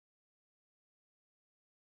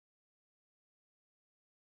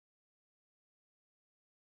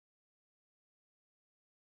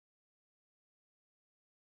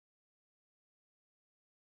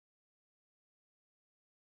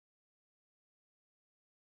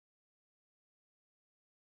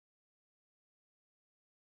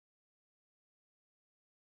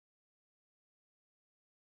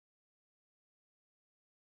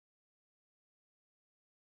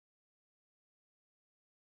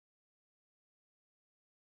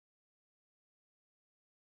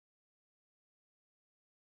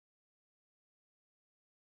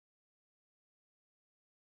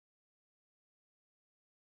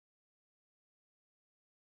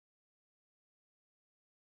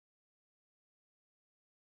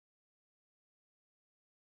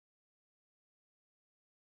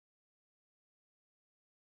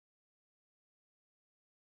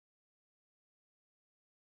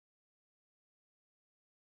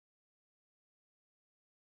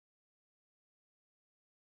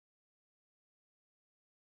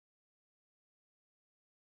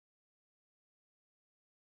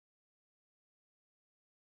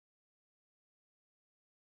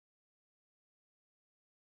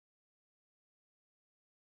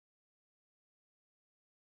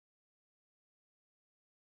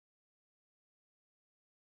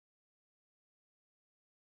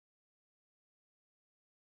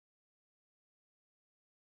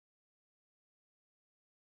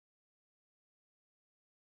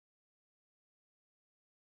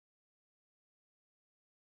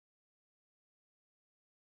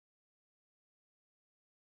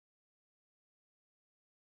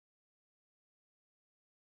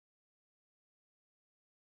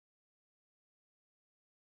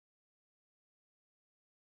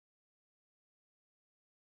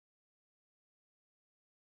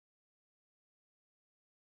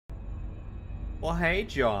Well, hey,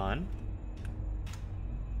 John. How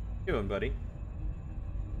you doing, buddy?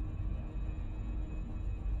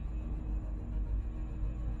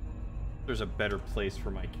 There's a better place for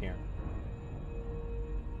my camera.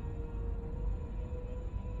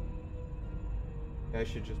 I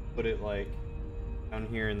should just put it, like, down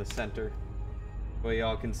here in the center. Where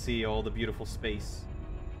y'all can see all the beautiful space.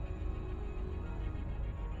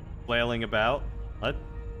 Flailing about? What?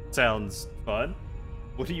 Sounds fun.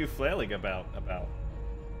 What are you flailing about?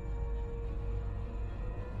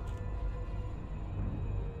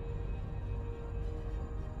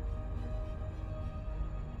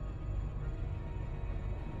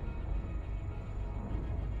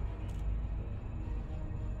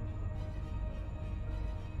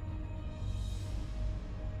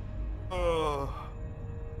 Oh.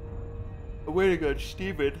 Way to go,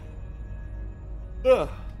 Steven. Ugh.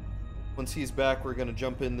 Once he's back, we're gonna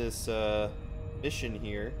jump in this mission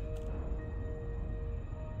here.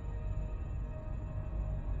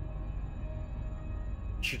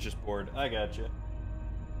 You're just bored. I gotcha.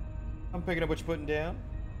 I'm picking up what you're putting down.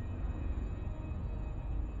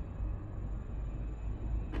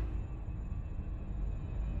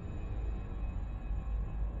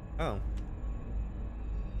 Oh.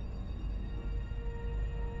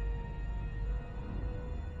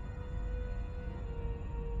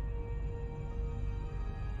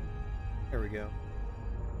 There we go.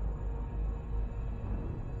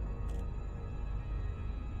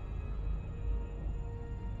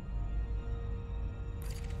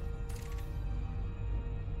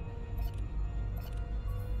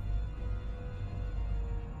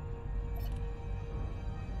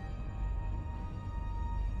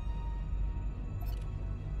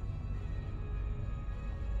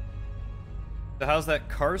 So how's that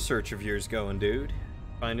car search of yours going, dude?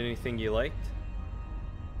 Find anything you liked?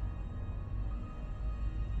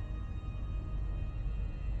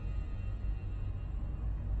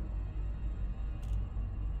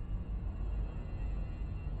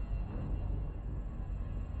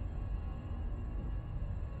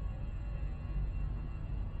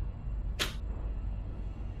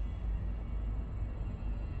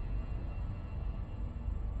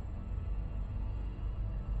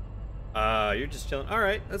 You're just chilling.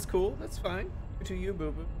 Alright, that's cool. That's fine. Good to you,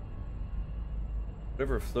 boo-boo.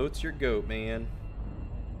 Whatever floats your goat, man.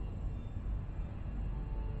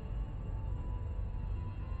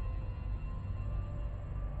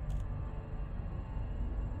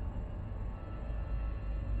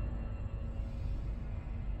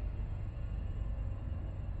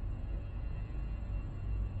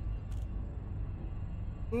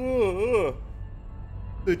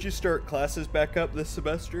 Did you start classes back up this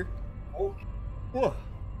semester? Whoa.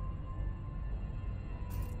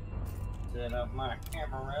 Set up my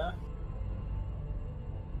camera.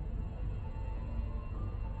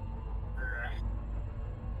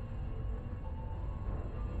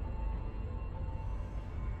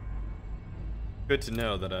 Good to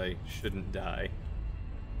know that I shouldn't die.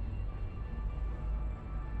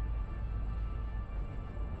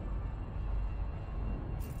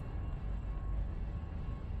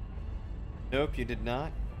 Nope, you did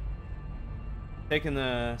not. Taking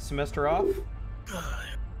the semester off?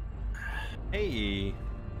 Hey.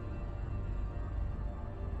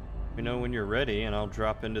 Let me know when you're ready and I'll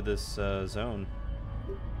drop into this zone.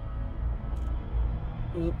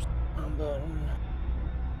 Oops, wrong button.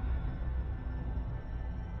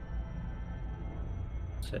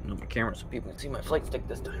 Setting up my camera so people can see my flight stick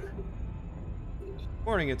this time.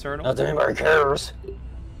 Morning, Eternal. Not that anybody cares.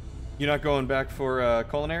 You not going back for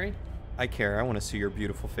culinary? I care. I want to see your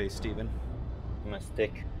beautiful face, Steven. My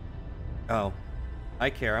stick. Oh. I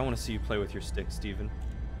care. I want to see you play with your stick, Steven.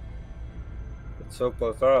 It's so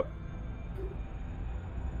close up.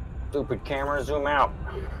 Stupid camera, zoom out.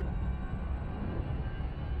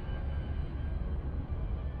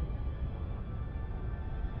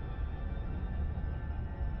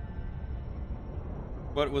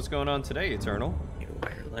 What was going on today, Eternal? Your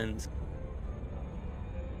wire lens.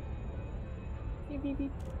 Beep, beep,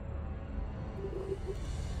 beep.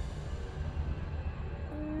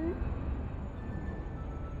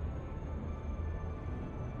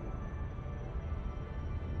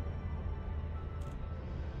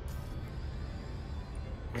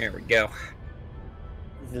 There we go.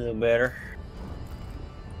 It's a little better.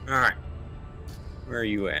 Alright. Where are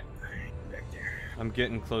you at? Back there. I'm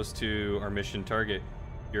getting close to our mission target.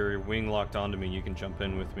 Your wing locked onto me. You can jump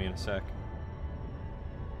in with me in a sec.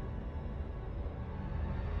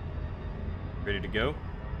 Ready to go?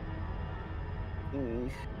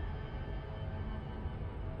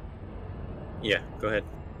 Yeah, go ahead.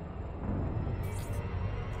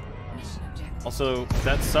 Mission objective Also,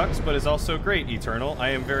 that sucks, but is also great, Eternal.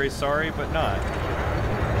 I am very sorry, but not.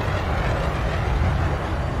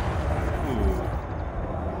 Ooh.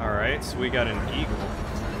 Alright, so we got an eagle.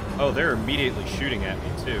 Oh, they're immediately shooting at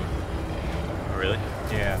me, too. Oh, really?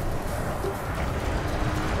 Yeah.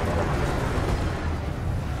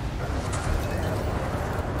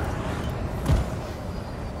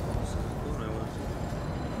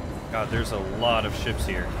 God, there's a lot of ships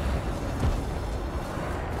here.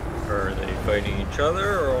 Are they fighting each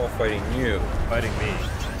other or all fighting you? Fighting me.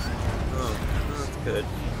 Oh, that's good.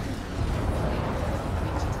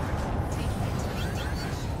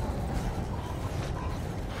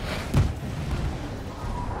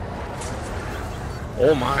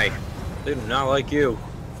 Oh my. They do not like you.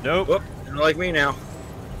 Nope. Whoop, they don't like me now.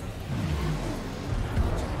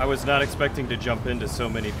 I was not expecting to jump into so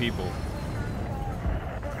many people.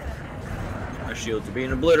 My shields are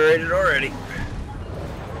being obliterated already.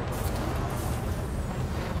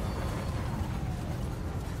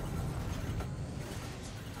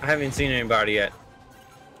 I haven't seen anybody yet.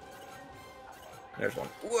 There's one.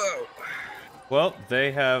 Whoa. Well,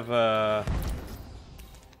 they have, Yeah,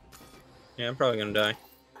 I'm probably gonna die.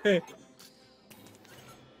 Hey.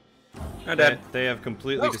 I'm dead. They have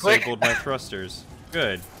completely That was quick. disabled my thrusters.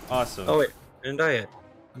 Good. Awesome. Oh wait, I didn't die yet.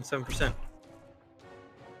 I'm 7%.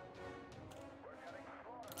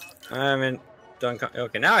 I haven't done.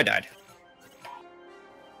 Okay, now I died.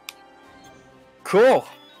 Cool.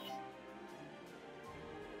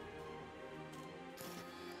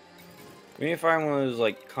 We need to find one of those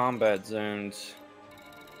like combat zones.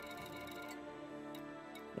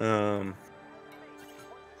 Cannot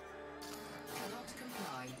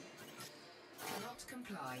comply. Cannot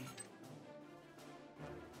comply.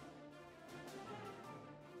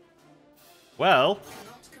 Well,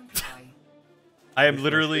 Cannot comply. I am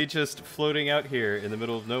literally just floating out here in the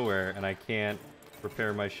middle of nowhere, and I can't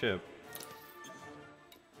repair my ship.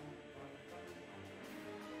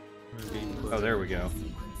 Oh, there we go.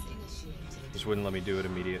 Just wouldn't let me do it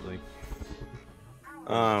immediately.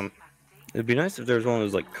 It'd be nice if there was one of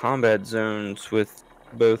those like combat zones with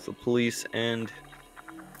both the police and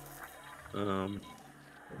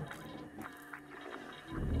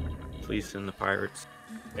police and the pirates.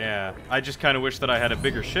 Yeah, I just kind of wish that I had a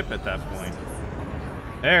bigger ship at that point.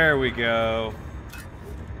 There we go.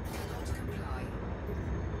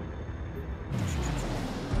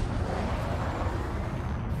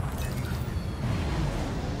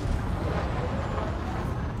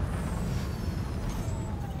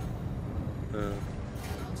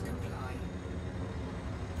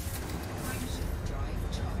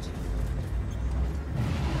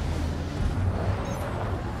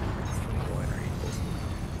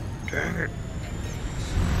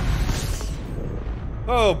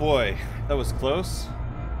 Oh boy, that was close.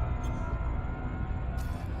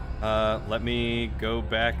 Let me go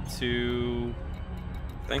back to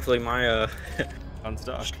Thankfully, my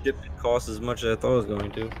unstock. ship didn't cost as much as I thought it was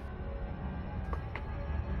going to.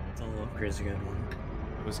 It's a little crazy good one.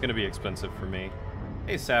 It was gonna be expensive for me.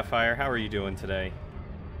 Hey Sapphire, how are you doing today?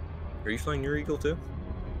 Are you flying your eagle too?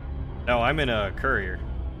 No, I'm in a courier,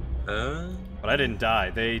 but I didn't die.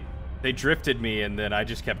 They drifted me, and then I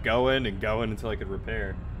just kept going and going until I could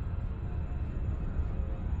repair.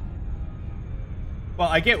 Well,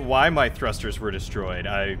 I get why my thrusters were destroyed.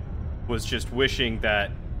 I was just wishing that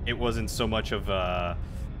it wasn't so much of a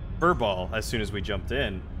furball as soon as we jumped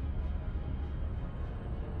in.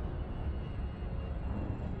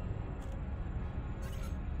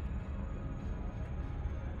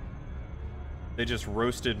 They just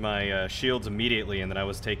roasted my shields immediately, and then I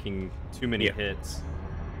was taking too many hits.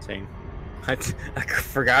 Same. I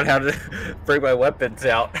forgot how to bring my weapons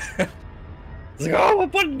out. It's like, oh,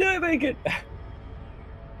 what button did I make it?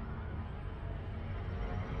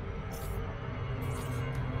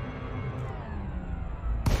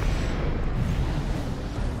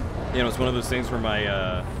 You know, it's one of those things where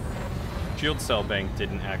my shield cell bank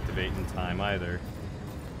didn't activate in time either.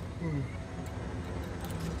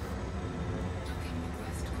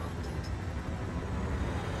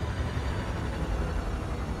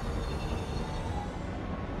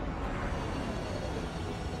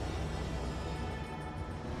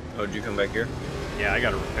 Oh, did you come back here? Yeah, I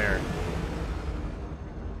gotta repair.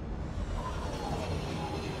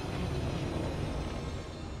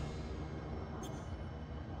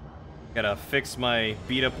 Gotta fix my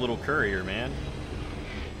beat up little courier, man.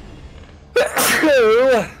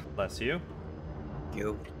 Bless you.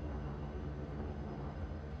 You.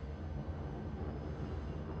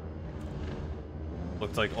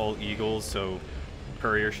 Looked like all eagles, so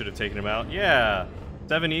courier should have taken him out. Yeah,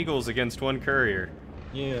 7 eagles against 1 courier.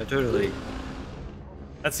 Yeah, totally.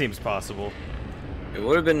 That seems possible. It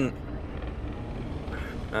would have been,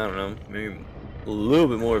 I don't know, maybe a little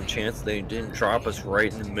bit more of a chance they didn't drop us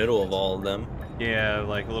right in the middle of all of them. Yeah,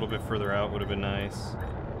 like a little bit further out would have been nice.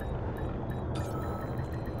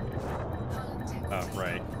 Oh,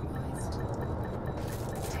 right.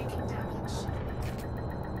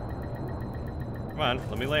 Come on,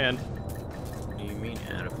 let me land. What do you mean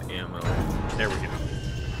out of ammo? There we go.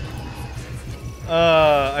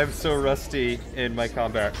 I'm so rusty in my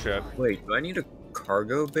combat ship. Wait, do I need a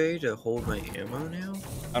cargo bay to hold my ammo now?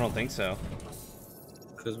 I don't think so.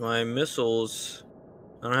 Because my missiles,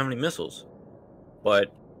 I don't have any missiles.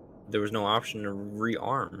 But there was no option to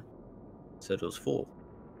rearm. It said it was full.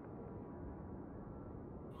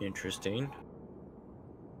 Interesting.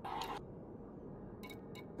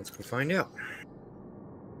 Let's go find out.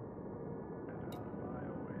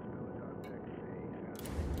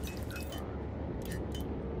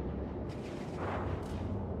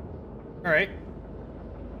 All right.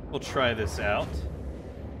 We'll try this out.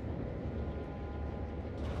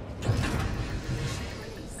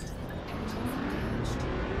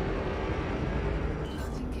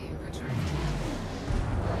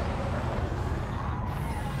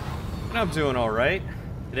 And I'm doing all right.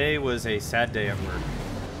 Today was a sad day at work.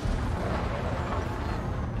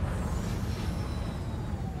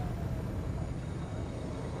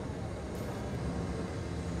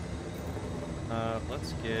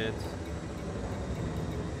 Let's get...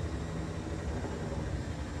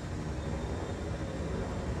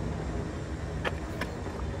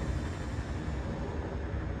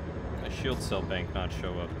 my shield cell bank not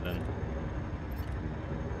show up then.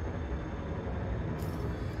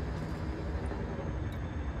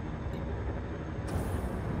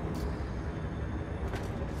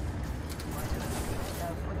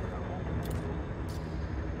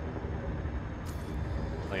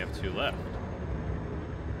 I have 2 left.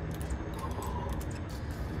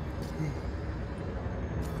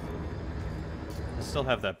 I still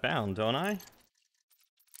have that bound, don't I?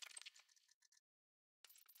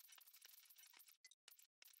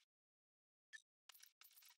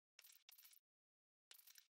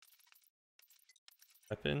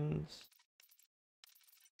 Weapons.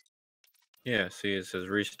 Yeah, see, it says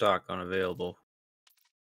restock unavailable.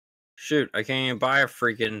 Shoot, I can't even buy a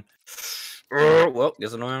freaking... well,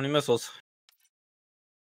 guess I don't have any missiles.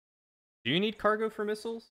 Do you need cargo for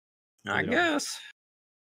missiles? I guess.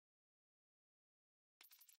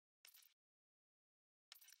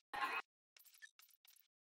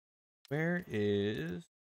 Where is...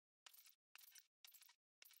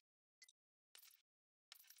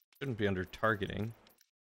 shouldn't be under targeting.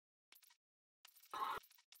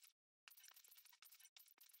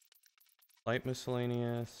 Light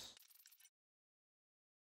miscellaneous.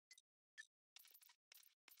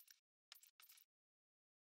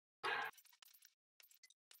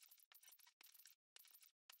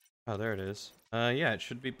 Oh, there it is. Yeah, it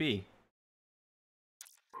should be B.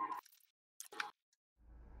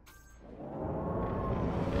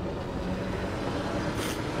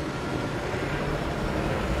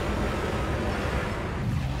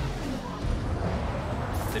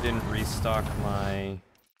 They didn't restock my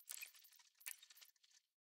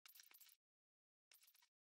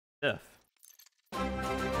stuff.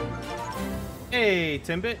 Hey,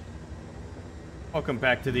 Timbit. Welcome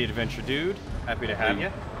back to the adventure, dude. Happy to have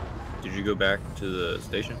you. Did you go back to the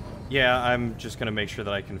station? Yeah, I'm just gonna make sure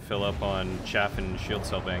that I can fill up on chaff and shield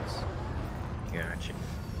cell banks. Gotcha.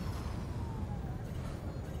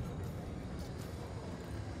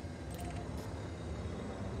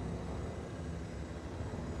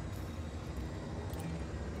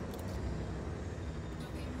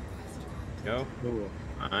 Go. Cool.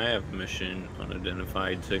 I have mission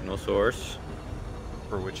unidentified signal source.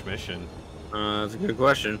 For which mission? That's a good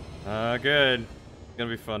question. Good. It's gonna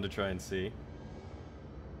be fun to try and see.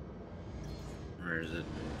 Where is it?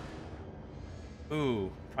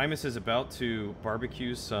 Ooh, Primus is about to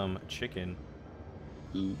barbecue some chicken.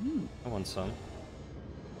 Ooh. I want some.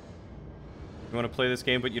 You want to play this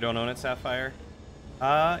game but you don't own it, Sapphire?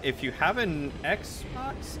 If you have an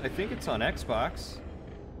Xbox, I think it's on Xbox.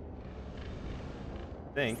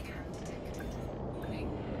 I think.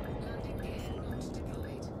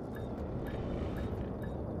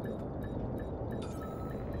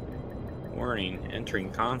 Warning,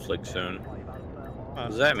 entering conflict zone. What Huh.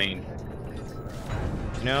 does that mean?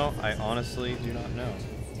 No, I honestly do not know.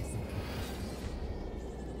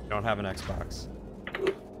 Don't have an Xbox.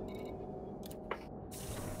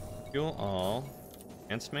 Fuel all.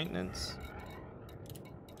 Enhanced maintenance.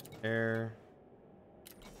 Air.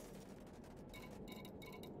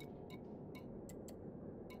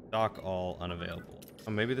 Dock all unavailable.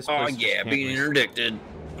 Oh, maybe this Oh place yeah, can't being interdicted.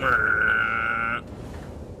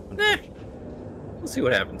 We'll see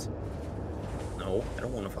what happens. No, I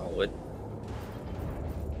don't want to follow it.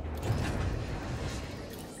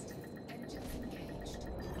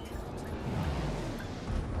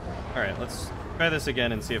 Alright, let's try this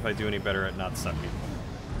again and see if I do any better at not sucking.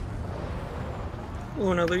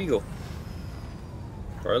 Oh, another eagle.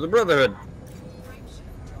 Part of the Brotherhood.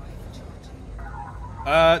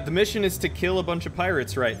 The mission is to kill a bunch of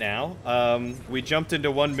pirates right now. We jumped into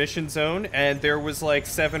one mission zone, and there was like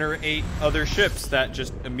 7 or 8 other ships that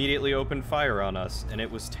just immediately opened fire on us, and it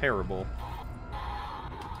was terrible.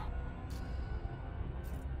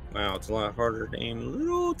 Wow, it's a lot harder to aim a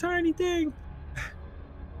little tiny thing.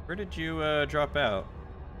 Where did you drop out?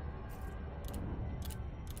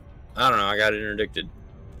 I don't know, I got interdicted.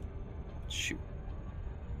 Shoot.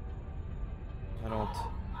 I don't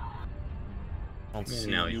Yeah,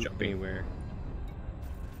 see now he's you jumping. anywhere.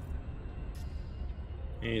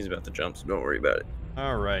 He's about to jump, so don't worry about it.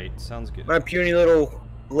 Alright, sounds good. My puny little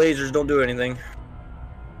lasers don't do anything.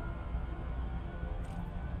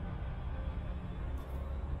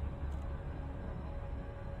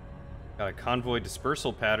 Got a convoy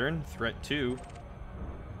dispersal pattern, threat 2.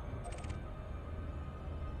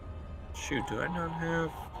 Shoot, do I not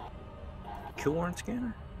have kill warrant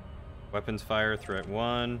scanner? Weapons fire, threat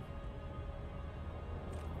 1.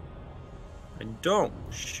 I don't.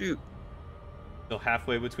 Shoot. Still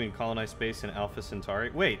halfway between colonized space and Alpha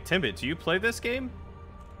Centauri. Wait, Timbit, do you play this game?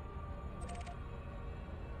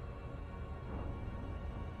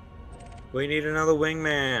 We need another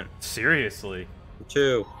wingman. Seriously.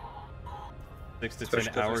 2. 6 to Especially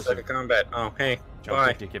 10 'cause we're hours stuck of in combat. Oh, hey. jumping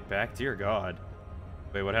Bye. to get back? Dear God.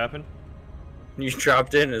 Wait, what happened? You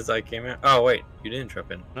dropped in as I came out. Oh, wait. You didn't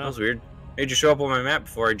drop in. No. That was weird. Made you show up on my map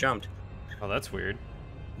before I jumped. Oh, that's weird.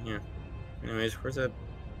 Yeah. Anyways, where's that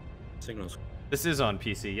signals? This is on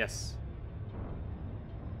PC, yes.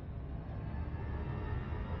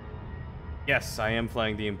 Yes, I am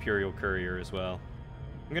flying the Imperial Courier as well.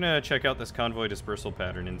 I'm gonna check out this convoy dispersal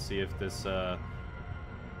pattern and see if this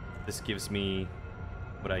this gives me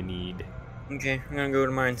what I need. Okay, I'm gonna go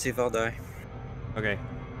to mine and see if I'll die. Okay,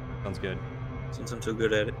 sounds good. Since I'm so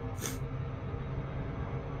good at it.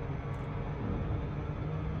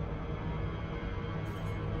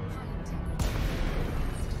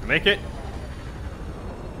 Make it.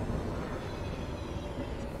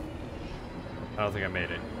 I don't think I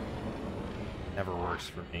made it. Never works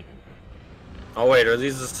for me. Oh wait, are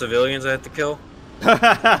these the civilians I have to kill?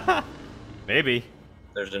 Maybe.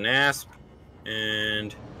 There's an asp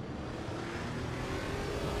and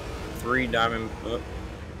 3 diamond,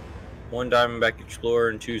 1 diamondback explorer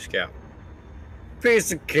and 2 scout.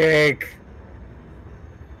 Piece of cake.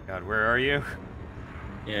 God, where are you?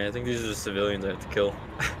 Yeah, I think these are the civilians I have to kill.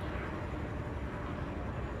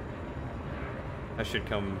 I should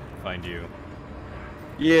come find you.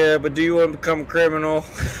 Yeah, but do you want to become a criminal?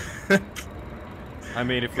 I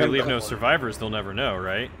mean, if we leave no survivors, they'll never know,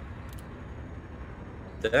 right?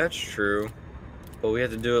 That's true. But we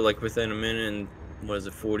have to do it like within a minute and, what is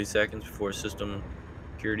it, 40 seconds before system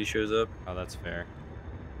security shows up. Oh, that's fair.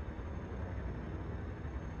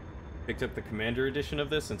 Picked up the Commander edition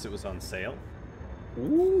of this since it was on sale.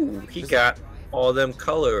 Ooh, he got all them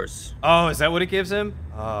colors. Oh, is that what it gives him?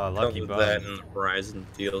 Oh, lucky Comes with bum. that in the Horizon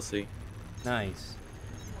DLC. Nice.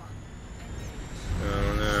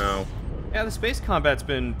 Oh no. Yeah, the space combat's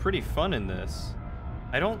been pretty fun in this.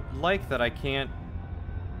 I don't like that I can't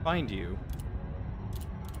find you.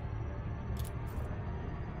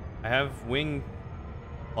 I have wing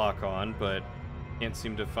lock on, but can't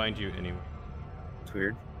seem to find you anywhere. It's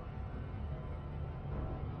weird.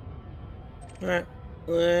 Alright.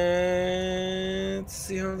 Let's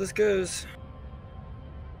see how this goes.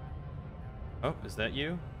 Oh, is that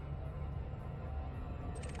you?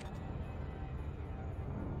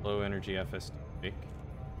 Low energy FSD.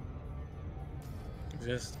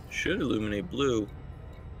 This should illuminate blue.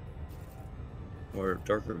 Or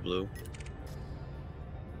darker blue.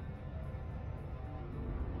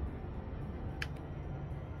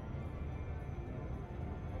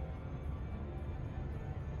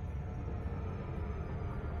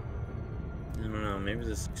 I don't know, maybe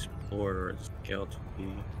this explorer or scout would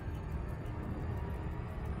be.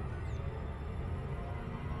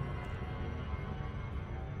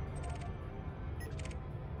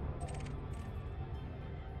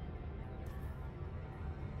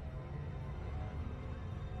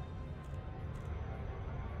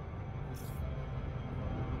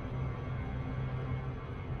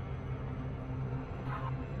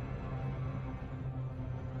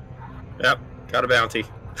 Yep, got a bounty.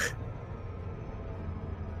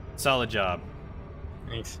 Solid job.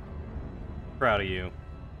 Thanks. Proud of you.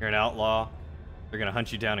 You're an outlaw. They're gonna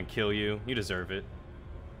hunt you down and kill you. You deserve it.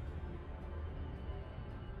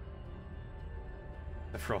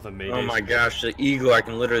 For all the maydays. Oh my gosh, the eagle, I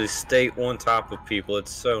can literally stay on top of people.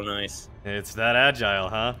 It's so nice. It's that agile,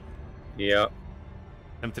 huh? Yep.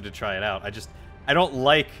 Tempted to try it out. I don't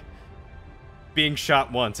like being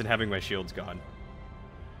shot once and having my shields gone.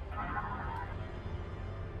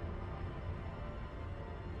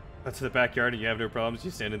 That's the backyard and you have no problems.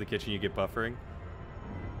 You stand in the kitchen, you get buffering.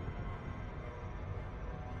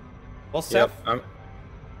 Well, Seth. Yep,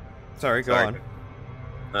 Sorry, go on.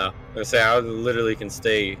 I say I literally can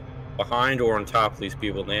stay behind or on top of these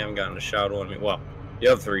people, and they haven't gotten a shot on me. Well, the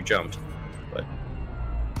other 3 jumped, but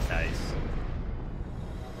Nice.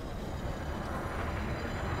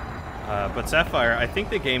 But Sapphire, I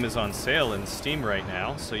think the game is on sale in Steam right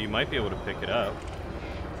now, so you might be able to pick it up.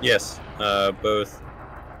 yes, both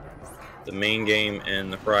the main game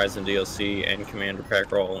and the Horizon DLC and Commander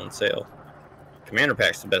Pack are all on sale. Commander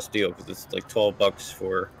Pack's the best deal because it's like $12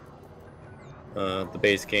 for the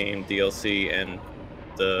base game, DLC, and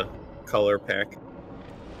the color pack.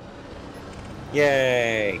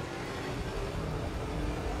 Yay!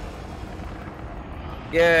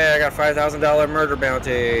 Yeah, I got $5,000 murder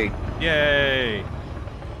bounty. Yay!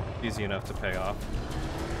 Easy enough to pay off.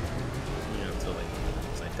 Yeah,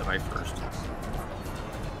 until I die first.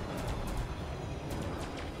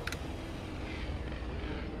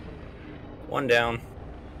 One down,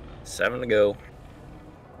 7 to go.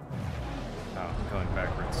 Oh, I'm going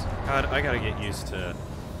backwards. God, I gotta get used to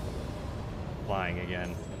flying again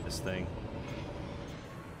in this thing.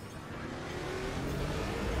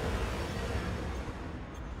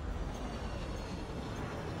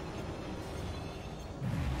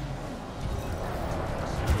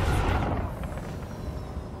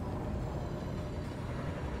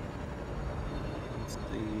 Let's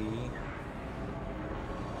see.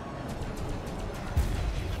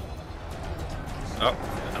 Oh,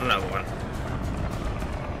 another one.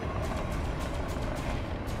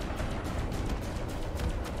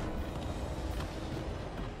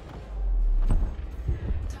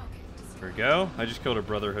 There we go. I just killed a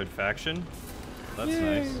Brotherhood faction. That's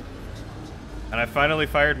nice. And I finally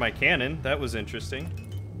fired my cannon. That was interesting.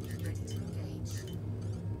 Ready to engage.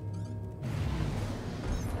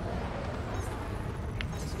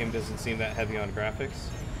 This game doesn't seem that heavy on graphics.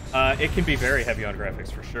 It can be very heavy on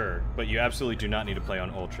graphics for sure, but you absolutely do not need to play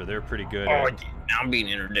on Ultra. They're pretty good. Oh, I'm being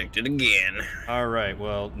interdicted again. All right,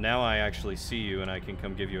 well, now I actually see you and I can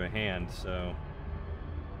come give you a hand, so...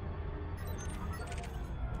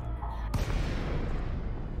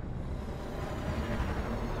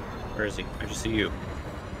 Where is he? I just see you.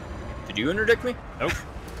 Did you interdict me? Nope.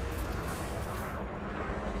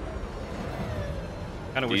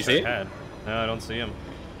 Kinda Do you wish see I it? had. No, I don't see him.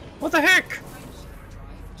 What the heck? Drive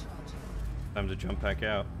charging. Time to jump back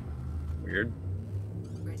out. Weird.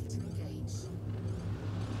 Ready to engage.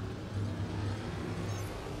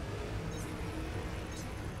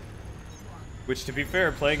 Which, to be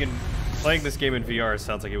fair, playing this game in VR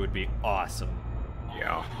sounds like it would be awesome.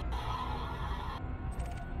 Yeah.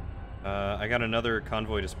 I got another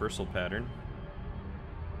convoy dispersal pattern.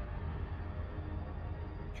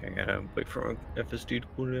 Okay, I gotta wait for my FSD to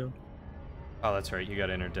cool down. Oh, that's right, you got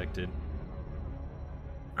interdicted.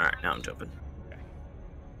 Alright, now I'm jumping.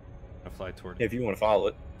 I'll fly toward it. If you want to follow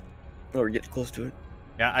it, or get close to it.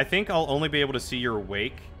 Yeah, I think I'll only be able to see your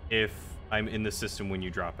wake if I'm in the system when you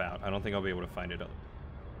drop out. I don't think I'll be able to find it.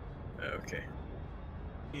 Okay.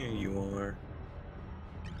 Here you are.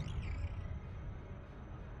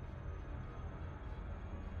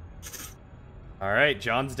 All right,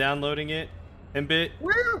 John's downloading it.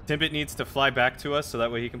 Timbit needs to fly back to us so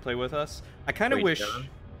that way he can play with us. I kind of Wait, wish...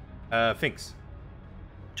 John? Finks.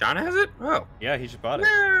 John has it? Oh. Yeah, he just bought it.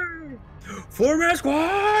 Yay! 4-man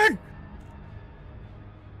squad!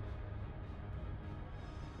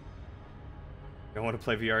 If you want to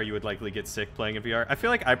play VR, you would likely get sick playing in VR. I feel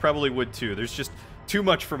like I probably would too. There's just too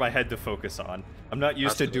much for my head to focus on. I'm not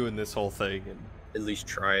used to doing this whole thing. And... At least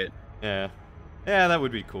try it. Yeah, that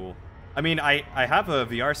would be cool. I mean, I have a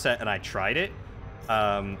VR set and I tried it.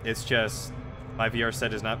 It's just my VR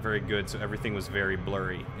set is not very good, so everything was very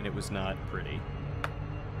blurry and it was not pretty.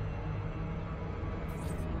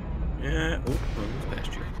 Yeah. Oh, almost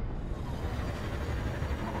past you.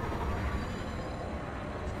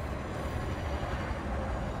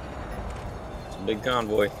 It's a big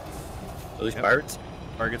convoy. Are these Yep. pirates?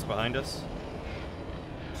 Targets behind us.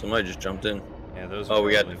 Somebody just jumped in. Yeah, those. Oh, are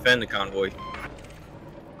we got to probably- defend the convoy.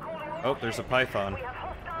 Oh, there's a python. We have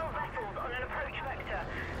hostile vessels on an approach vector.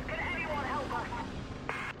 Can anyone help us?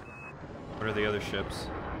 What are the other ships?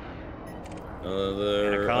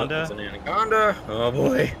 Anaconda? It's an anaconda. Oh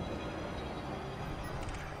boy.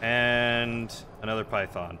 And another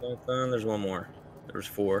Python. Python, there's one more. There's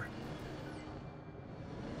 4.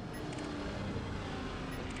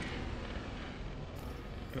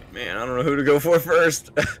 Man, I don't know who to go for first.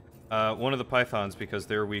 One of the Pythons, because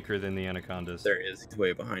they're weaker than the Anacondas. There he is. He's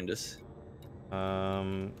way behind us.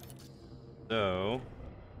 So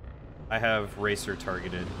I have Racer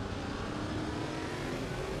targeted.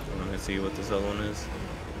 I'm gonna see what this other one is.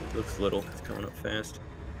 Looks little. It's coming up fast.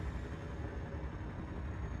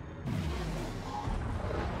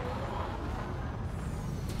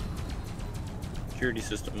 Security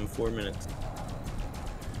system in 4 minutes.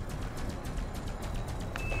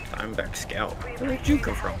 I'm back scout. Where did you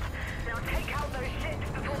come from? Now take out those ships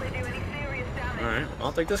before they do any serious damage. Alright,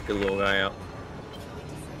 I'll take this good little guy out.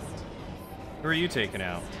 Who are you taking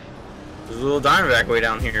out? There's a little Diamondback way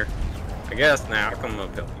down here. I guess now I'll come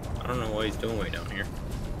up. I don't know what he's doing way down here.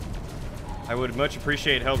 I would much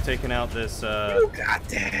appreciate help taking out this. You got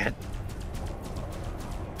that.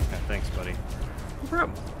 Yeah, thanks, buddy. No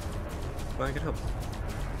problem. Glad I could help.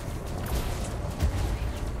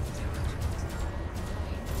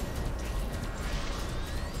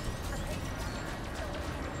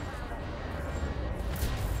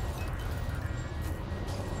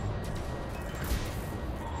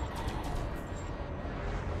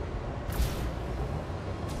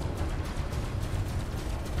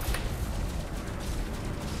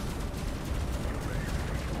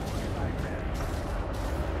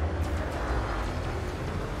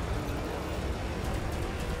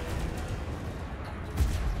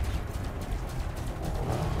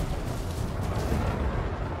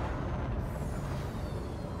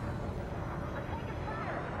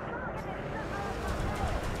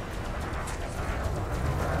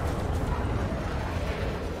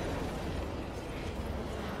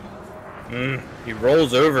 He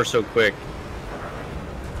rolls over so quick.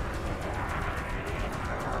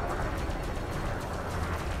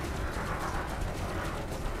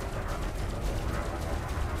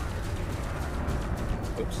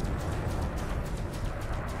 Oops.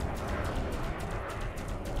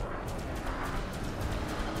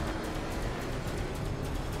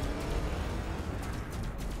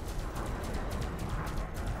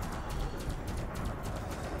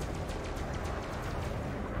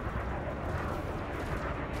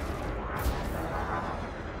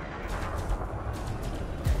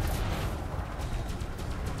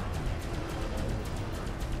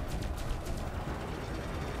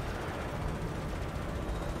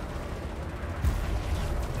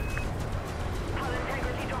 Hull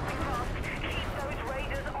integrity dropping fast. Keep those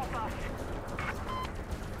raiders off us.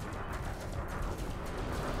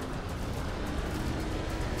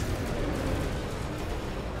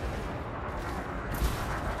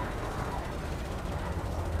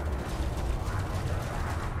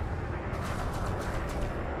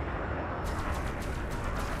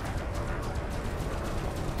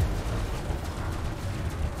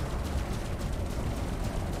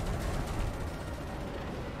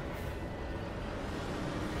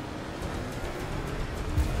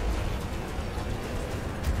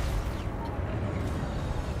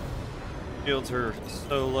 Shields are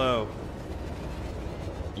so low.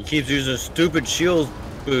 He keeps using stupid shield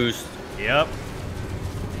boost. Yep.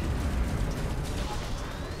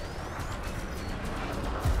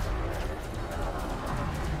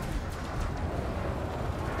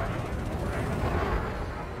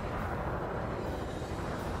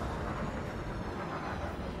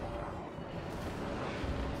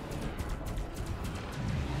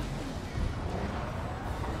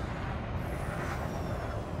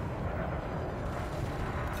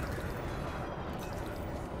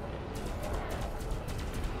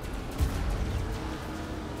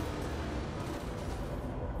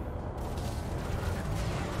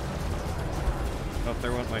 Oh,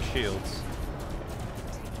 there went my shields.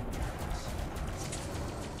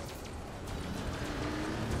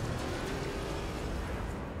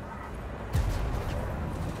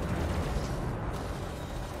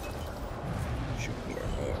 Shoot more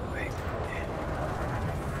away.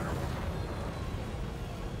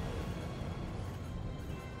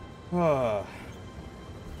 Ah.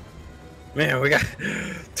 Man, we got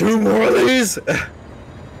 2 more of these.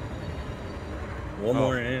 One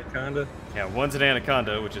more anaconda. Yeah, one's an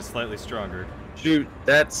Anaconda, which is slightly stronger. Shoot,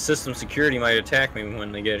 that system security might attack me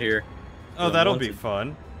when they get here. Oh, that'll be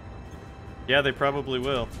fun. Yeah, they probably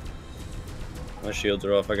will. My shields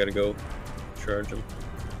are off. I gotta go charge them.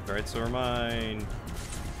 Alright, so are mine.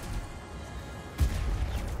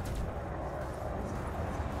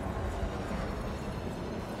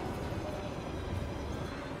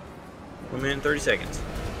 1 minute and 30 seconds.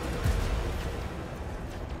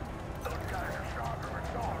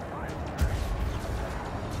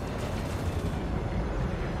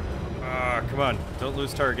 Ah, come on. Don't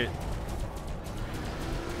lose target.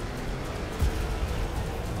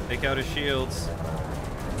 Take out his shields.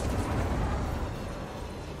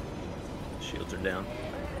 Shields are down.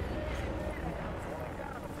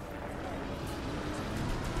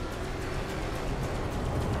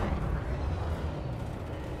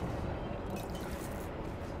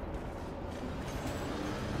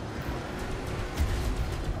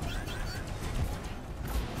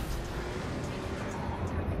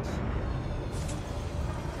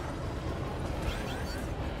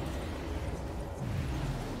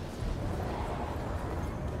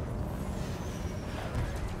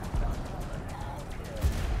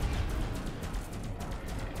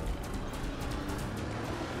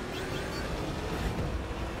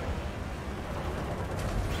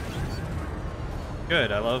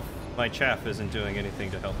 Good, I love my chaff isn't doing anything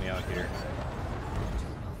to help me out here.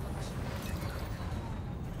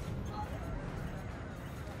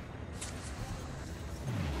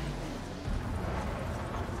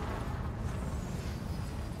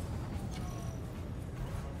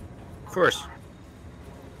 Of course.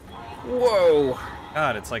 Whoa!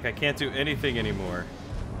 God, it's like I can't do anything anymore.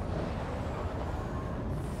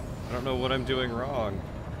 I don't know what I'm doing wrong.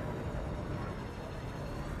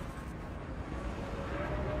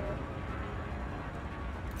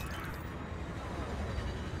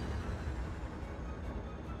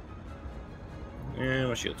 And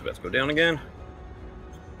my shield's about to go down again.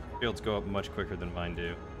 Shields go up much quicker than mine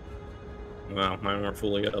do. Wow, mine weren't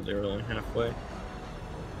fully up. They were only halfway.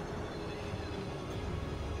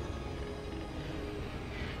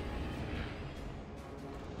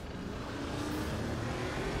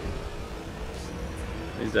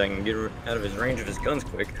 At least I can get out of his range of his guns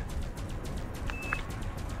quick.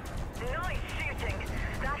 Nice shooting.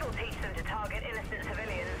 That'll teach them to target innocent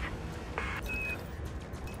civilians.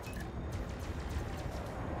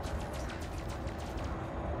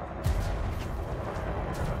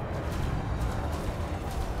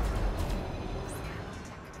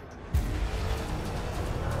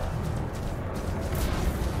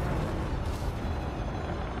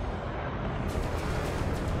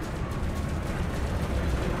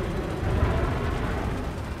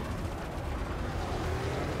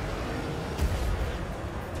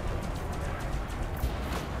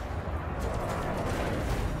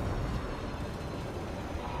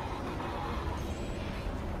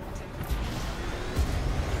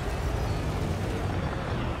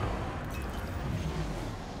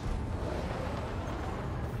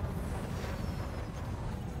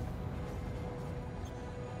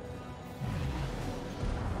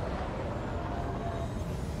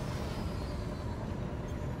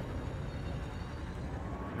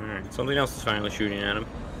 Alright, something else is finally shooting at him.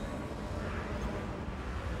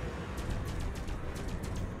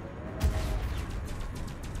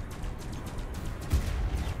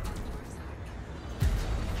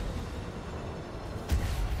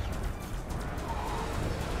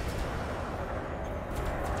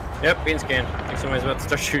 Yep, being scanned. I think somebody's about to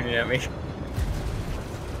start shooting at me.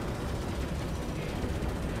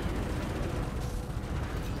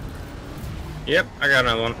 Yep, I got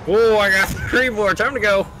another one. Whoa, I got 3 more. Time to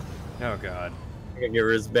go. Oh god. I gotta get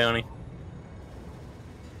rid of this bounty.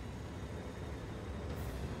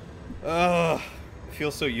 Ugh. I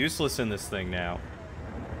feel so useless in this thing now.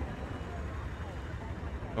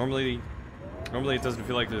 Normally it doesn't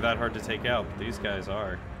feel like they're that hard to take out, but these guys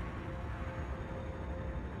are.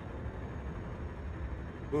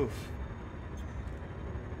 Oof.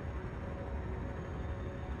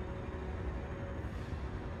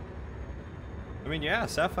 I mean, yeah,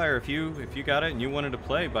 Sapphire, if you got it and you wanted to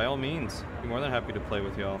play, by all means, I'd be more than happy to play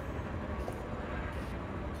with y'all.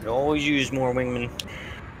 Could always use more wingmen.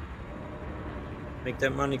 Make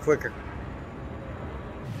that money quicker.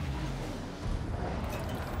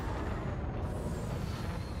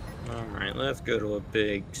 Alright, let's go to a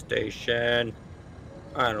big station.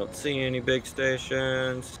 I don't see any big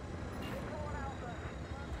stations.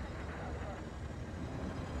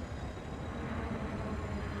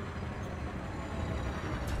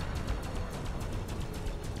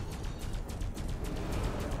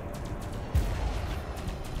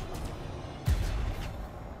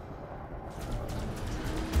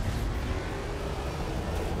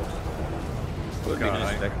 Would be God,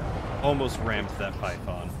 nice to- I almost ramped that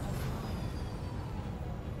Python.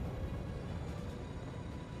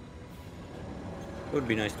 Would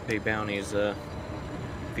be nice to pay bounties via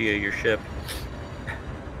your ship.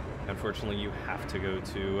 Unfortunately, you have to go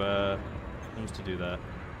to homes to do that.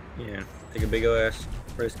 Yeah, take a big ass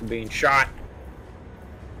risk of being shot.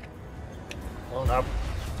 Blown up.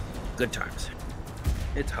 Good times.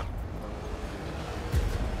 It's hot.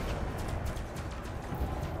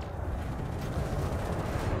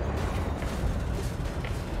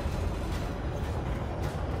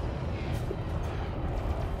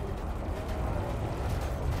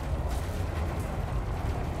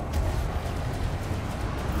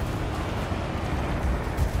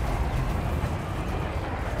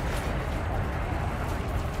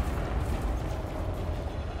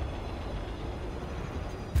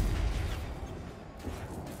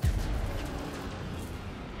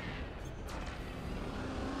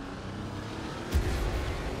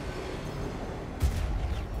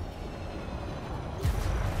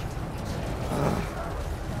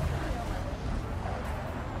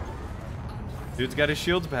 Dude's got his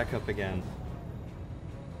shields back up again.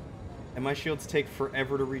 And my shields take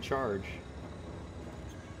forever to recharge.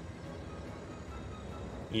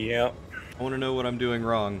 Yep. I want to know what I'm doing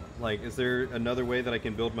wrong. Like, is there another way that I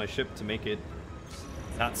can build my ship to make it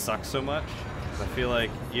not suck so much? 'Cause I feel like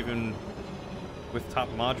even with top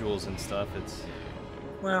modules and stuff, it's...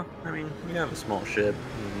 Well, I mean, you have a small ship,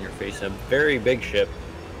 and you're facing a very big ship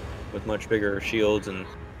with much bigger shields and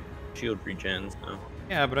shield regens, so...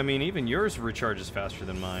 Yeah, but I mean, even yours recharges faster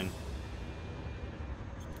than mine.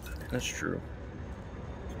 That's true.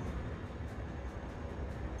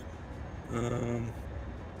 I don't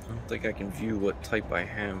think I can view what type I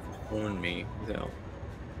have on me without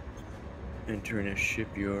entering a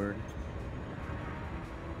shipyard.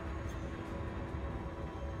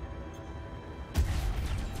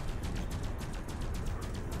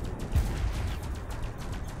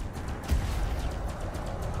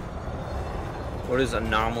 What does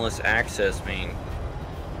anomalous access mean?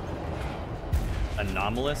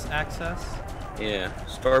 Anomalous access? Yeah,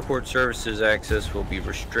 starport services access will be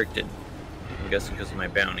restricted. I'm guessing because of my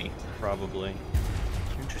bounty. Probably.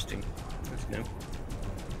 Interesting. That's new.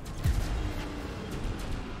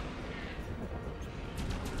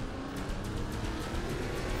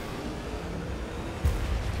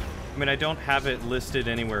 I mean, I don't have it listed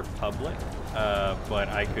anywhere public, but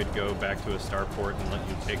I could go back to a starport and let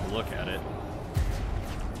you take a look at it.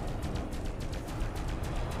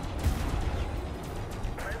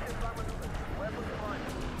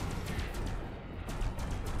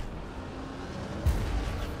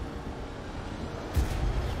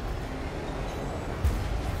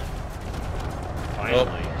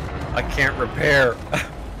 Finally. I can't repair.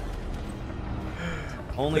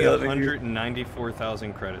 Only Yeah,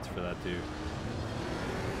 194,000 credits for that dude.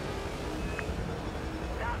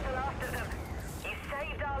 That's the last of them. You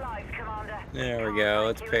saved our lives, Commander. There we go.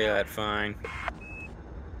 Let's pay that fine.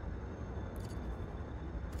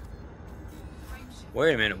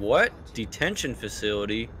 Wait a minute. What? Detention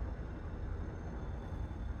facility?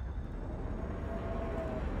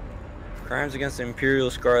 Crimes against the Imperial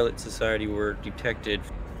Scarlet Society were detected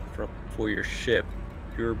for your ship.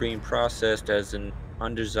 You were being processed as an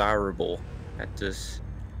undesirable at this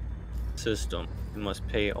system. You must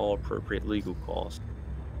pay all appropriate legal costs.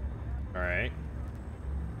 Alright.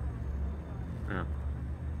 Yeah.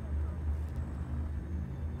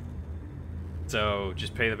 So,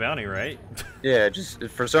 just pay the bounty, right? Yeah, just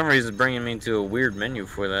for some reason it's bringing me to a weird menu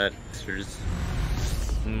for that. So just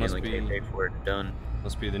Must like, be, hey, pay for it, done.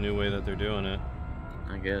 must be the new way that they're doing it.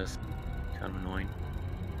 I guess. Kind of annoying.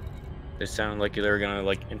 They sounded like they were gonna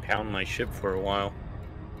like impound my ship for a while.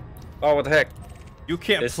 Oh, what the heck? You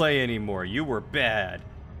can't This- play anymore. You were bad.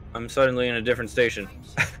 I'm suddenly in a different station.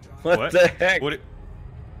 what, What? the heck? What?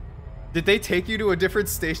 Did they take you to a different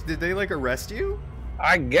station? Did they like arrest you?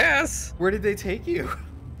 I guess. Where did they take you?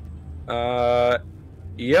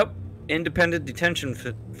 Yep. Independent Detention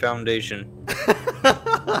Foundation.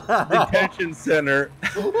 Detention Center.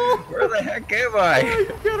 Where the heck am I? You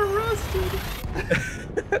got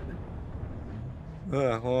arrested.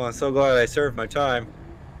 Well, I'm so glad I served my time.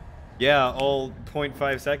 Yeah, all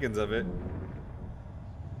 0.5 seconds of it.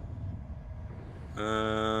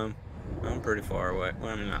 I'm pretty far away.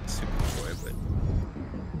 Well, I'm not super far away, but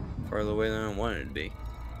farther away than I wanted to be.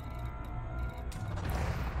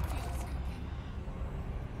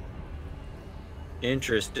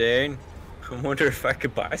 Interesting. I wonder if I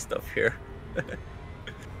could buy stuff here.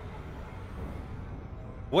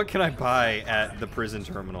 What can I buy at the prison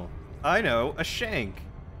terminal? I know, a shank.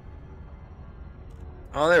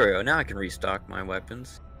 Oh, there we go. Now I can restock my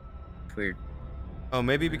weapons. Weird. Oh,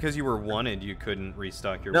 maybe because you were wanted, you couldn't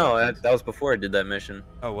restock your No, weapons. that was before I did that mission.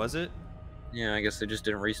 Oh, was it? Yeah, I guess they just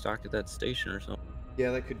didn't restock at that station or something.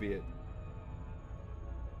 Yeah, that could be it.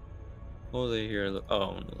 What was they here?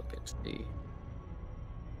 Oh, let me look at the.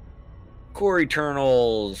 Core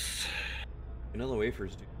Eternals. Vanilla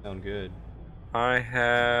wafers do sound good. I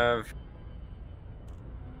have.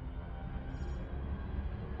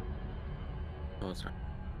 Oh, it's not.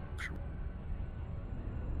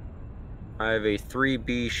 I have a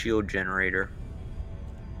 3B shield generator.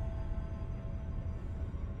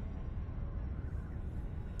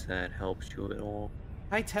 If that helps you at all.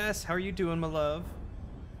 Hi Tess, how are you doing, my love?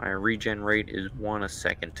 My regen rate is 1 a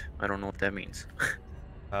second. I don't know what that means.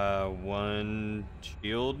 1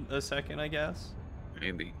 shield a second, I guess.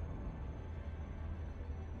 Maybe.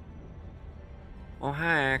 Oh,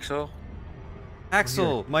 hi, Axel.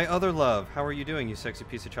 Axel, my other love, how are you doing, you sexy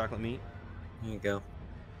piece of chocolate meat? There you go.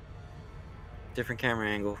 Different camera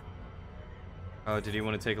angle. Oh, did you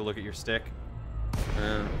want to take a look at your stick?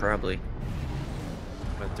 Probably.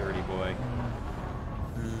 What a dirty boy.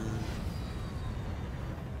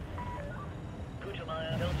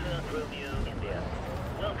 Putamaya Delta Romeo India.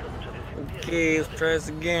 Welcome to this Imperial Okay, let's try this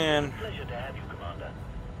again. Pleasure to have you, Commander.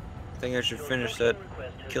 I think I should finish that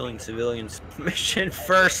killing civilians mission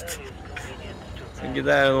first. And get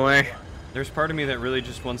that out of the way. There's part of me that really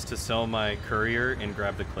just wants to sell my courier and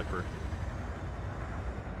grab the clipper.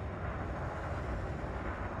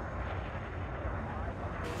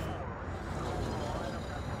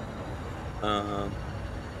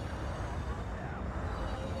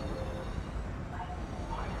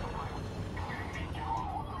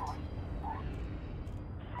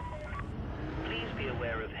 Please be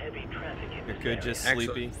aware of heavy traffic in You're this good, just Axel.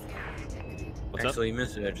 sleepy. What's Actually, you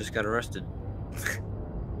missed it. I just got arrested.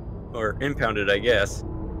 Or impounded, I guess. up?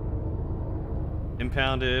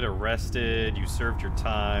 Impounded, arrested, you served your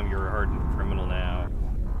time, you're a hardened criminal now.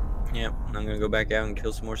 Yep, I'm gonna go back out and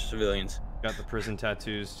kill some more civilians. Got the prison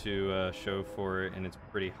tattoos to show for it, and it's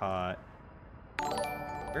pretty hot.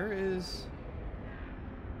 Where is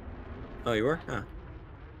Oh, you were? Huh.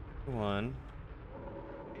 1,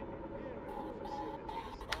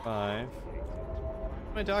 5?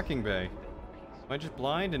 My docking bay. Am I just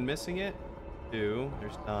blind and missing it? 2.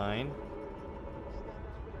 There's 9.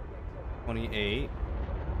 28.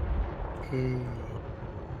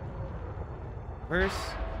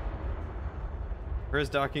 Where's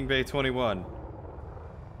docking bay 21?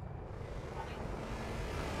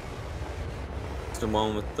 It's the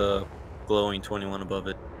one with the glowing 21 above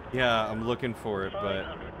it. Yeah, I'm looking for it, but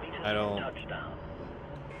 500 meters I don't. to touchdown.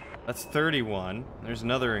 That's 31. There's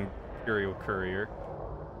another Imperial courier.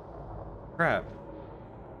 Crap.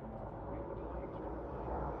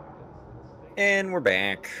 And we're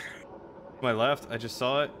back. To my left, I just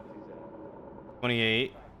saw it.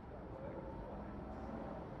 28.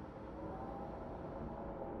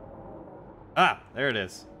 Ah, there it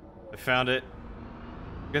is. I found it.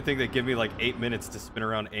 Good thing they give me like 8 minutes to spin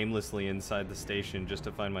around aimlessly inside the station just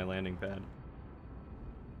to find my landing pad.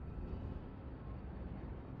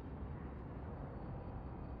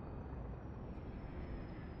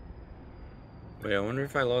 Wait, I wonder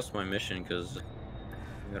if I lost my mission because I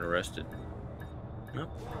got arrested. Nope.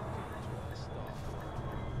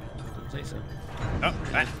 Don't say so. Oh,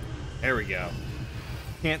 there we go.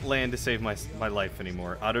 Can't land to save my life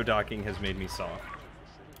anymore. Auto docking has made me soft.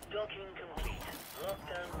 Docking complete.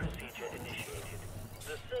 Lockdown procedure initiated.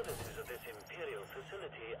 The services of this Imperial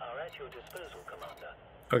facility are at your disposal, Commander.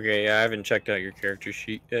 Okay, yeah, I haven't checked out your character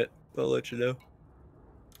sheet yet. I'll let you know.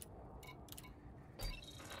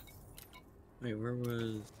 Wait, where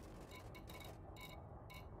was...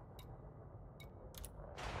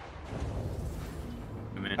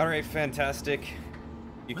 Man. Alright, fantastic.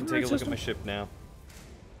 You can On the take a right look at my system? ship now.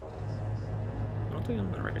 I don't think I'm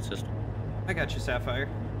on the right system. I got you, Sapphire.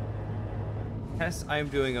 Tess, I am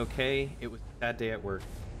doing okay. It was a sad day at work.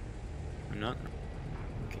 I'm not.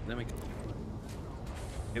 Okay, that makes...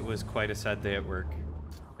 It was quite a sad day at work.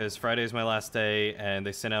 Because Friday is my last day, and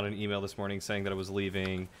they sent out an email this morning saying that I was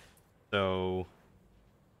leaving. So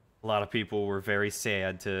a lot of people were very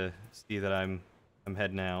sad to see that I'm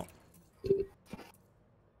heading out.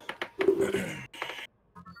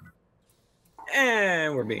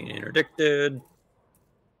 And we're being interdicted.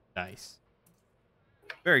 Nice.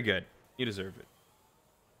 Very good. You deserve it.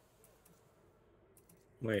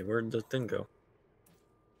 Wait, where'd the thing go?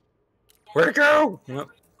 Where'd it go? Well,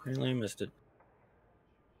 apparently I missed it.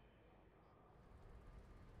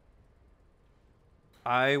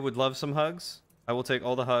 I would love some hugs. I will take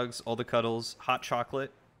all the hugs, all the cuddles, hot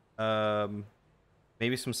chocolate,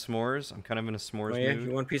 maybe some s'mores. I'm kind of in a s'mores Oh yeah, mood.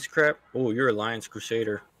 you want a piece of crap? Oh, you're Alliance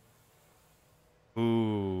Crusader.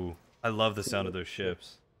 Ooh, I love the sound of those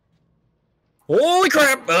ships. Holy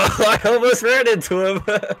crap! Oh, I almost ran into him.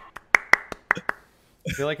 I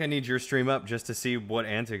feel like I need your stream up just to see what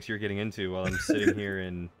antics you're getting into while I'm sitting here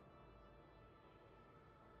in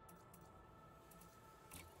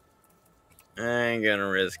I ain't gonna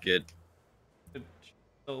risk it.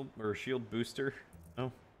 Shield or shield booster?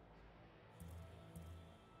 No.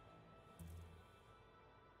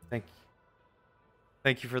 Thank you.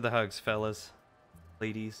 Thank you for the hugs, fellas,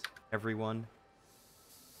 ladies, everyone.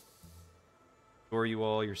 Adore you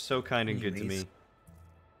all. You're so kind and good to me.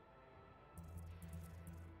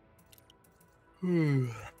 I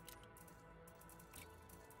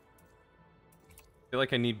feel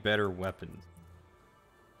like I need better weapons.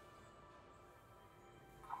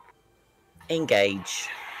 Engage.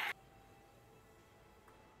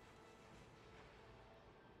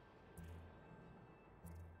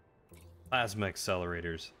 Plasma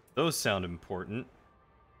accelerators. Those sound important.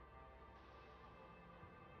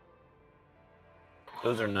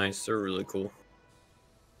 Those are nice. They're really cool.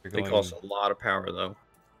 They're They going, cost a lot of power, though.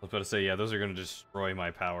 I was about to say, yeah, those are going to destroy my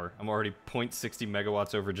power. I'm already 0.60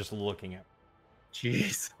 megawatts over just looking at.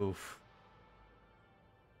 Jeez. Oof.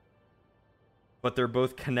 But they're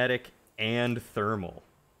both kinetic and thermal.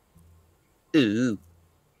 Ooh.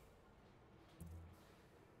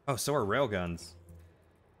 Oh, so are railguns.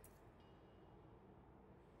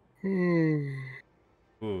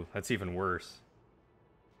 Ooh, that's even worse.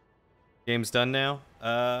 Game's done now.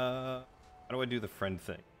 How do I do the friend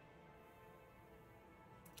thing?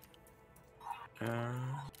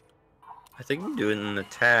 I think we do it in the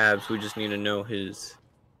tabs. We just need to know his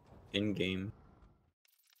in-game.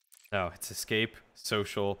 No, it's escape,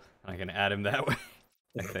 social. I can add him that way,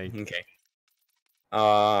 I think.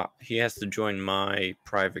 Okay. He has to join my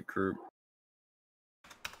private group.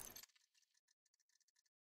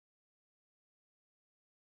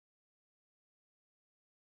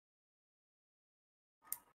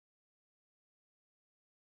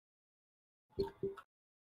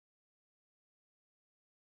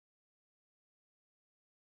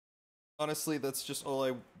 Honestly, that's just all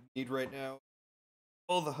I need right now.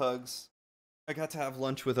 All the hugs. I got to have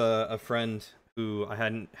lunch with a friend who I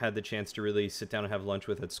hadn't had the chance to really sit down and have lunch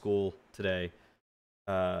with at school today.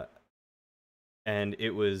 And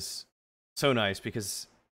it was so nice because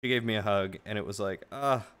she gave me a hug and it was like,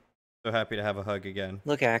 so happy to have a hug again.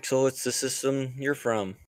 Look, Axel, it's the system you're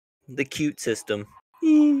from. The cute system.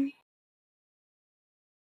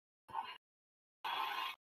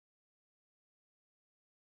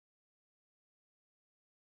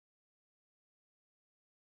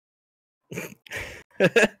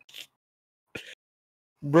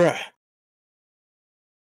 Bruh.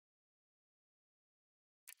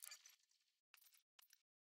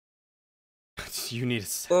 You need a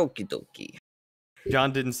Okie dokie.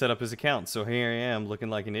 John didn't set up his account, so here I am looking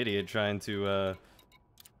like an idiot trying to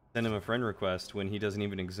send him a friend request when he doesn't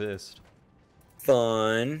even exist.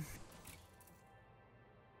 Fun.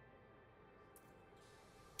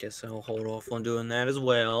 Guess I'll hold off on doing that as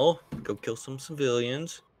well. Go kill some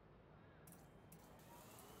civilians.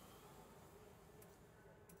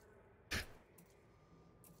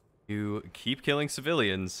 You keep killing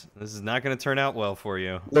civilians. This is not going to turn out well for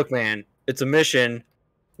you. Look, man, it's a mission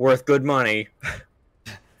worth good money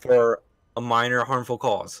for a minor harmful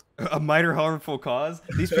cause. A minor harmful cause?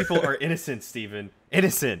 These people are innocent, Steven.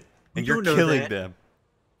 Innocent. And You you're know killing that. them.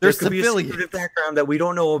 There They're could be a civilians. secretive background that we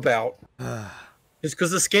don't know about. Just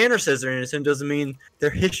because the scanner says they're innocent doesn't mean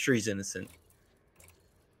their history's innocent.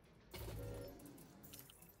 I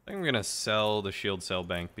think I'm going to sell the shield cell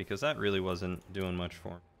bank because that really wasn't doing much for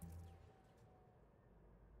me.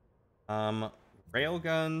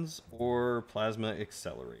 Railguns or plasma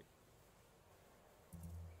accelerator?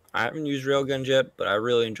 I haven't used railguns yet, but I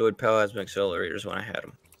really enjoyed plasma accelerators when I had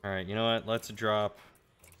them. Alright, you know what? Let's drop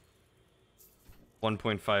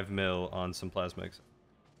 1.5 mil on some plasma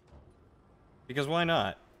because why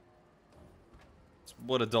not? It's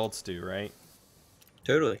what adults do, right?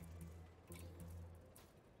 Totally.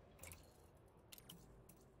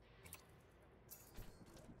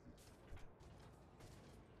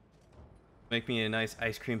 Make me a nice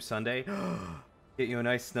ice cream sundae. Get you a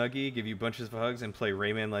nice Snuggie, give you bunches of hugs, and play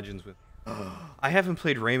Rayman Legends with... I haven't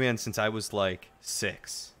played Rayman since I was like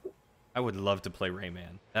 6. I would love to play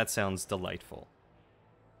Rayman. That sounds delightful.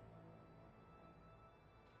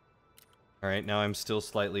 Alright, now I'm still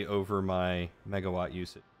slightly over my megawatt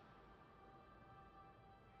usage.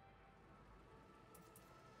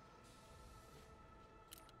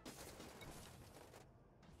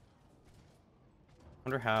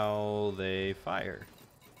 Wonder how they fire.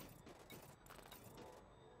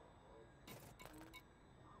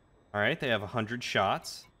 Alright, they have 100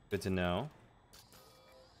 shots. Good to know.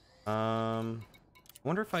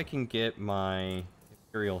 Wonder if I can get my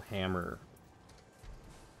Imperial Hammer.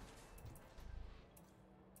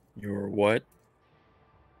 Your what?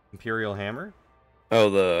 Imperial Hammer? Oh,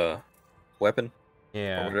 the weapon. Or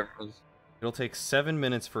Yeah. whatever it was. It'll take 7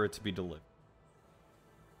 minutes for it to be delivered.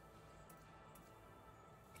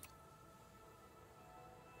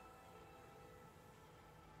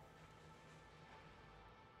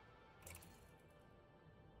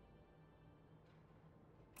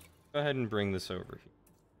 Go ahead and bring this over here.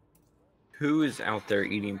 Who is out there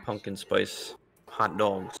eating pumpkin spice hot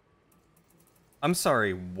dogs? I'm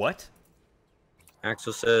sorry, what?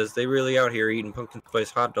 Axel says they really out here eating pumpkin spice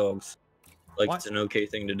hot dogs. Like Why- it's an okay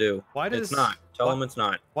thing to do. Why does It's not. Tell why- him it's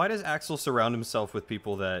not. Why does Axel surround himself with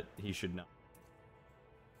people that he should know?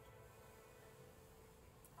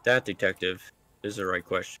 That, detective, is the right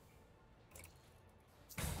question.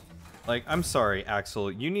 Like, I'm sorry, Axel,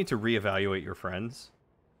 you need to reevaluate your friends.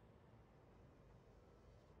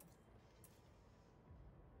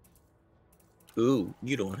 Ooh,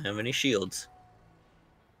 you don't have any shields.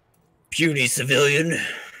 Puny civilian.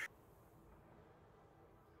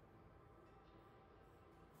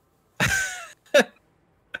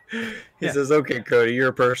 He Yeah. says, okay, Cody, you're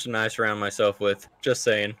a person I surround myself with. Just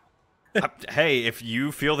saying. Hey, if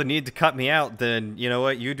you feel the need to cut me out, then you know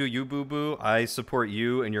what? You do you, boo-boo. I support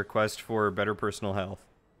you in your quest for better personal health.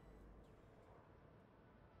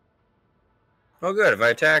 Oh, good. If I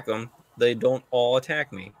attack them, they don't all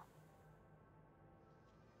attack me.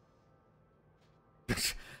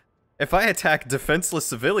 If I attack defenseless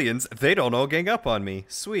civilians, they don't all gang up on me.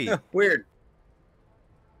 Sweet. Huh, weird.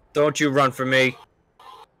 Don't you run from me.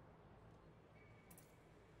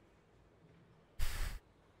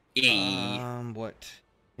 What?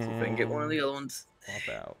 See if I can get one of the other ones.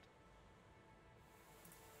 Pop out.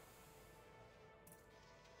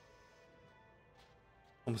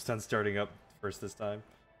 Almost done starting up first this time.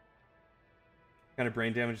 What kind of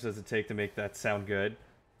brain damage does it take to make that sound good?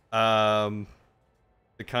 The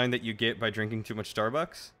kind that you get by drinking too much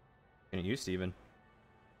Starbucks? And you, Steven.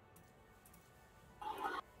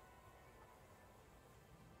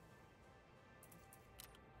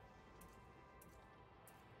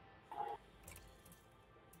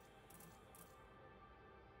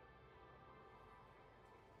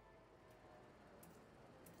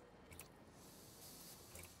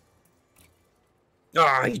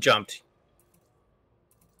 Ah, he jumped.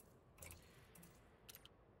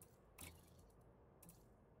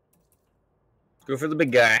 Go for the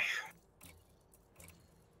big guy.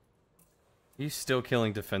 He's still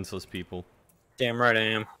killing defenseless people. Damn right I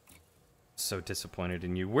am. So disappointed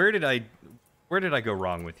in you. Where did I go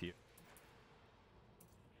wrong with you?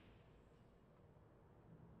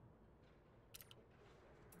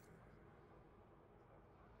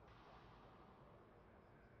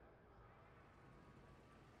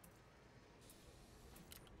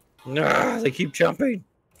 Nah, they keep jumping.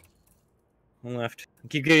 On left. I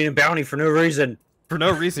keep getting a bounty for no reason. For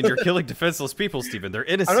no reason, you're killing defenseless people, Steven. They're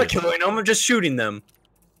I'm innocent. not killing them, I'm just shooting them.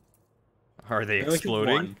 Are they I only killed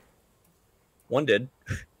exploding? One. One did.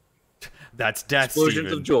 That's Explosions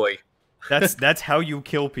Steven. of joy. That's how you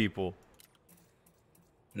kill people.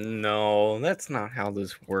 No, that's not how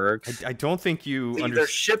this works. I don't think you See, their understand,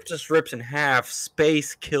 ship just rips in half.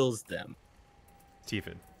 Space kills them.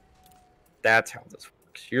 Steven. That's how this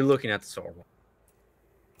works. You're looking at this all wrong.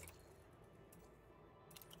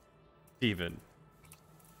 Steven.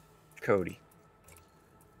 Cody.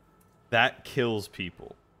 That kills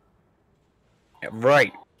people. Yeah,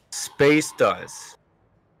 right. Space does.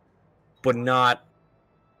 But not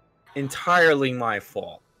entirely my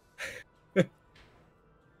fault.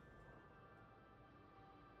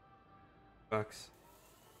 Bucks.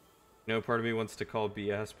 No part of me wants to call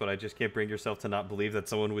BS, but I just can't bring yourself to not believe that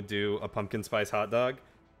someone would do a pumpkin spice hot dog.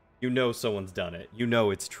 You know someone's done it. You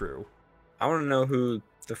know it's true. I want to know who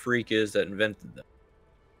the freak is that invented them.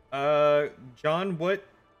 John, what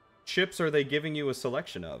chips are they giving you a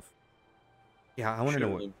selection of? Yeah, I want to know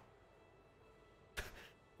what.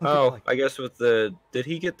 Oh, I guess with the... Did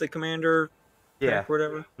he get the commander pack or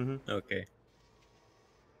whatever? Mhm. Okay.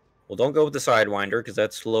 Well, don't go with the Sidewinder, because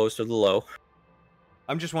that's lowest of the low.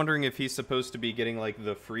 I'm just wondering if he's supposed to be getting, like,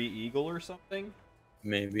 the free eagle or something?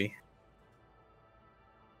 Maybe.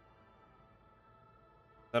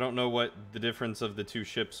 I don't know what the difference of the two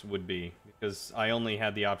ships would be, because I only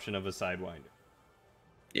had the option of a Sidewinder.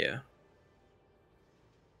 Yeah.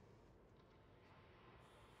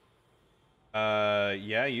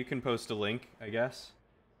 Yeah, you can post a link, I guess.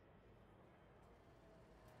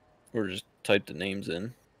 Or just type the names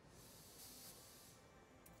in.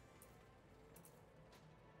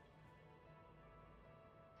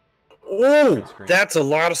 Oh, Screen. that's a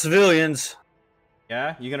lot of civilians.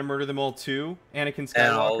 Yeah? You gonna murder them all too, Anakin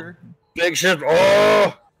Ow. Skywalker? Big ship.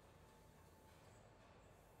 Oh!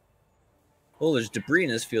 Oh, there's debris in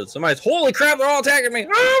this field. Somebody's. Holy crap! They're all attacking me!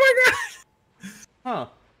 Oh my god! Huh.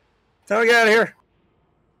 How do we get out of here?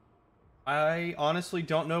 I honestly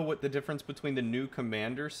don't know what the difference between the new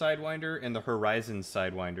Commander Sidewinder and the Horizon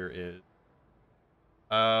Sidewinder is.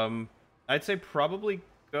 I'd say probably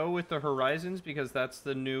go with the Horizons because that's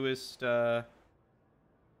the newest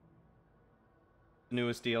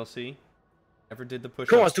DLC. Ever did the push?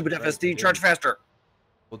 Come on, stupid FSD, charge faster.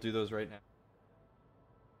 We'll do those right now.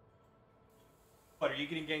 What, are you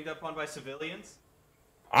getting ganged up on by civilians?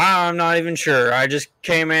 I'm not even sure. I just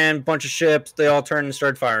came in, bunch of ships, they all turned and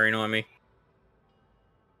started firing on me.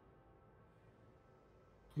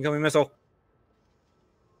 Incoming missile.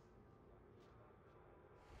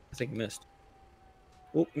 I think missed.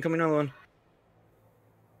 Oh, incoming another one.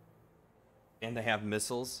 And they have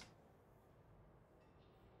missiles.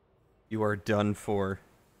 You are done for.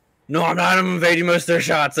 No, I'm not. I'm evading most of their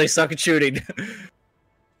shots. They suck at shooting.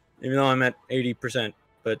 Even though I'm at 80%,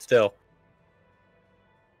 but still.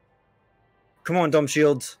 Come on, dumb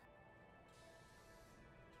shields.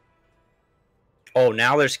 Oh,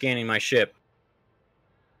 now they're scanning my ship.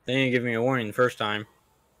 They didn't give me a warning the first time.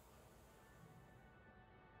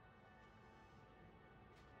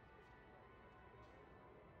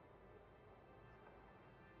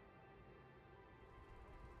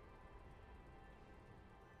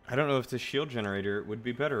 I don't know if the shield generator would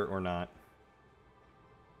be better or not.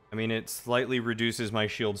 I mean, it slightly reduces my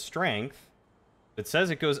shield strength. It says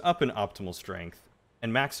it goes up in optimal strength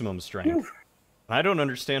and maximum strength. I don't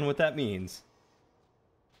understand what that means.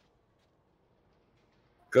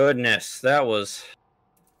 Goodness, that was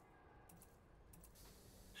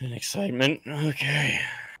an excitement. Okay.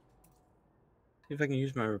 See if I can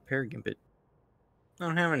use my repair gimbet. I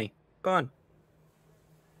don't have any. Gone.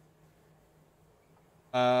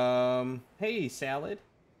 Hey, salad.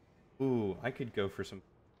 Ooh, I could go for some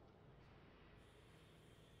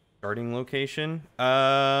starting location.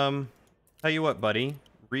 Tell you what, buddy.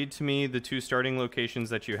 Read to me the 2 starting locations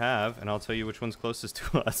that you have, and I'll tell you which one's closest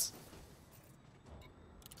to us.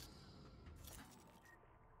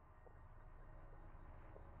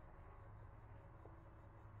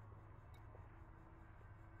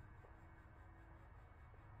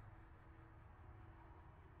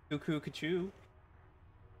 Cuckoo, cachoo.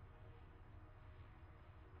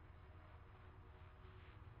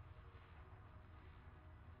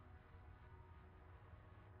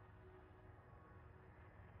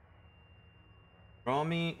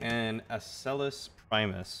 Drami and Acellus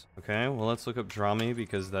Primus. Okay, well, let's look up Drami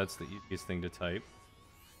because that's the easiest thing to type.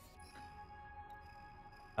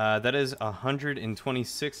 That is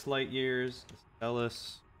 126 light years.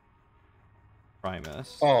 Acellus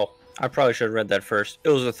Primus. Oh, I probably should have read that first. It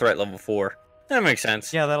was a threat level 4. That makes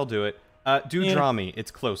sense. Yeah, that'll do it. Do Yeah. Drami.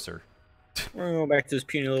 It's closer. We're gonna go back to this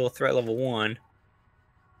puny little threat level 1.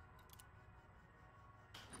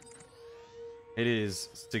 It is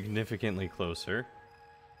significantly closer.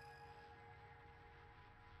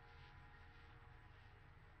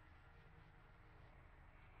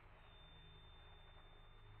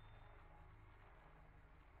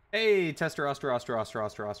 Hey,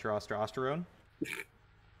 testosterone.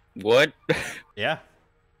 What? Yeah.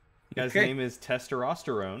 The guy's Okay. name is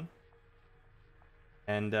Testosterone.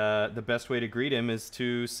 And the best way to greet him is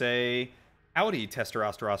to say, howdy,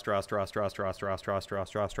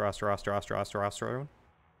 testosterone.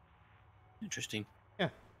 Interesting. Yeah.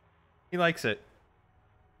 He likes it.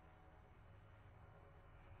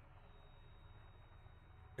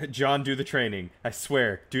 John, do the training. I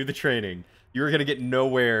swear, do the training. You're going to get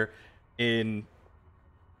nowhere in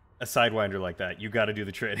a Sidewinder like that. You got to do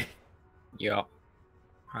the training. Yeah.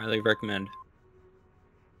 Highly recommend.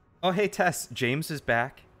 Oh, hey, Tess. James is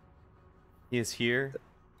back. He is here.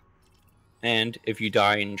 And if you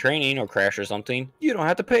die in training or crash or something, you don't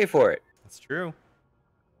have to pay for it. That's true.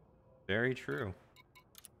 Very true.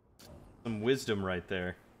 Some wisdom right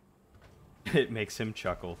there. It makes him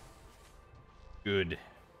chuckle. Good.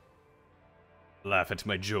 Laugh at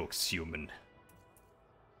my jokes, human.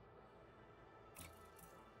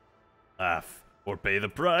 Laugh or pay the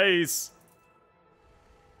price.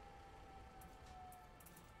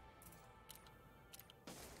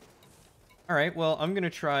 Alright, well, I'm gonna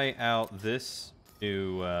try out this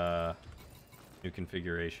new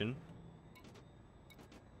configuration.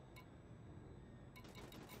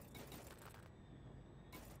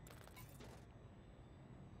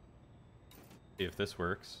 See if this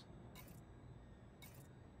works.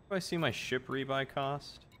 Do I see my ship rebuy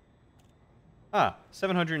cost? Ah,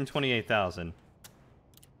 728,000.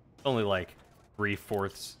 Only like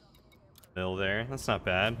 3/4 mil there. That's not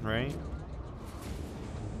bad, right?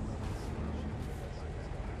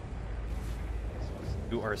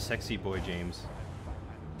 You are a sexy boy, James.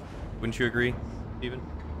 Wouldn't you agree, Steven?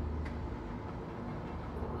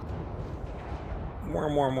 More.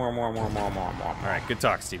 Alright, good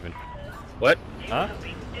talk, Steven. What? Huh? Have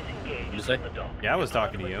been disengaged What'd you say? from the dock. Yeah, I was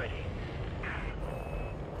talking to When you. ready.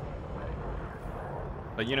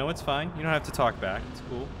 But you know, it's fine. You don't have to talk back. It's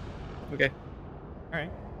cool. Okay.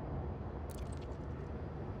 Alright.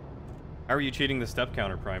 How are you cheating the step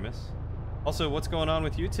counter, Primus? Also, what's going on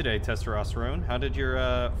with you today, Testosterone? How did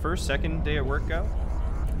your second day at work go?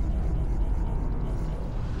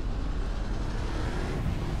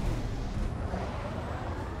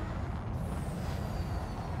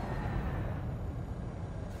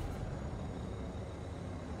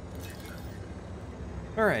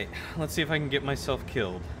 Alright, let's see if I can get myself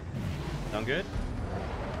killed. Sound good?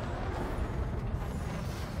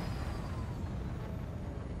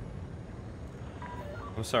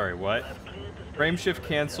 I'm sorry, what? Frame shift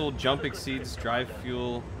canceled, jump exceeds drive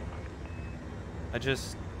fuel. Do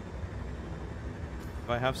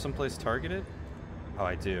I have someplace targeted? Oh,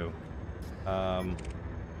 I do. How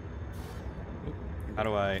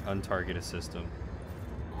do I untarget a system?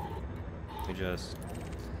 Let me just...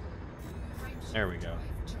 There we go. I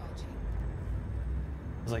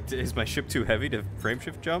was like, is my ship too heavy to frame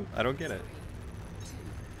shift jump? I don't get it.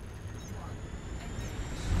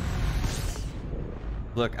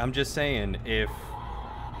 Look, I'm just saying, if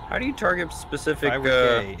How do you target specific I were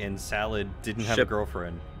gay and Salad didn't have a ship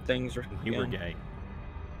girlfriend, things? Or, you were gay.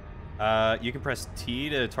 You can press T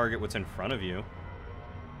to target what's in front of you.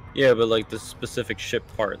 Yeah, but like the specific ship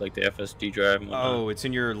part, like the FSD drive. And whatnot. Oh, it's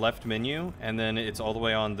in your left menu, and then it's all the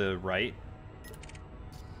way on the right.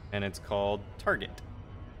 And it's called Target.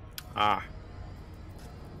 Ah.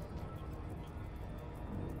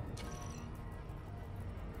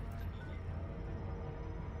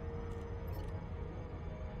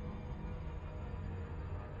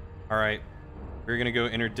 Alright, we're gonna go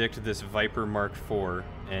interdict this Viper Mark IV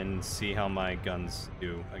and see how my guns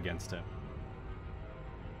do against it.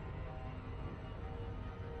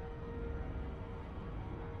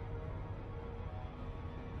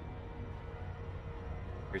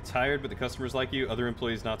 You're tired, but the customers like you. Other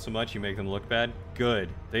employees not so much. You make them look bad. Good.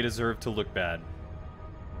 They deserve to look bad.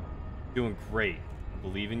 Doing great. I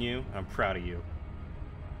believe in you. I'm proud of you.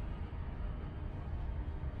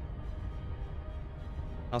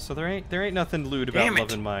 Also, there ain't nothing lewd about Damn it.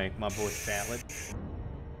 loving my boy Salad.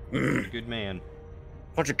 Good man.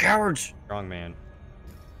 Bunch of cowards. Strong man.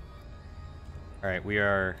 Alright, we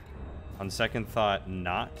are, on second thought,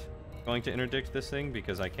 not going to interdict this thing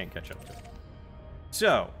because I can't catch up to it.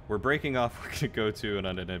 So, we're breaking off. We're going to go to an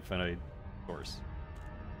unidentified source.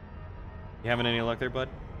 You having any luck there, bud?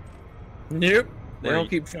 Nope. They Where don't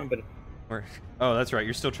you- keep jumping. Oh, that's right.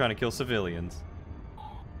 You're still trying to kill civilians.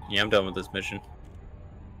 Yeah, I'm done with this mission.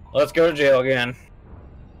 Let's go to jail again.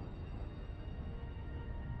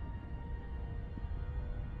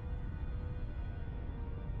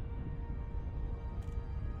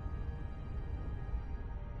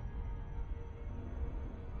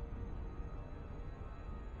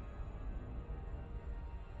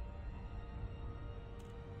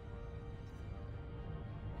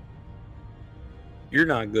 You're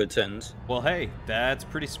not a good sentence. Well, hey, that's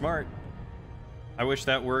pretty smart. I wish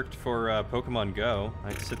that worked for Pokemon Go.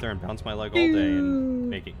 I could sit there and bounce my leg all day and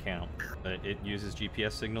make it count. But it uses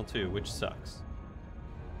GPS signal too, which sucks.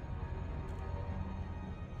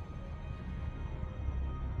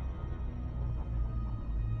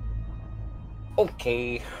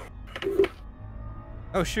 Okay.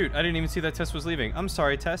 Oh shoot, I didn't even see that Tess was leaving. I'm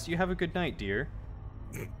sorry, Tess. You have a good night, dear.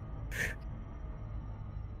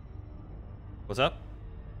 What's up?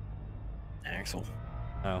 Axel.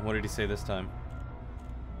 What did he say this time?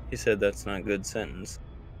 He said that's not a good sentence.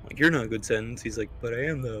 Like, you're not a good sentence. He's like, but I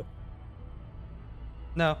am though.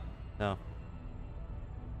 No. No.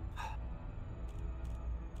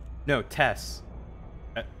 No, Tess.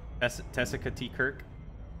 Tessica T. Kirk.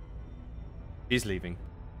 She's leaving.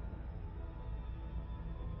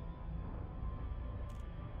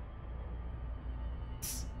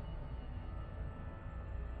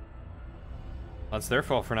 Well, it's their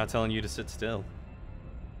fault for not telling you to sit still.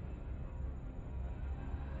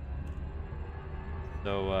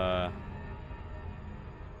 So,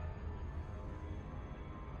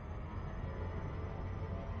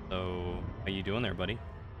 how you doing there, buddy?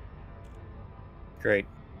 Great.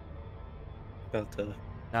 About to Nah,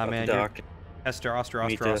 about man, to you're dock,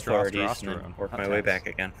 meet the authorities, and then work my way back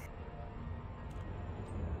again.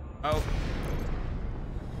 Oh.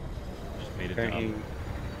 Just made it Apparently, down.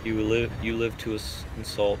 you live to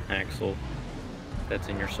insult Axel. That's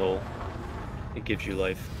in your soul. It gives you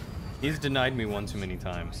life. He's denied me one too many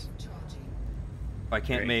times.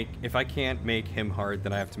 If I can't make him hard,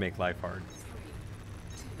 then I have to make life hard.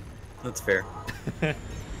 That's fair.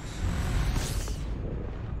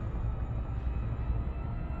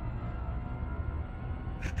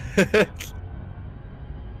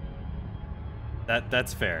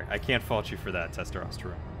 That's fair. I can't fault you for that,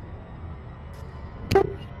 testosterone.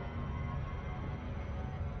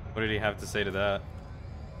 What did he have to say to that?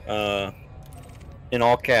 In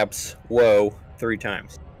all caps, whoa, 3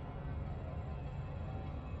 times.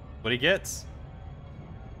 What he gets.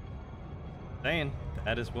 Saying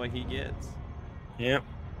that is what he gets. Yep.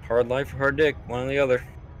 Hard life or hard dick, one or the other.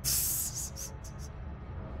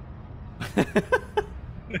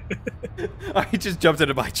 He just jumped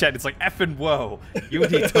into my chat. It's like, effing whoa. You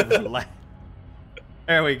need to relax.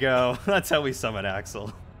 There we go. That's how we summon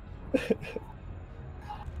Axel.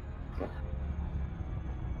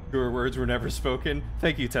 Truer words were never spoken.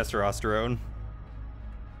 Thank you, testosterone.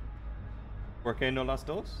 ¿Por qué no las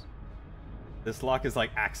dos? This lock is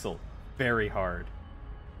like Axel. Very hard.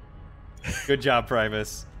 Good job,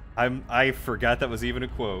 Primus. I forgot that was even a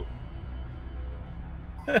quote.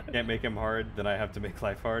 Can't make him hard, then I have to make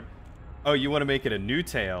life hard. Oh, you want to make it a new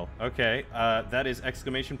tail? Okay, that is !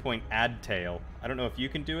 add tail. I don't know if you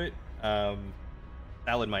can do it.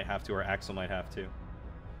 Salad might have to, or Axel might have to.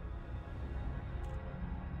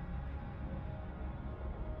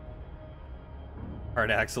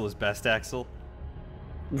 Hard Axel is best Axel.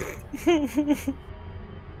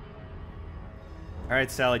 Alright,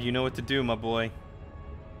 Salad, you know what to do, my boy.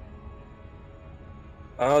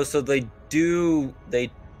 Oh, so when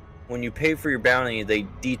you pay for your bounty, they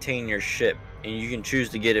detain your ship, and you can choose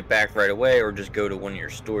to get it back right away or just go to one of your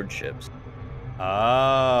stored ships.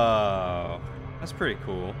 Oh, that's pretty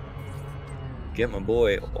cool. Get my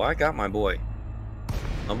boy. Well, I got my boy.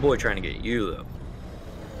 My boy trying to get you, though.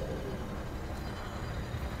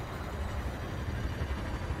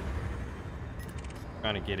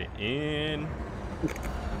 Trying to get it in.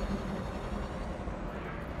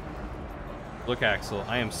 Look, Axel,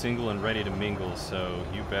 I am single and ready to mingle, so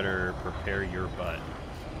you better prepare your butt.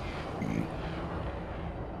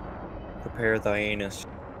 Prepare thy anus.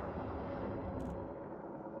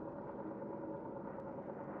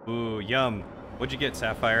 Ooh, yum. What'd you get,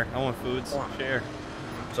 Sapphire? I want foods. Share.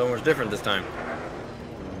 So much different this time.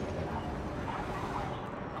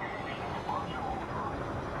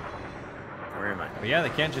 Where am I? But yeah, they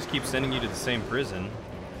can't just keep sending you to the same prison.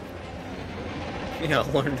 Yeah,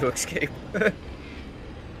 learn to escape. What am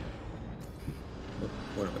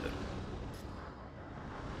I doing?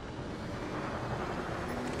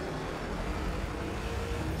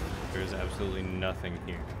 There's absolutely nothing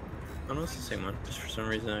here. Oh no, it's the same one. Just for some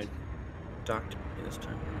reason I docked me this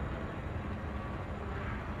time.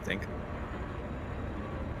 I think.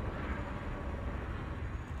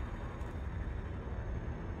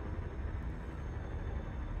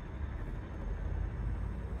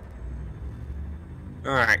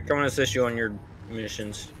 Alright, come and assist you on your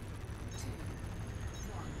missions.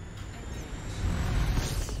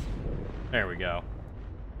 There we go.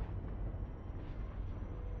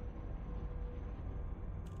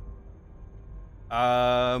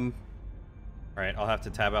 Alright, I'll have to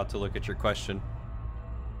tab out to look at your question.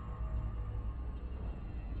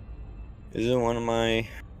 Isn't one of my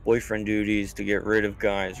boyfriend duties to get rid of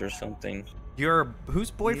guys or something? Whose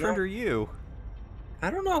boyfriend No. are you? I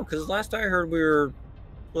don't know, because last I heard we were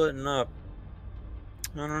splitting up.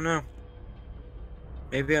 I don't know.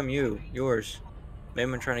 Maybe I'm yours. Maybe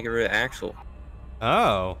I'm trying to get rid of Axel.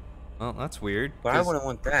 Oh. Well, that's weird. But I 'cause wouldn't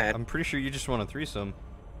want that. I'm pretty sure you just want a threesome.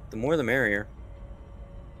 The more the merrier.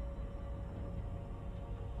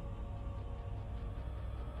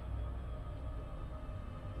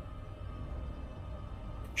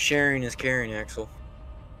 Sharing is caring, Axel.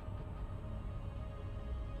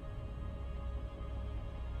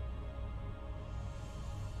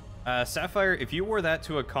 Sapphire, if you wore that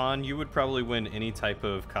to a con, you would probably win any type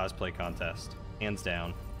of cosplay contest. Hands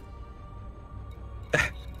down.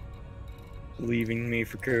 Leaving me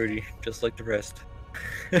for Cody, just like the rest.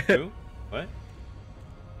 Who? What?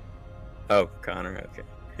 Oh, Connor, okay.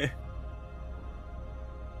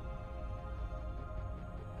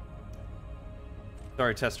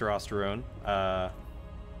 Sorry, testosterone.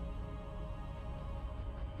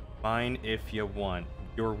 Mine if you want.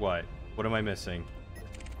 You're what? What am I missing?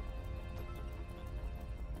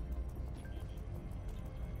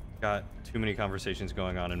 Got too many conversations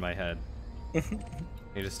going on in my head. Need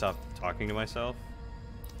to stop talking to myself.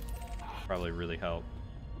 Probably really help.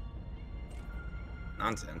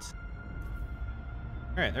 Nonsense.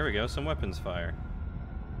 Alright, there we go. Some weapons fire.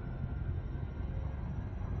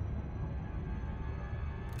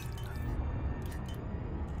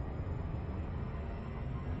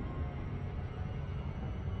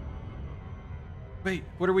 Wait,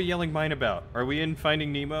 what are we yelling mine about? Are we in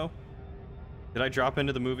Finding Nemo? Did I drop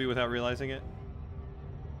into the movie without realizing it?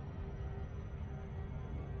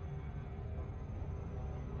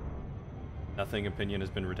 Nothing opinion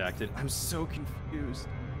has been redacted. I'm so confused.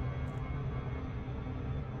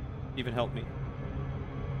 Even help me.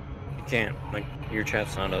 You can't. Like, your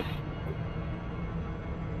chat's not up.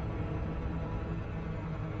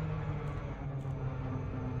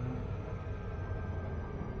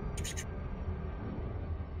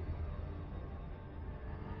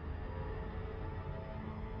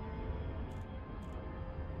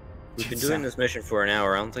 We've been doing this mission for an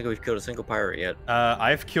hour. I don't think we've killed a single pirate yet.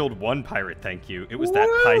 I've killed one pirate, thank you. It was that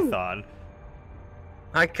Woo! python.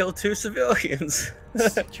 I killed 2 civilians.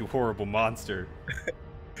 You horrible monster.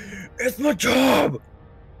 It's my job!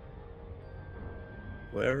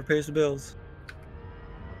 Whatever pays the bills.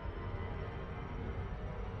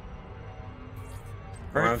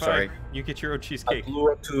 Oh, Alright, I'm fine. sorry. You get your own I cheesecake.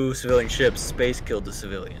 blew up 2 civilian ships. Space killed the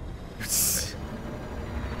civilian.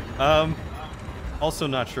 Also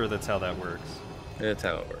not sure that's how that works. That's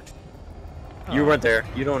how it works. Oh. You weren't there.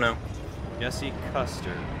 You don't know. Jesse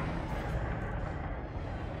Custer.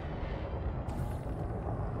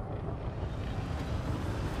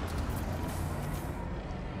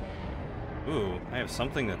 Ooh, I have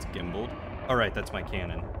something that's gimbaled. Alright, that's my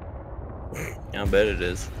cannon. I bet it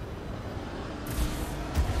is.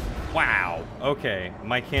 Wow! Okay,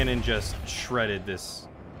 my cannon just shredded this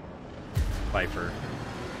Viper.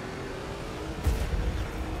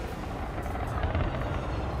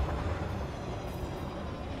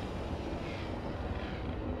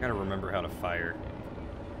 Gotta remember how to fire.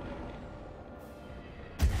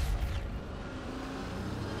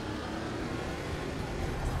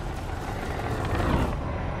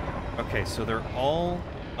 Okay, so they're all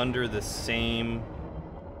under the same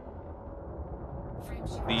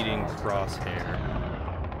leading crosshair.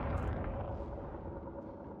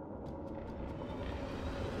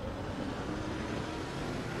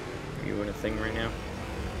 Are you in a thing right now?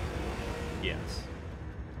 Yes.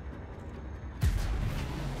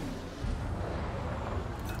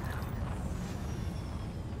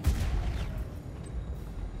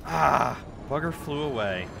 Ah! Bugger flew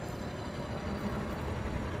away.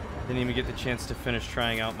 Didn't even get the chance to finish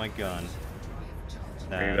trying out my gun.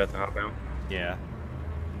 Are you about to hop out? Yeah.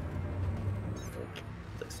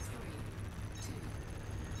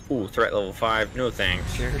 Ooh, threat level 5. No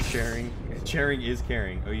thanks. Sharing. Sharing is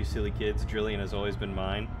caring. Oh, you silly kids. Drillian has always been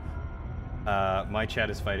mine. My chat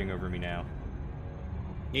is fighting over me now.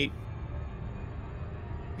 Neat.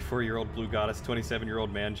 4-year-old blue goddess,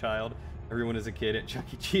 27-year-old man-child. Everyone is a kid at Chuck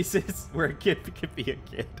E. Cheese's, where a kid can be a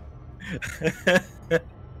kid.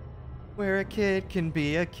 Where a kid can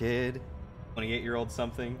be a kid. 28-year-old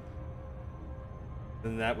something.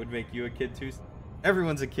 Then that would make you a kid too.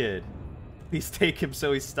 Everyone's a kid. Please take him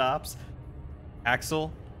so he stops.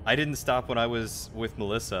 Axel, I didn't stop when I was with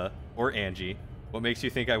Melissa or Angie. What makes you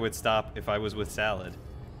think I would stop if I was with Salad?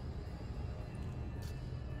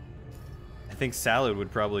 I think Salad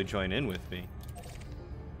would probably join in with me.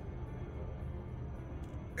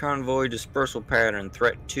 Convoy dispersal pattern,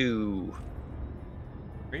 threat 2.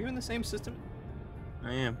 Are you in the same system?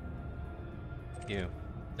 I am. You.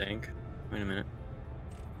 Think. Wait a minute.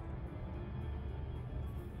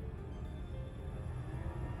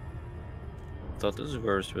 Thought this is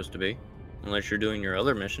where we're supposed to be. Unless you're doing your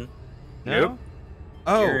other mission. No? Nope.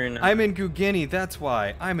 Oh, You're in, I'm in Gugini, that's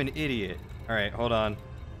why. I'm an idiot. Alright, hold on.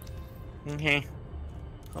 Okay.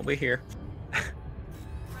 I'll be here.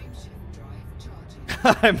 Frameshift drive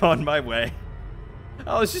charging. I'm on my way.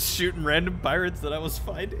 I was just shooting random pirates that I was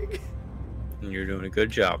finding. And you're doing a good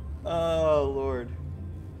job. Oh, Lord.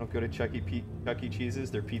 Don't go to Chuck E. Cheese's,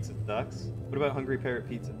 their pizza sucks. What about Hungry Parrot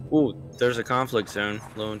Pizza? Ooh, there's a conflict zone.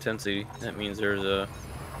 Low intensity. That means there's a...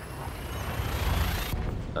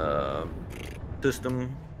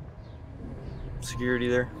 system security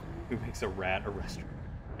there. Who makes a rat a restaurant?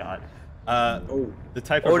 God. Oh. The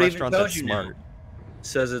type Oh, of it even restaurant that's tells you now. smart.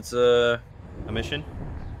 Says it's a A mission?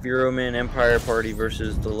 Vero-Man Empire party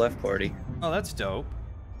versus the left party. Oh, that's dope.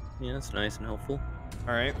 Yeah, that's nice and helpful.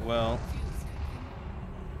 Alright, well...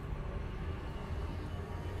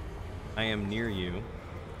 I am near you.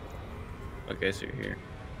 Okay, so you're here.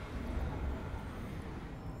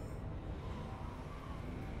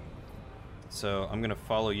 So I'm gonna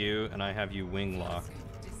follow you, and I have you wing lock.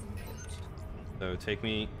 So take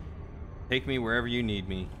me wherever you need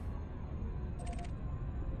me.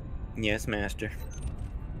 Yes, master.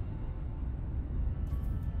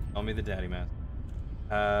 Call me the daddy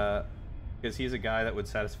master. Because he's a guy that would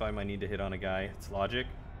satisfy my need to hit on a guy. It's logic.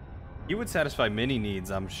 You would satisfy many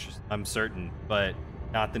needs, I'm certain, but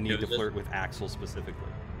not the need to Who is flirt with Axel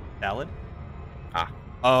specifically. Salad? Ah.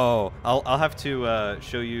 Oh, I'll have to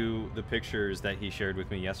show you the pictures that he shared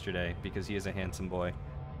with me yesterday because he is a handsome boy.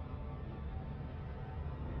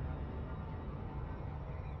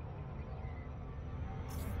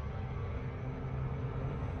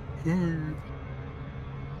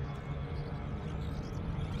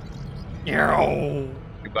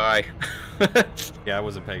 Goodbye. Yeah, I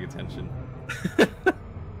wasn't paying attention.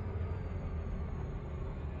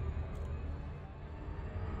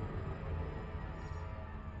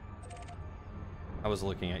 I was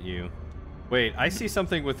looking at you. Wait, I see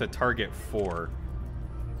something with a target 4.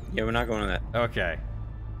 Yeah, we're not going to that. Okay.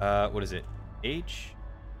 What is it? H?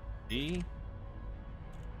 G?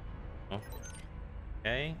 Oh.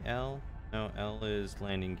 A? L? No, L is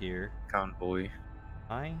landing gear. Convoy.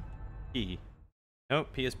 I? P. Nope,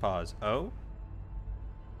 P is pause. O?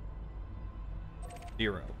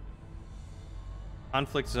 0.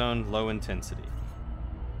 Conflict zone, low intensity.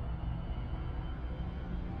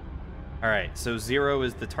 Alright, so 0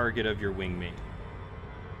 is the target of your wingmate.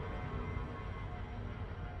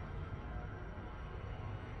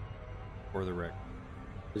 For the record.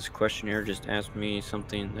 This questionnaire just asked me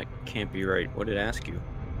something that can't be right. What did it ask you?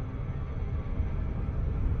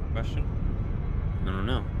 Question? I don't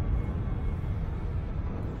know.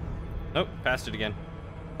 Nope, passed it again.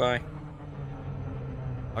 Bye.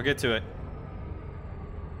 I'll get to it.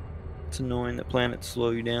 It's annoying that planets slow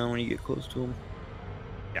you down when you get close to them.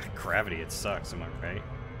 Yeah, gravity, it sucks, am I right?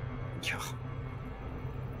 Yeah.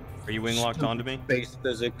 Are you wing locked onto me? Space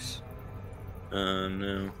physics.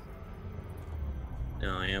 No.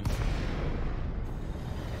 No, I am.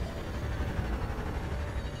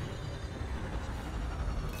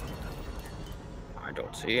 I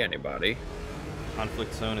don't see anybody.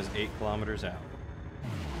 Conflict zone is 8 kilometers out.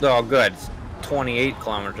 Oh, good. It's 28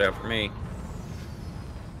 kilometers out for me.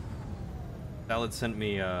 Salad sent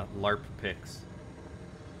me LARP pics.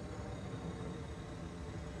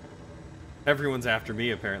 Everyone's after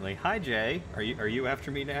me apparently. Hi Jay, are you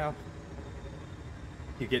after me now?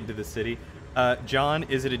 You get into the city. John,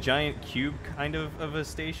 is it a giant cube kind of a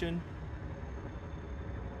station?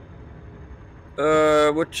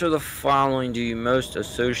 Which of the following do you most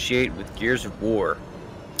associate with Gears of War?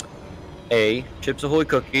 A. Chips Ahoy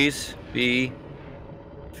cookies. B.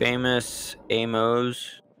 Famous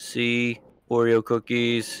Amos. C. Oreo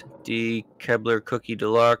cookies. D. Kebler Cookie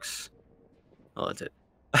Deluxe. Oh, that's it.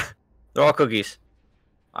 They're all cookies.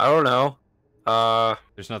 I don't know.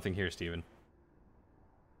 There's nothing here, Steven.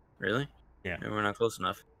 Really? Yeah. Maybe we're not close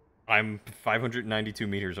enough. I'm 592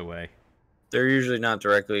 meters away. They're usually not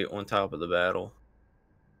directly on top of the battle.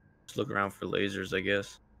 Just look around for lasers, I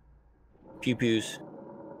guess. Pew-pews.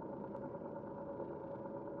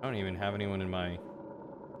 I don't even have anyone in my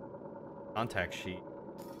contact sheet.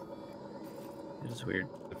 It is weird.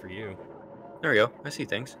 Except for you. There we go. I see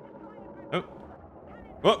things. Oh.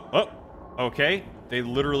 Oh, oh. Okay. They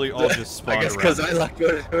literally all just spawned I guess around. because I like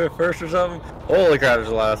to it first or something. Holy crap, there's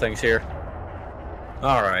a lot of things here.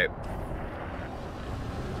 Alright.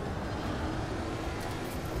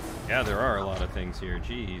 Yeah, there are a lot of things here.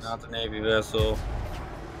 Jeez. Not the Navy vessel.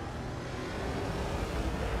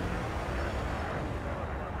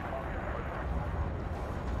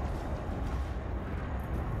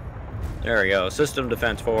 There we go. System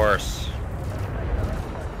Defense Force.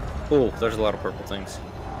 Cool. There's a lot of purple things.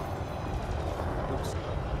 Oops.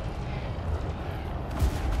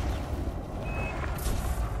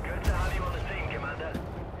 Good to have you on the team, Commander.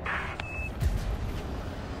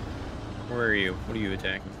 Where are you? What are you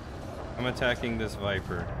attacking? I'm attacking this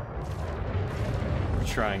Viper. I'm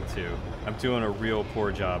trying to. I'm doing a real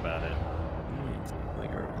poor job at it.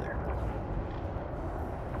 Like over there.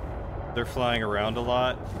 They're flying around a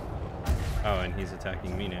lot. Oh, and he's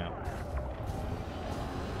attacking me now.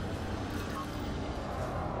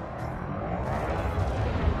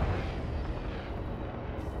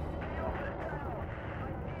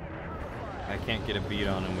 I can't get a beat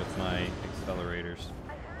on him with my accelerators.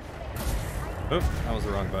 Oop, that was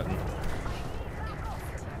the wrong button.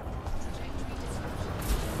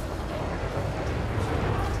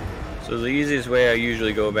 So the easiest way I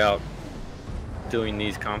usually go about doing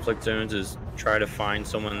these conflict zones is try to find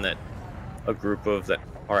someone that a group of that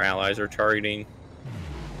our allies are targeting.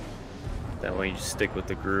 That way you just stick with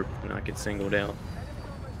the group and not get singled out.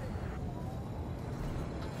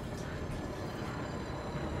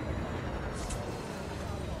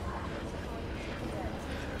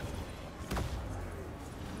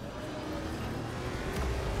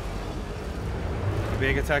 I'm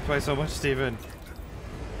being attacked by so much, Steven.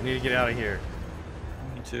 I need to get out of here.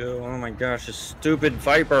 Me too. Oh my gosh, this stupid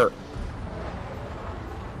Viper.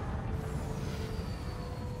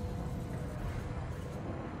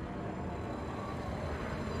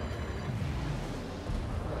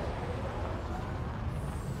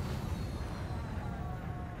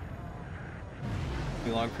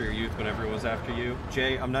 You long for your youth when everyone's after you?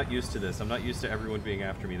 Jay, I'm not used to this. I'm not used to everyone being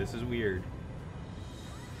after me. This is weird.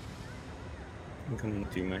 I'm coming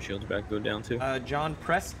to my shield's back go down too. John,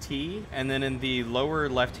 press T, and then in the lower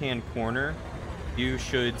left-hand corner, you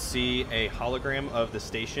should see a hologram of the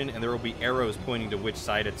station, and there will be arrows pointing to which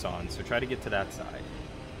side it's on. So try to get to that side.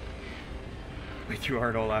 Wait, you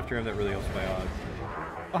aren't all after him? That really helps my odds.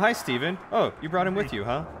 Oh, hi, Steven. Oh, you brought him with you,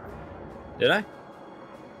 huh? Did I? I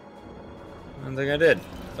don't think I did.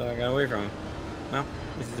 I thought I got away from him. Well,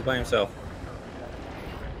 this is by himself.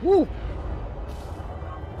 Woo!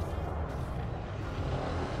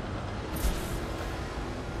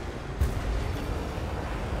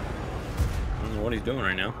 I don't know what he's doing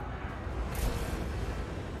right now.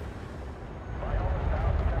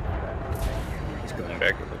 He's going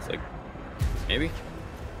back, it looks like. Maybe?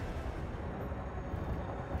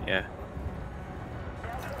 Yeah.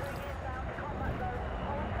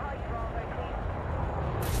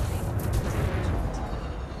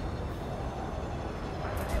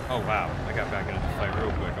 Oh wow, I got back into the fight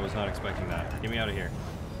real quick. I was not expecting that. Get me out of here.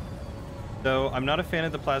 So, I'm not a fan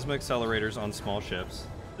of the plasma accelerators on small ships.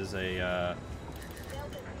 This is a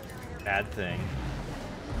bad thing.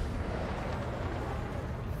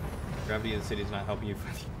 Gravity of the city is not helping you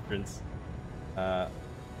find the entrance.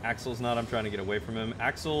 Axel's not, I'm trying to get away from him.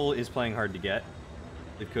 Axel is playing hard to get.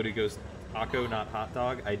 If Cody goes taco, not hot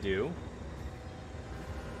dog, I do.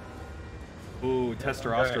 Ooh,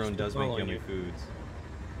 testosterone does make yummy foods.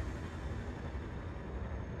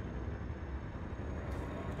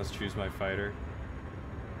 Must choose my fighter.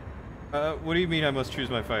 What do you mean I must choose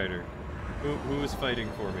my fighter? Who is fighting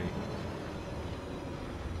for me?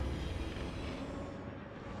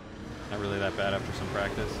 Not really that bad after some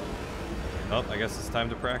practice. Oh, I guess it's time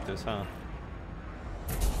to practice, huh?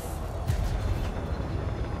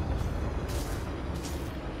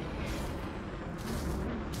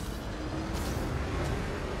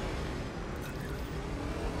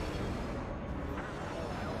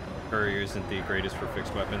 Courier isn't the greatest for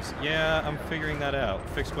fixed weapons. Yeah, I'm figuring that out.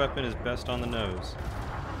 Fixed weapon is best on the nose.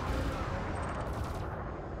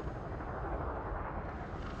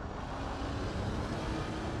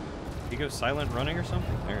 He goes silent running or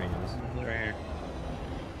something? There he is. He's right here.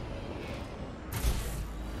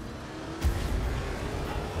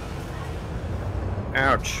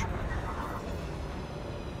 Ouch.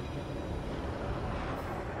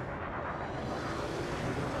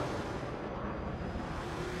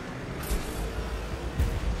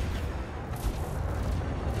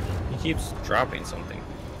 He keeps dropping something.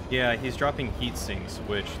 Yeah, he's dropping heat sinks,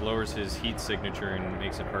 which lowers his heat signature and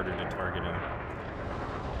makes it harder to target him.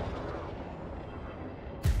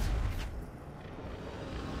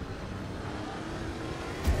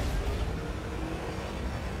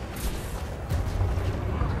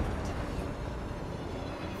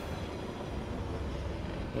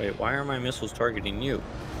 Wait, why are my missiles targeting you?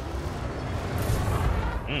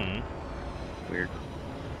 Weird.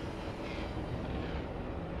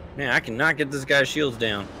 Man, I cannot get this guy's shields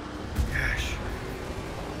down. Gosh.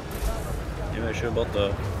 Maybe I should have bought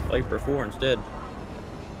the Viper 4 instead.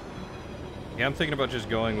 Yeah, I'm thinking about just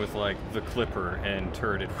going with, like, the Clipper and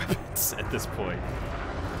turreted weapons at this point.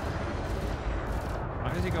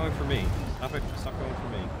 Why is he going for me? Stop it. Stop going for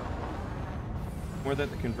me. More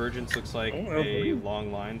that the convergence looks like a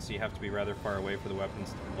long line, so you have to be rather far away for the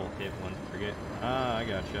weapons to both hit one target. Ah, I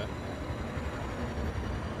gotcha.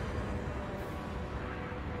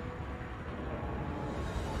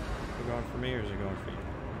 Is it going for me or is it going for you?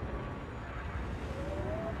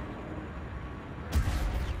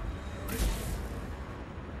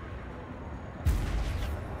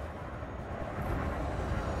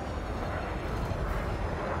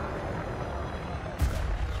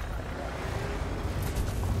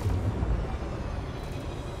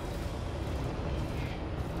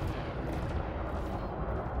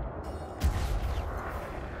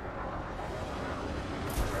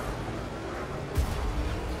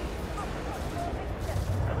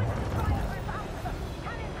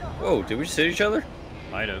 Whoa, did we just hit each other?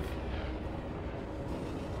 Might have.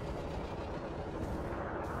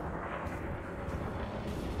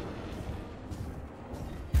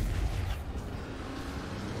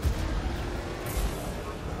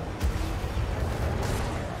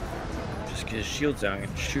 Just get his shields down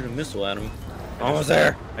and shoot a missile at him. Almost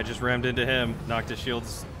there. I just rammed into him, knocked his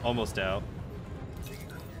shields almost out.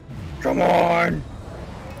 Come on.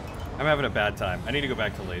 I'm having a bad time. I need to go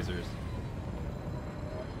back to lasers.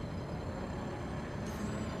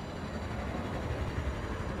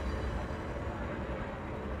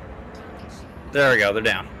 There we go, they're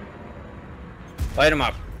down. Light them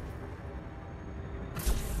up.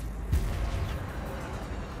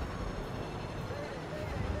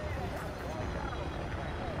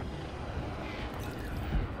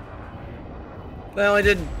 They only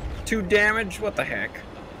did 2 damage? What the heck?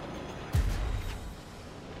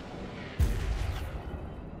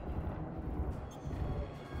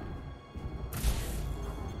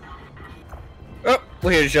 Oh,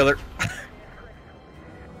 we hit each other.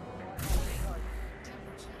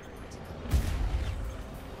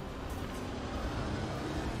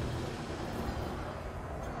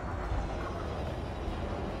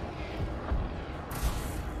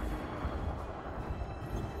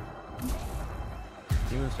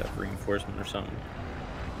 You must have reinforcement or something.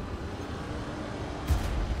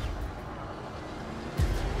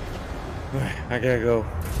 I gotta go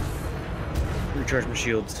recharge my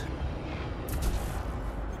shields.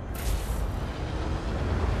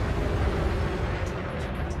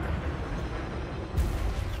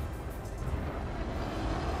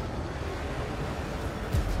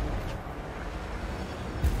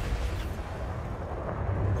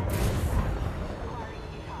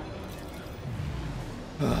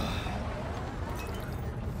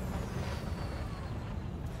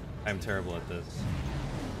 I'm terrible at this.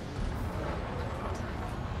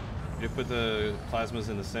 You put the plasmas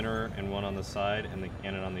in the center and one on the side and the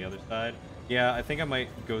cannon on the other side. Yeah, I think I might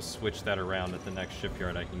go switch that around at the next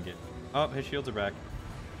shipyard I can get. Oh, his shields are back.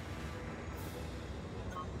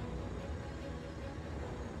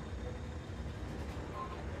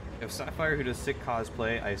 If Sapphire, who does sick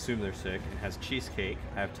cosplay, I assume they're sick, and has cheesecake.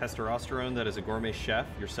 I have Testosterone, that is a gourmet chef.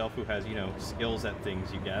 Yourself, who has, you know, skills at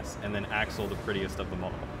things, you guess. And then Axel, the prettiest of them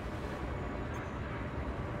all.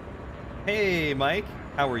 Hey, Mike.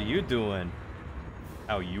 How are you doing?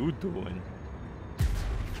 How you doing?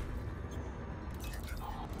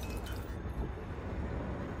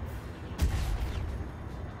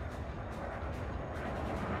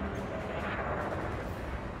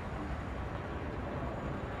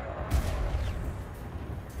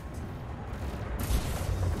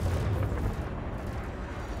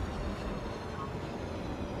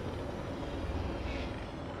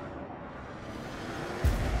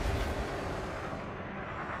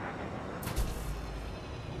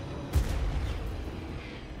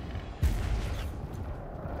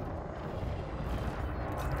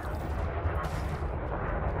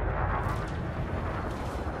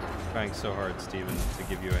 Trying so hard, Steven, to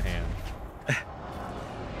give you a hand.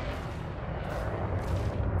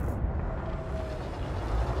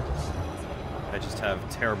 I just have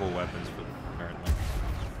terrible weapons for them, apparently.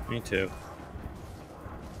 Me too.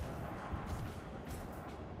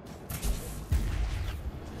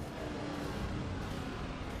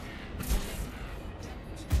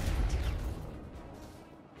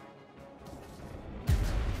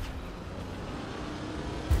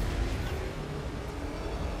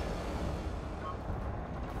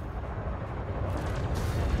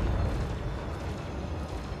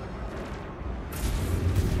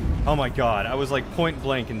 Oh my god, I was like point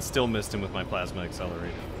blank and still missed him with my plasma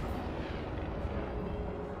accelerator.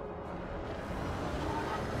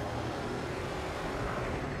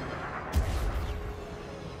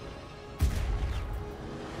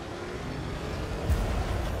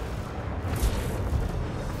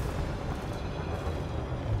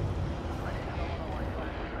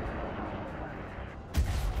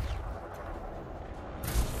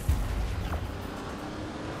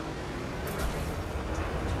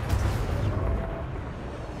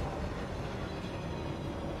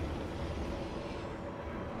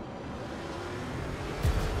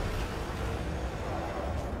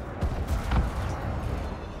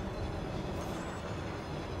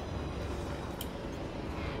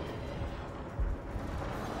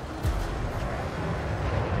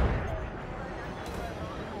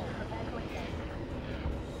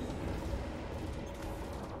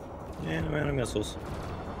 And a round of missiles.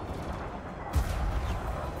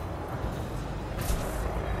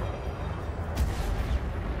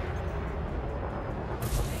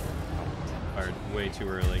 Fired way too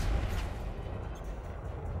early.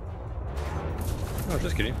 Oh,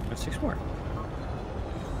 just kidding. I have 6 more.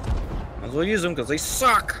 Might as well use them because they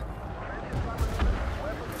suck!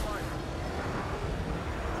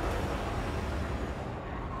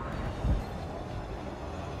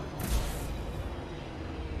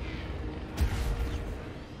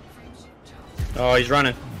 Oh, he's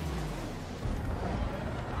running.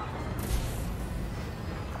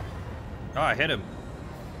 Oh, I hit him.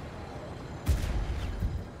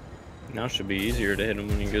 Now it should be easier to hit him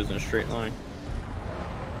when he goes in a straight line.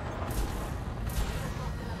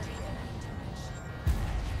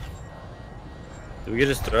 Did we get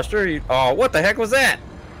his thruster? Oh, what the heck was that?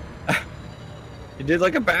 He did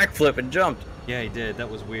like a backflip and jumped. Yeah, he did. That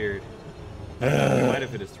was weird. He might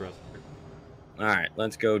have hit his thruster. Alright,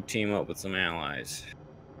 let's go team up with some allies.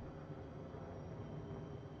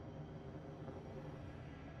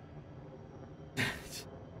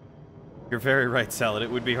 You're very right, Salad. It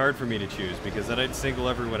would be hard for me to choose because then I'd single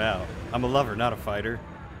everyone out. I'm a lover, not a fighter.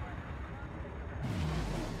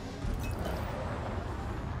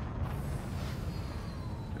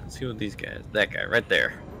 Let's see what these guys... That guy right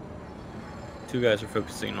there. Two guys are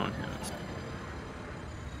focusing on him.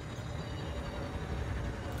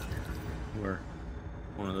 Or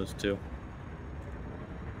one of those two.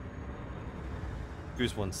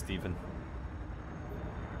 Who's one, Steven?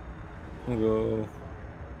 We'll go...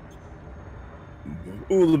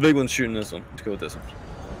 Ooh, the big one's shooting this one. Let's go with this one.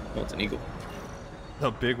 Oh, it's an eagle. The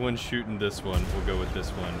big one shooting this one. We'll go with this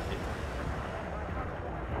one.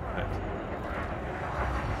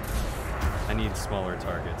 I need smaller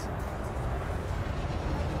targets.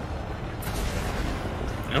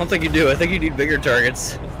 I don't think you do. I think you need bigger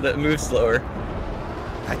targets that move slower.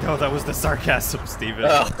 I know, that was the sarcasm, Steven.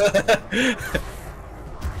 Oh.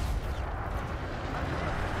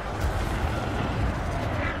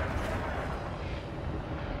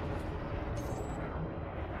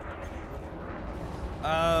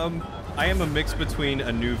 I am a mix between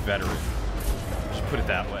a new veteran. I should put it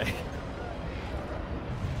that way.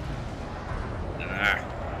 Ah.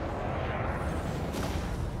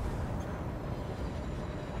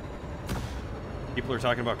 People are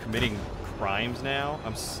talking about committing crimes now.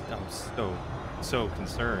 I'm so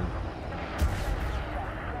concerned.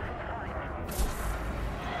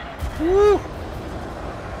 Woo!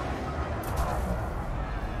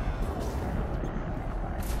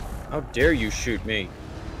 How dare you shoot me?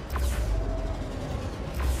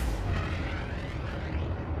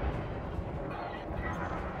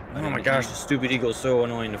 Oh my gosh, the stupid eagle is so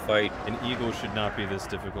annoying to fight. An eagle should not be this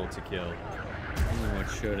difficult to kill. No, it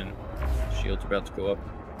shouldn't. Shield's about to go up.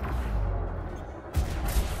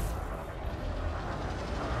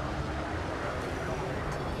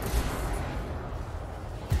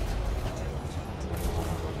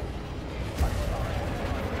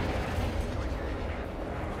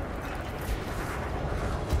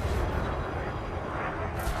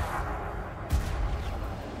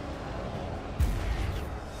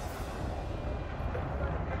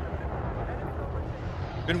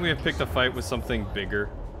 Couldn't we have picked a fight with something bigger?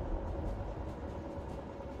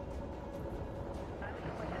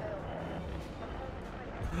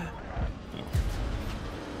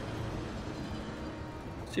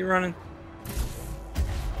 Is he running?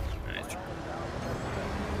 Nice.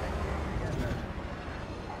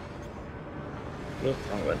 Nope,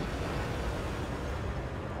 wrong button.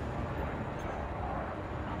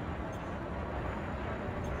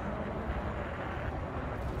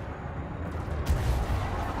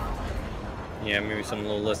 Yeah, maybe something a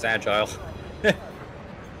little less agile.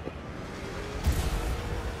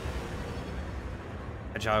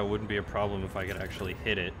 Agile wouldn't be a problem if I could actually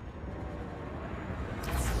hit it.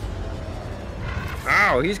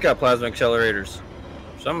 Oh, he's got plasma accelerators.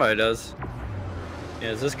 Somebody does.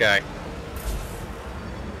 Yeah, it's this guy.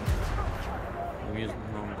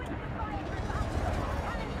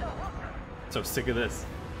 So sick of this.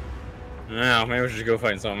 No, maybe we should go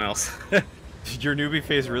find something else. Did your newbie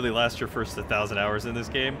phase really last your first 1,000 hours in this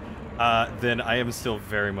game? Then I am still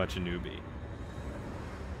very much a newbie.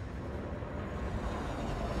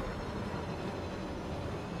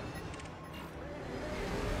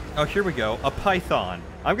 Oh, here we go. A python.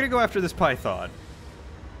 I'm gonna go after this python.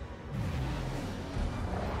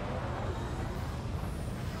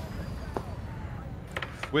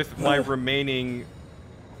 With my remaining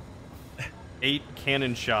 8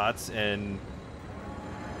 cannon shots and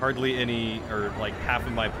hardly any, or like half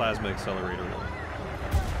of my plasma accelerator.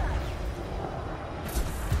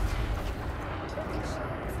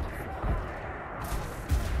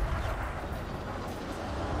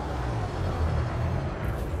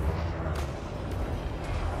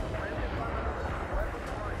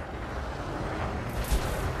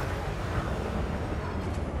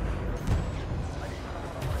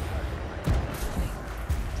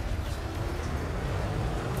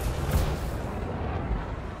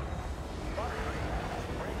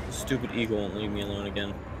 Stupid eagle won't leave me alone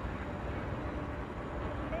again.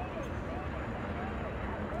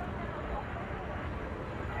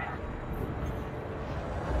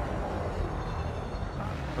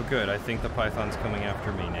 Oh good, I think the python's coming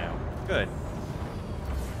after me now. Good.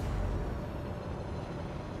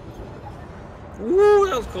 Woo,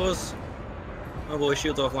 that was close. Oh boy,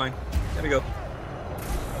 shield's offline. There we go.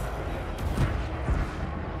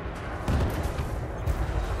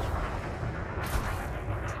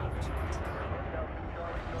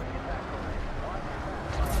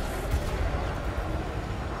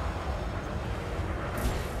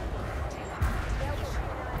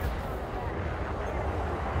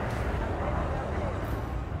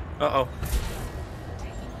 Uh-oh.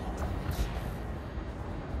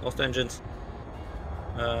 Lost engines.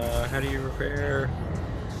 How do you repair?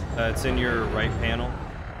 It's in your right panel.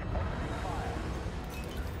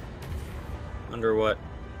 Under what?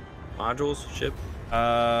 Modules? Ship?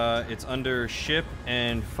 It's under ship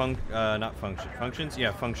and not functions.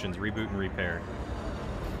 Yeah, functions. Reboot and repair.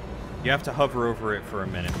 You have to hover over it for a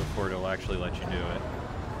minute before it'll actually let you do it.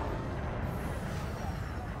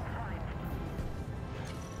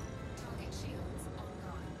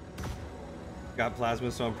 Got plasma,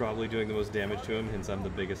 so I'm probably doing the most damage to him, hence I'm the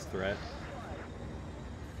biggest threat.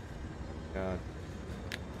 God.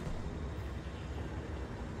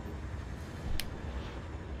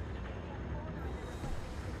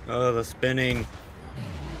 Oh, the spinning.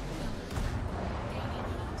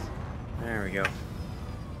 There we go.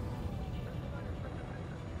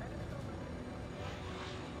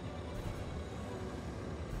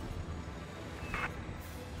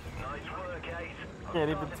 Can't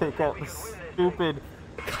even take out the stupid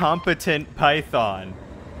competent python.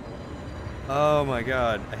 Oh my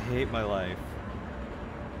god, I hate my life.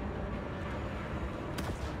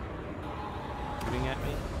 Shooting at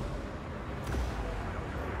me?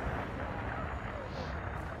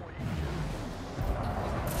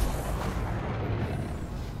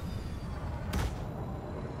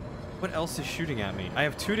 What else is shooting at me? I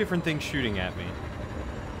have two different things shooting at me.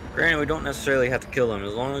 Granted, we don't necessarily have to kill them.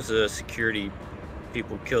 As long as the security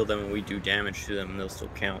people kill them and we do damage to them, they'll still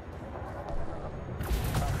count.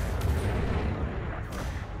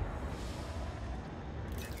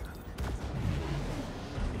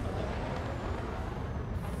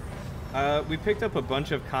 We picked up a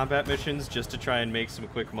bunch of combat missions just to try and make some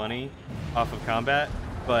quick money off of combat,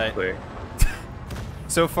 but Clear.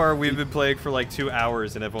 so far we've been playing for like 2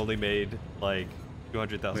 hours and have only made like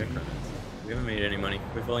 200,000 credits. We haven't made any money.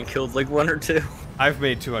 We've only killed like 1 or 2. I've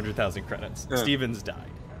made 200,000 credits. Huh. Steven's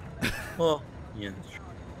died. Well, yeah, that's true.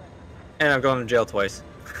 And I've gone to jail twice.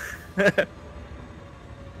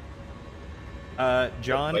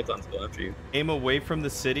 John, Python's still after you. aim away from the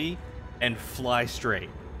city and fly straight.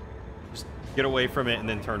 Just get away from it and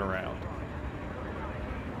then turn around.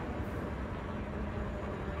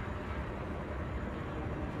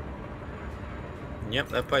 Yep,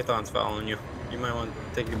 that Python's following you. You might want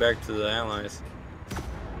to take you back to the allies.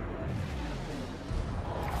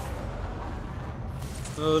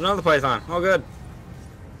 Oh, another Python. Oh, good.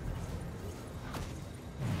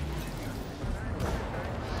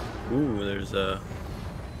 Ooh, there's a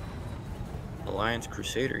Alliance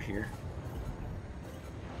Crusader here.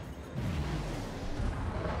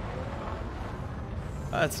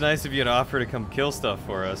 It's nice of you to offer to come kill stuff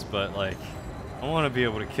for us, but like, I want to be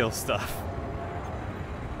able to kill stuff.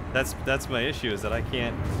 That's my issue, is that I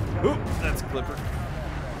can't. Oop, that's Clipper.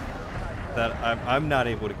 That I'm not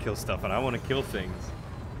able to kill stuff, and I want to kill things.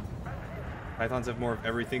 Pythons have more of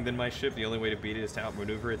everything than my ship. The only way to beat it is to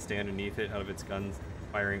outmaneuver it, stay underneath it, out of its guns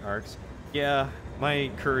firing arcs. Yeah,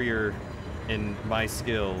 my courier and my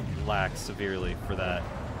skill lack severely for that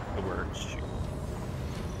to work.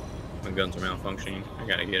 My guns are malfunctioning. I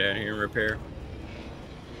gotta get out of here and repair.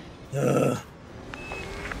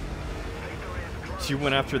 She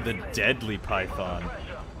went after the deadly Python.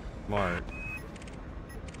 Smart.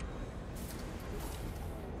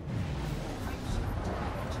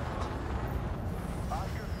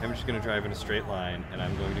 I'm just gonna drive in a straight line, and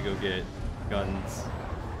I'm going to go get guns.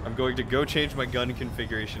 I'm going to go change my gun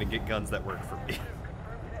configuration and get guns that work for me.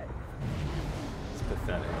 It's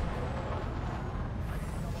pathetic.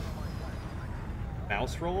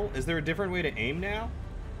 Mouse roll? Is there a different way to aim now?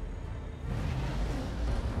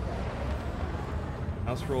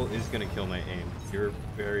 Mouse roll is gonna kill my aim. You're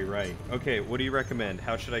very right. Okay, what do you recommend?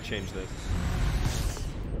 How should I change this?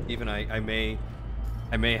 Even I may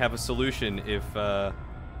have a solution if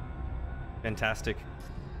Fantastic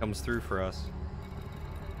comes through for us.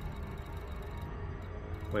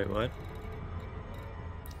 Wait, what?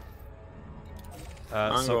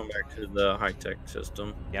 I'm So- going back to the high-tech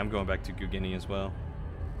system. Yeah, I'm going back to Gugini as well.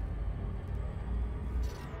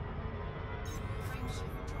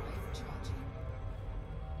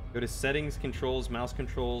 Go to settings, controls, mouse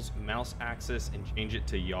axis, and change it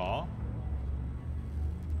to yaw.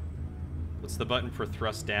 What's the button for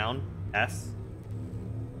thrust down? S?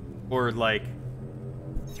 Or like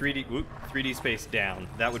 3D space down.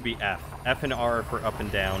 That would be F. F and R for up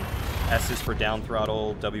and down. S is for down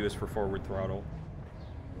throttle. W is for forward throttle.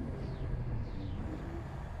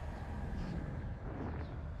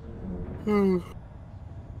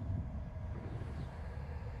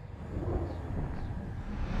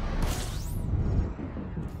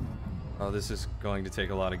 Oh, this is going to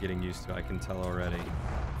take a lot of getting used to, I can tell already.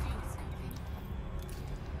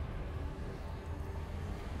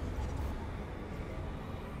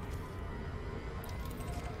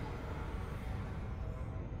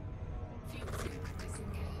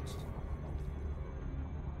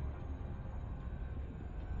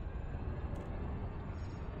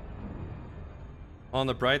 On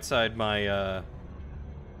the bright side, my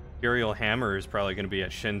Imperial Hammer is probably going to be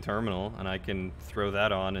at Shin Terminal, and I can throw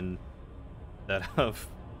that on and that of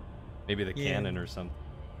maybe the cannon or something.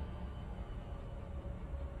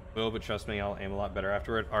 But trust me, I'll aim a lot better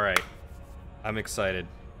afterward. Alright. I'm excited.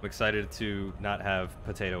 I'm excited to not have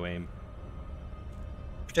potato aim.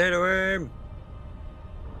 Potato aim!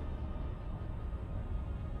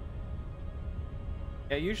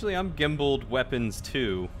 Yeah, usually I'm gimbaled weapons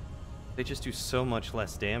too. They just do so much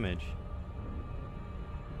less damage.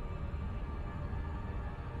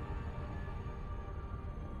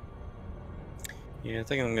 Yeah, I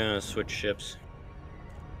think I'm gonna switch ships.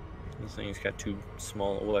 This thing's got 2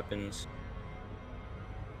 small weapons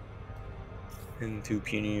and 2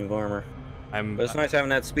 puny of armor. But it's nice having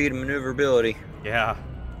that speed and maneuverability. Yeah.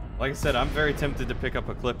 Like I said, I'm very tempted to pick up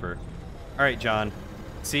a clipper. Alright, John.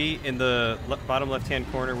 See in the bottom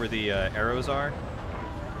left-hand corner where the arrows are?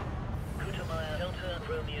 Kutamaya Delta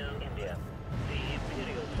Romeo India. The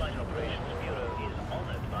Imperial Flight Operations Bureau is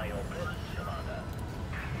honored by your presence, Commander.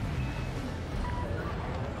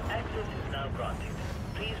 Access is now granted.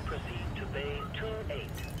 Please proceed to Bay 28.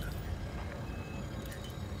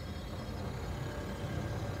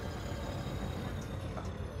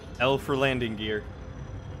 L for landing gear.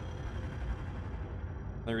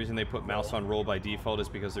 The reason they put mouse on roll by default is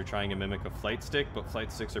because they're trying to mimic a flight stick, but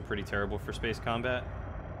flight sticks are pretty terrible for space combat.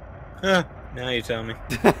 Huh, now you tell me.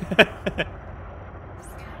 Do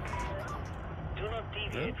not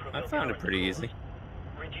deviate from I your found it current pretty course. easy.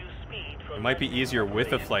 Reduce speed from It might be easier with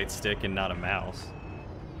a 90 flight stick and not a mouse.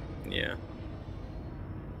 Yeah.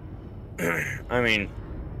 I mean,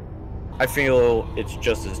 I feel it's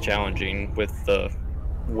just as challenging with the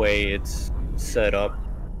way it's set up,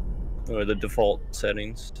 or the default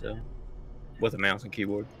settings, so, with a mouse and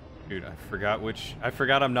keyboard. Dude, I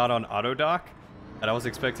forgot I'm not on auto dock, and I was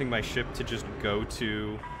expecting my ship to just go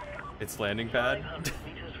to its landing pad. 500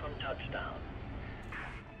 meters from touchdown.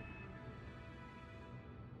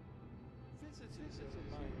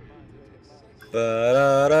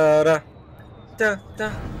 Ba-da-da-da. Da,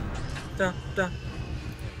 da, da, da.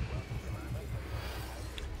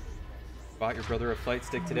 Bought your brother a flight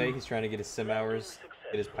stick today. He's trying to get his sim hours,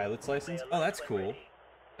 get his pilot's license. Oh, that's cool.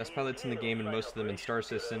 Best pilots in the game, and most of them in Star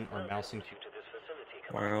Citizen are mouse and keyboard.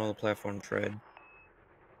 Why are all the platforms red?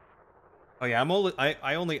 Oh yeah,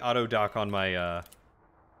 I only auto dock on my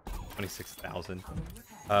 26,000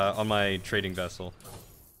 on my trading vessel.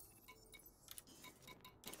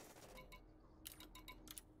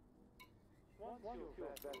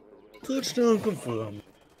 Touchdown confirmed.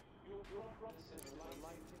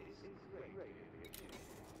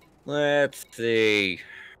 Let's see.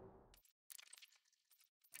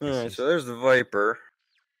 Alright, so there's the Viper.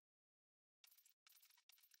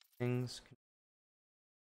 Things.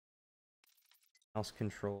 Mouse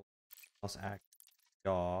control. Mouse act.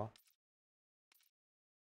 Yaw.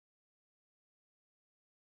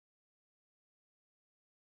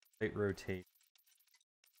 Right rotate.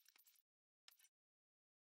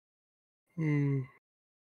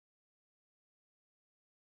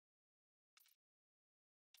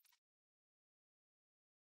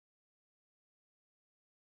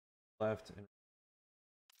 Left and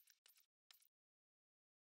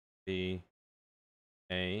B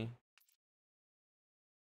A.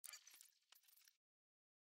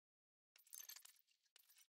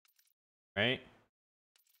 Right?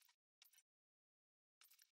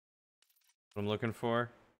 What I'm looking for.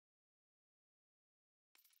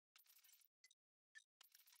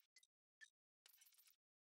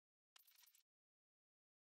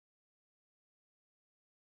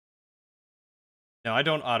 No, I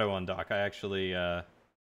don't auto undock. I actually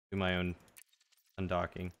do my own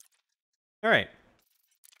undocking. All right.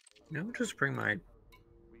 Now I'll just bring my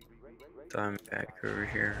diamond back over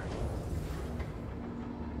here.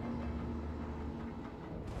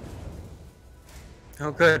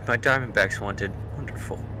 Oh good, my Diamondback's wanted.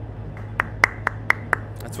 Wonderful.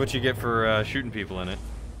 That's what you get for shooting people in it.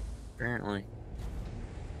 Apparently.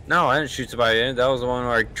 No, I didn't shoot somebody in. That was the one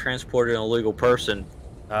where I transported an illegal person.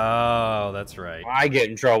 Oh, that's right. I get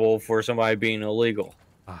in trouble for somebody being illegal.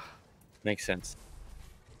 Ah, Makes sense.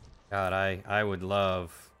 God, I would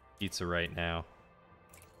love pizza right now.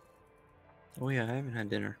 Oh yeah, I haven't had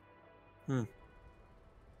dinner. Hmm.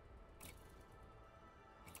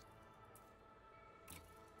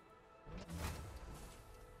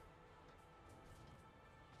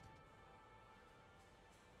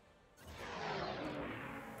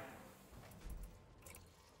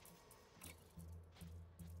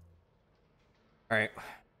 All right.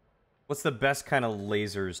 What's the best kind of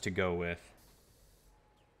lasers to go with?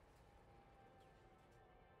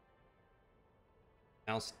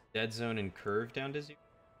 Mouse dead zone and curve down to 0?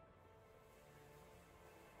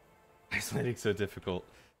 Isolating so difficult.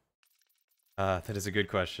 That is a good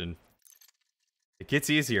question. It gets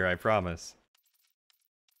easier, I promise.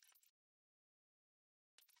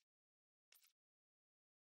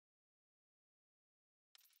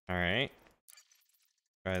 Alright.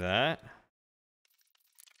 Try that.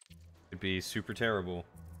 Could be super terrible.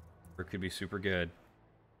 Or it could be super good.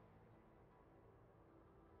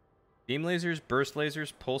 Beam lasers, burst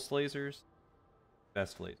lasers, pulse lasers.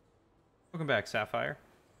 Best lasers. Welcome back, Sapphire.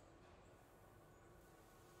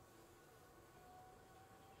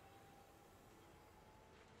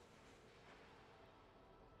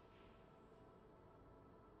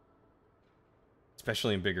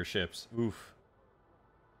 Especially in bigger ships. Oof.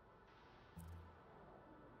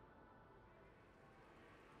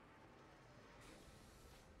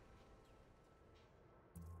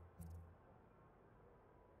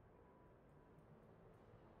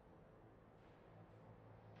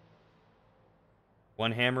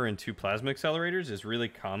 One hammer and 2 plasma accelerators is really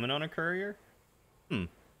common on a courier?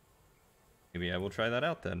 Maybe I will try that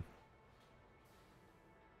out then.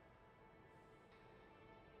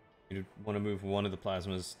 You want to move one of the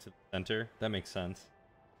plasmas to the center? That makes sense.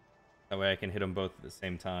 That way I can hit them both at the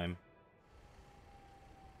same time.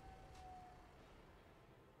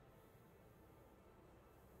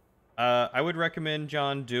 I would recommend,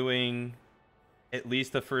 John, doing at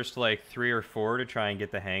least the first, like, 3 or 4 to try and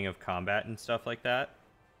get the hang of combat and stuff like that.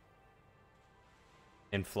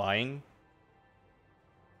 And flying.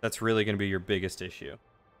 That's really going to be your biggest issue.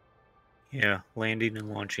 Yeah, landing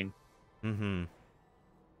and launching. Mm-hmm.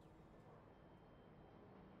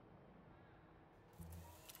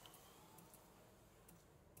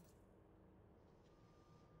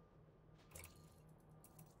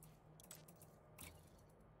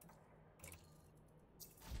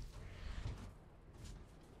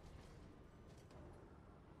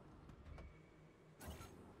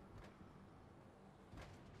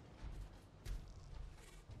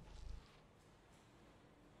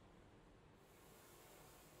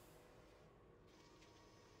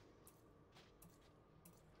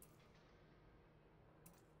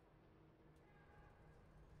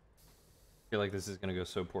 I feel like this is going to go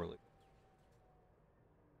so poorly.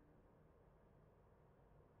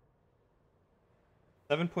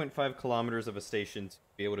 7.5 kilometers of a station to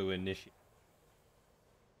be able to initiate.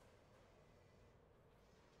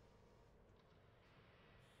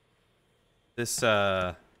 This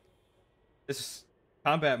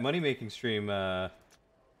combat money-making stream,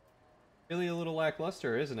 really a little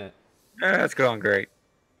lackluster, isn't it? That's going great.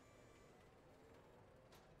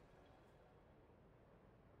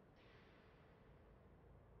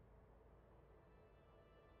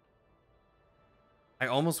 I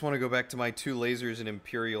almost want to go back to my 2 lasers and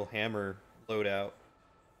Imperial Hammer loadout.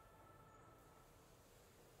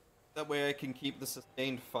 That way I can keep the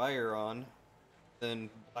sustained fire on, then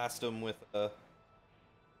blast them with a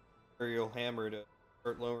Imperial Hammer to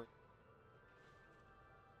start lowering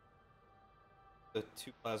the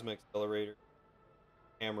 2 plasma accelerator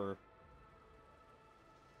hammer.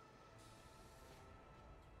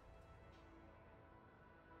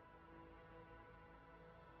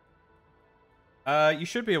 You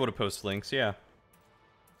should be able to post links, yeah.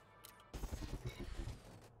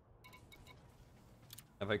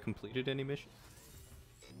 Have I completed any mission?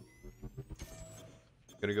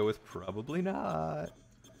 Gonna go with probably not.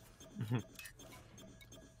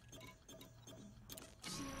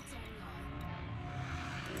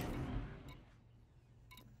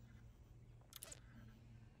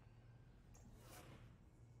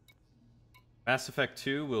 Mass Effect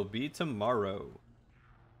 2 will be tomorrow.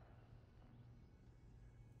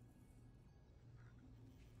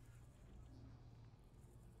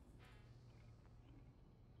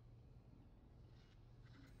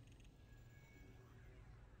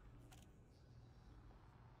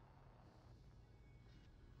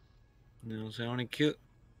 There's only kill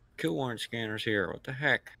warrant scanners here. What the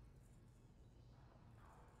heck?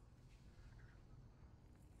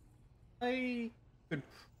 I could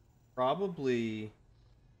probably...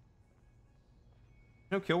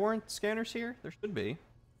 No kill warrant scanners here? There should be.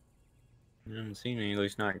 I haven't seen any, at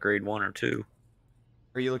least not grade 1 or 2.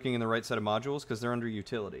 Are you looking in the right set of modules? Because they're under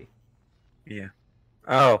utility. Yeah.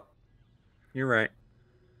 Oh, you're right.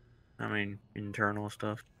 I mean, internal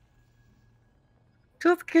stuff.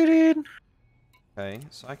 Suffocated! Okay,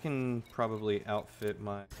 so I can probably outfit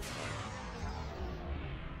my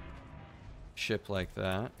ship like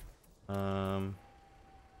that.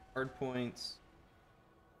 Hard points.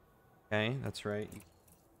 Okay, that's right.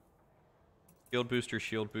 Shield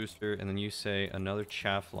booster, and then you say another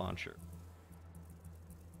chaff launcher.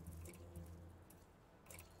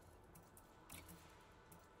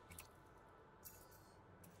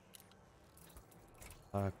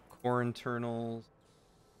 Core internals.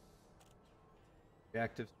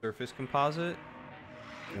 Reactive surface composite.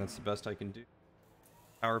 And that's the best I can do.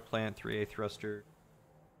 Power plant, 3A thruster,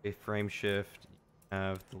 a frame shift.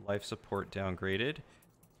 Have the life support downgraded.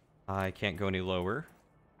 I can't go any lower.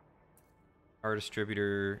 Power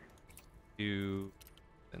distributor, 2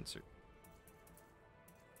 sensor.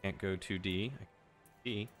 Can't go 2D. I can go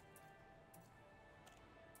D.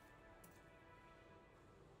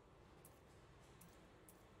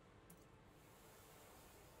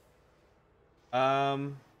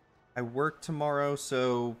 I work tomorrow,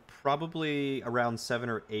 so probably around 7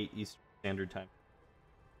 or 8 Eastern Standard Time.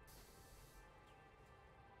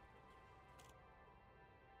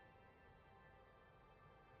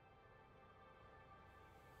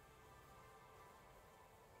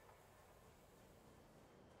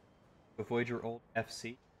 Avoid your old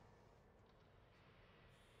FC.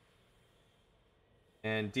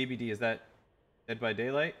 And DBD, is that Dead by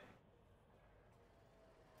Daylight?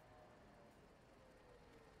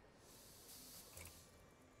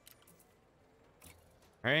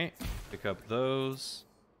 Alright, pick up those.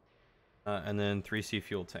 And then 3C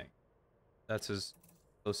fuel tank. That's as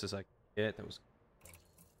close as I can get. That was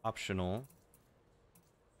optional.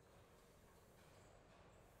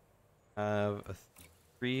 Have a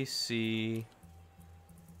 3C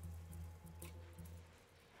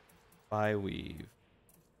bi-weave.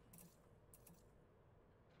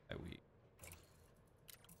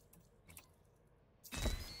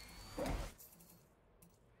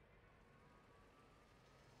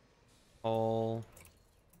 All.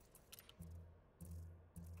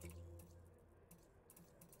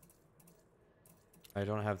 I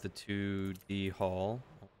don't have the 2D hull.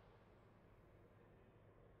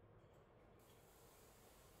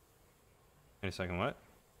 Wait a second, what?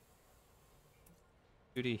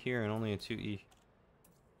 2D here and only a 2E.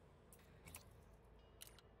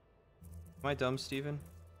 Am I dumb, Steven?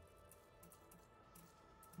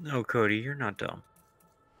 No, Cody, you're not dumb.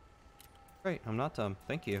 Great, I'm not dumb.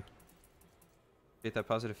 Thank you. Get that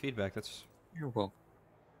positive feedback. That's... You're welcome.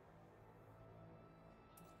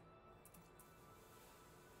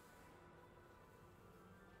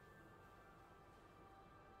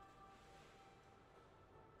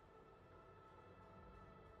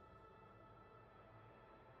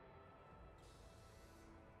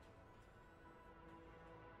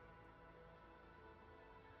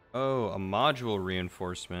 Oh, a module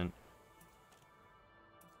reinforcement.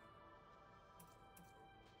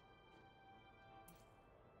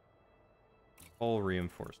 Hull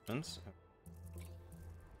reinforcements.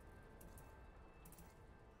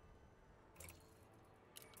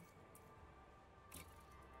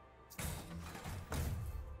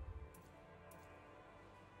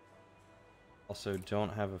 Also, don't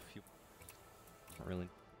have a few. Not really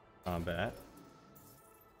combat.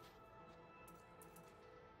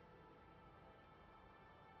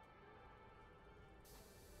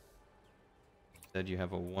 Instead, you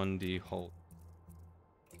have a 1D hull.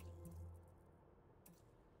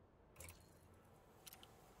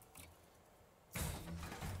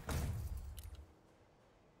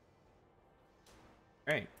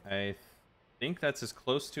 Alright, I think that's as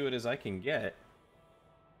close to it as I can get.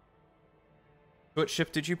 What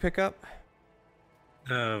ship did you pick up?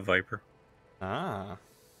 Viper. Ah.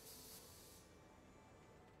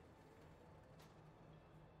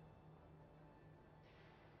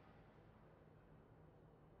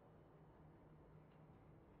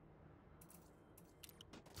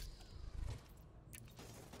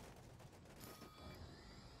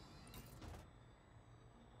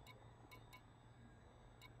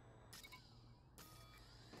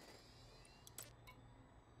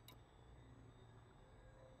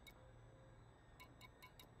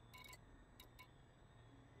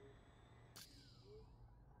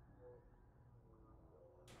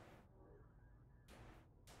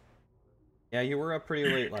 Yeah, you were up pretty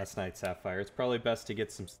late last night, Sapphire. It's probably best to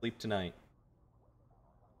get some sleep tonight.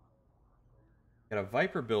 Got a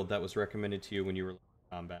Viper build that was recommended to you when you were in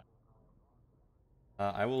combat.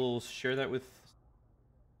 I will share that with...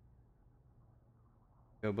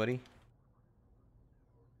 Go, buddy.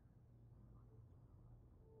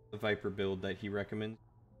 The Viper build that he recommends.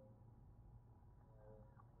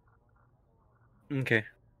 Okay.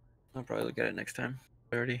 I'll probably look at it next time.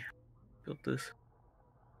 I already built this.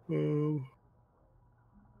 Oh.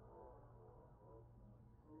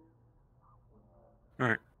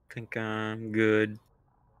 Alright. I think I'm good.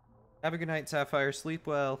 Have a good night, Sapphire. Sleep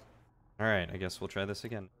well. Alright, I guess we'll try this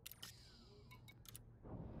again.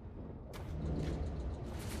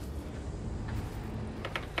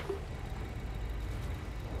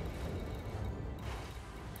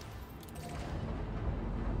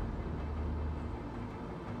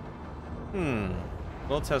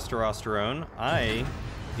 Well, testosterone, I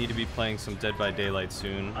need to be playing some Dead by Daylight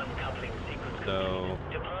soon. Uncoupling sequence So...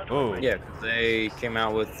 complete. Depart Oh. when Yeah, 'cause they came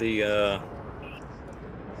out with the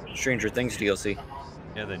Stranger Things DLC.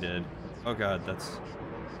 Yeah, they did. Oh god,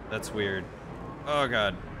 that's weird. Oh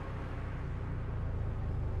god.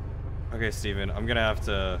 Okay, Steven, I'm gonna have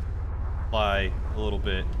to fly a little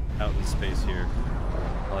bit out in space here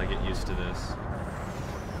while I get used to this.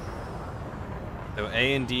 So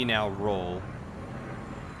A and D now roll.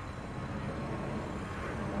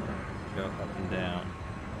 Go up and down.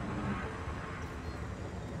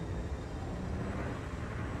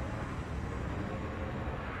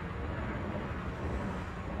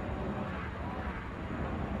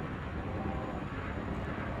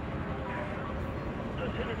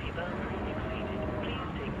 Facility boundary exceeded. Please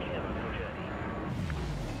take care of your journey.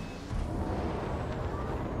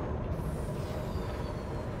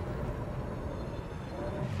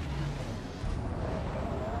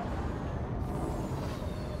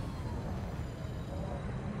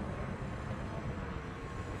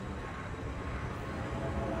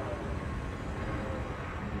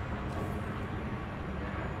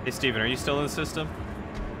 Hey Steven, are you still in the system?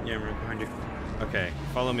 Yeah, I'm right behind you. Okay,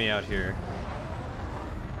 follow me out here.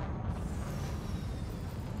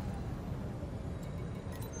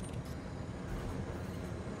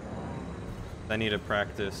 I need to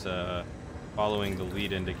practice following the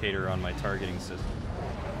lead indicator on my targeting system.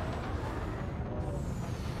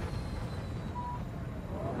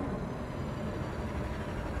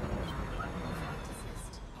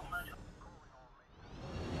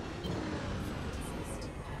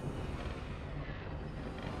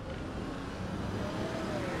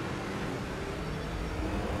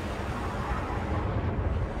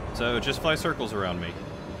 So just fly circles around me.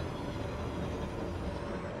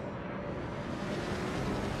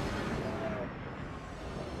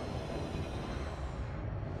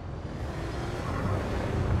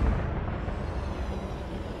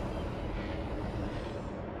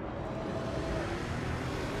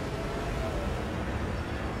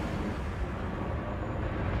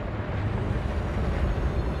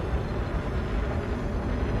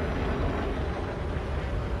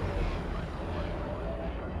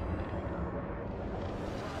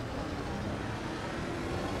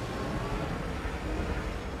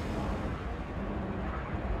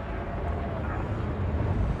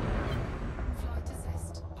 Flight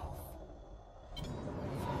assist off.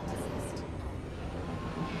 Flight assist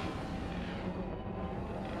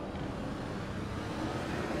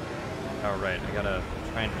Alright, I gotta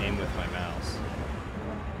try and aim with my mouse.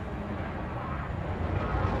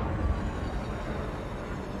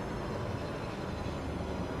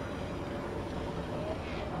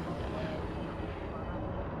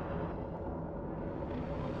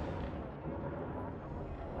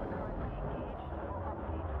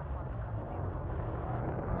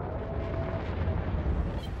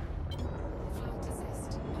 Flight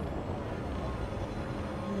assist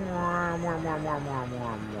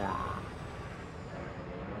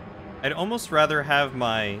I'd almost rather have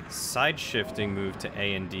my side shifting move to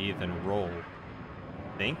A and D than roll.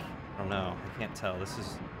 Think? I don't know. I can't tell. This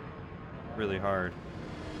is really hard.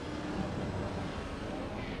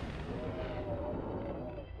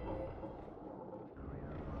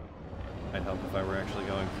 Might help if I were actually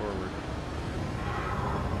going forward.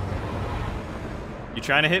 You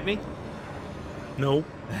trying to hit me? Nope.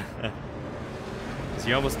 'Cause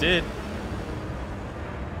you almost did.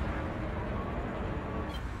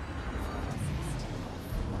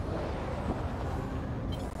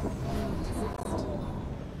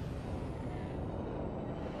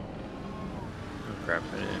 Oh crap,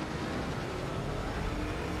 I didn't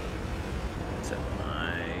set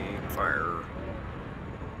my fire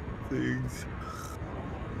things.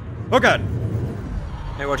 Oh god!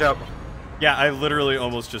 Hey, watch out. Yeah, I literally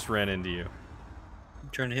almost just ran into you. You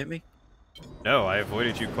trying to hit me? No, I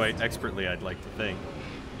avoided you quite expertly, I'd like to think.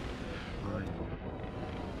 Alright.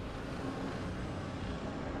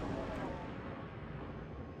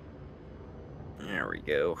 There we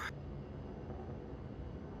go.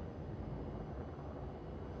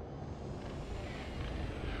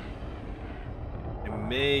 I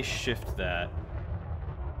may shift that.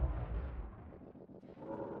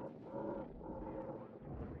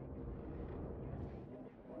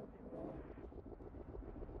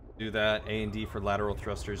 Do that. A and D for lateral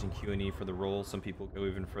thrusters and Q and E for the roll. Some people go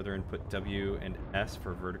even further and put W and S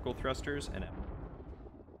for vertical thrusters and F.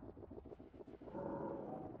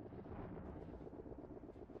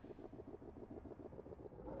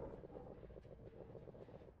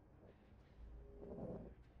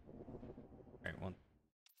 Alright, one.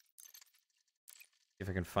 See if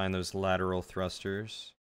I can find those lateral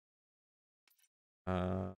thrusters.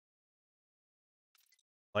 Light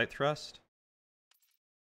thrust.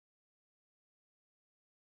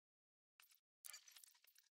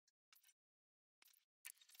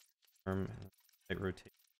 Light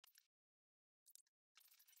rotate.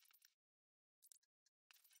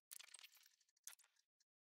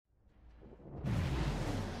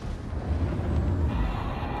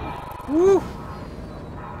 Woo!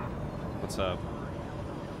 What's up?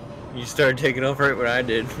 You started taking off right when I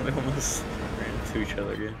did. We almost ran into each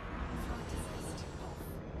other again.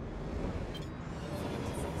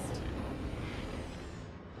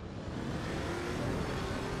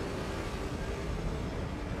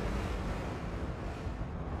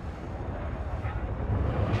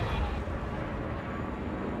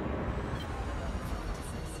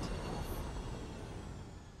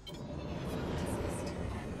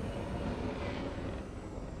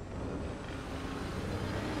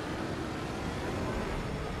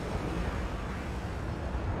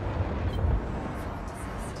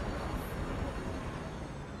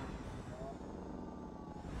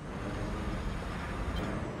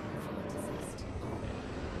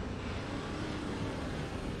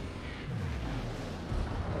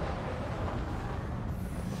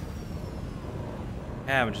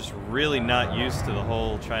 Yeah, I'm just really not used to the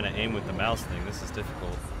whole trying to aim with the mouse thing. This is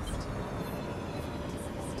difficult.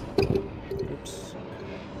 Oops.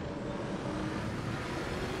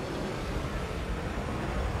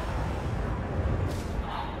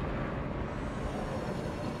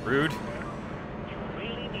 Rude. You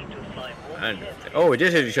really need to fly more And, carefully. oh, we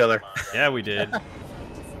did hit each other. Yeah, we did.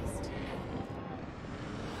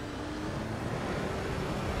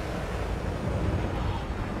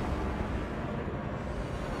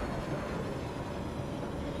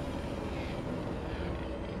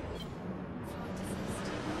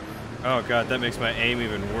 Oh god, that makes my aim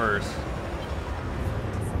even worse.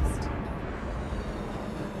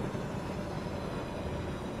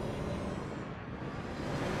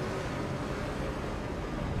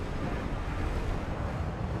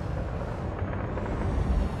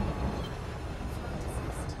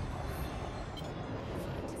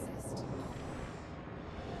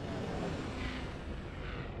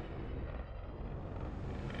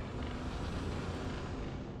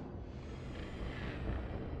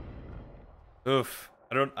 Oof.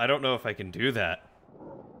 I don't know if I can do that.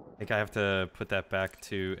 I think I have to put that back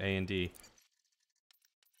to A and D.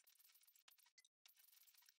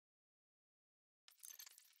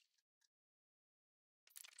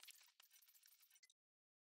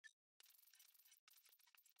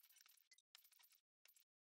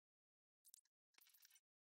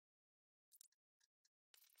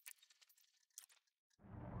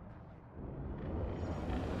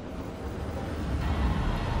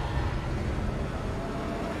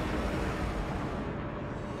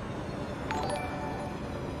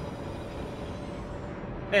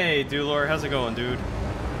 Hey, Dulor, how's it going, dude?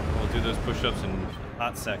 We'll do those push-ups in a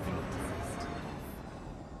hot second.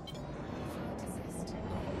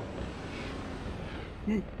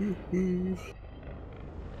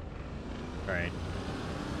 Alright.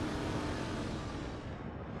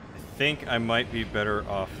 I think I might be better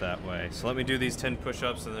off that way. So let me do these 10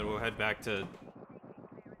 push-ups and then we'll head back to...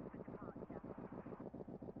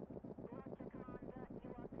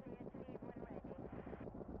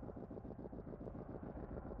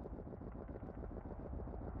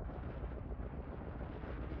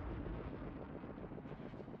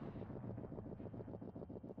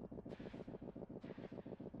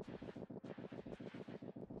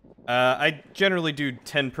 I generally do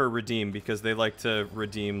 10 per redeem because they like to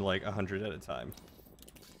redeem like 100 at a time.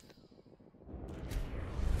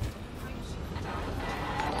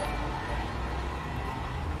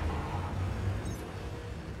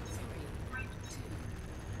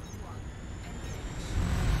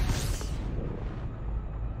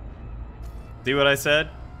 See what I said?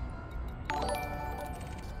 Frameshift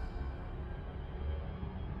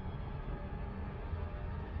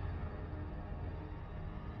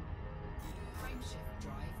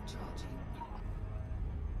drive charging.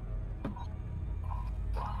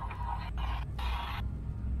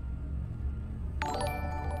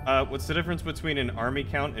 What's the difference between an army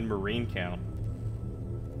count and marine count?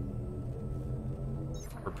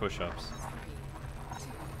 For push-ups.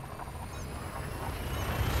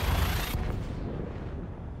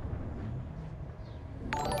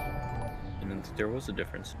 I didn't think there was a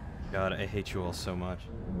difference. God, I hate you all so much.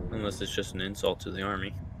 Unless it's just an insult to the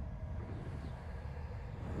army.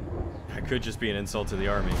 That could just be an insult to the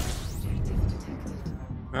army.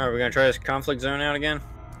 Alright, we're gonna try this conflict zone out again?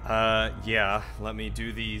 Yeah, let me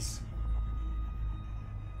do these.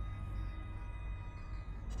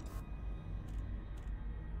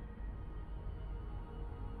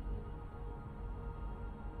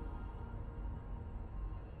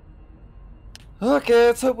 Okay,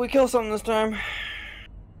 let's hope we kill something this time. I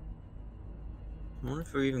wonder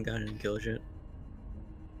if we even got any kills yet.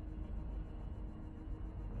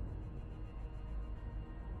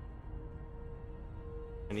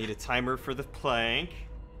 I need a timer for the plank.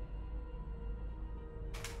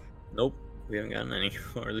 Nope, we haven't gotten any,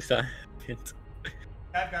 or at least I haven't.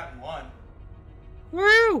 I've gotten one.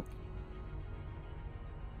 Woo!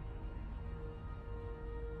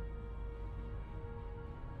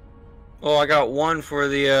 Oh, I got one for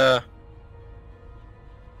the other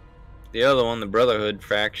one, the Brotherhood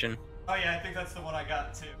faction. Oh yeah, I think that's the one I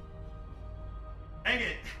got too. Dang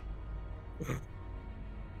it!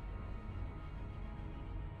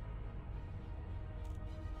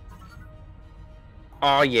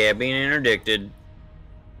 Oh yeah, being interdicted.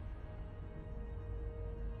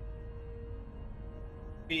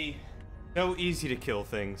 Be so easy to kill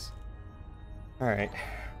things. Alright.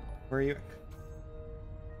 Where are you?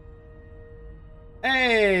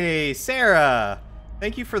 Hey, Sarah!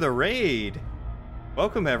 Thank you for the raid.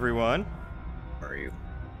 Welcome, everyone. Where are you?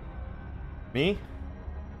 Me?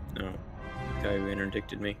 No. The guy who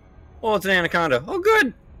interdicted me. Oh, it's an anaconda. Oh,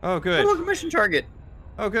 good! Oh, Oh, good. look, a mission target.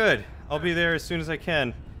 Oh, good. I'll be there as soon as I can.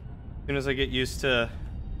 As soon as I get used to...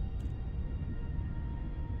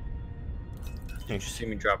 Did you see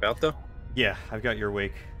me drop out, though? Yeah, I've got your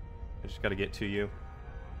wake. I just gotta get to you.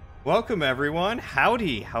 Welcome, everyone.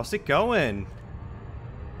 Howdy. How's it going?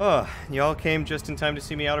 Oh, y'all came just in time to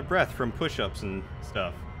see me out of breath from push-ups and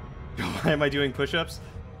stuff. Why am I doing push-ups?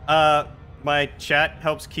 My chat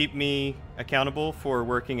helps keep me accountable for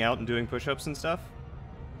working out and doing push-ups and stuff.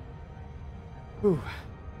 Whew.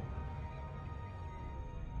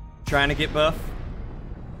 Trying to get buff.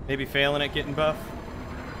 Maybe failing at getting buff.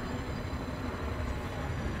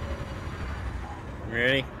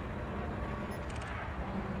 Ready?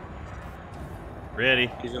 Ready.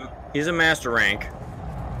 He's a master rank.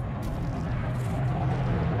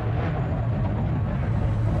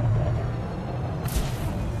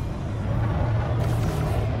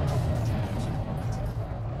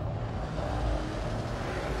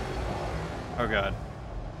 Oh god.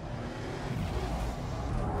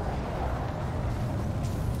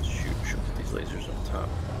 Shoot these lasers on top.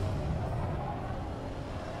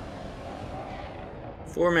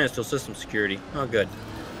 4 minutes till system security. Oh, good.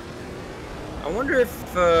 I wonder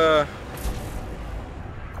if, the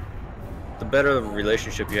better the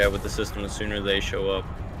relationship you have with the system, the sooner they show up.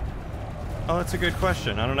 Oh, that's a good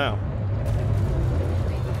question. I don't know.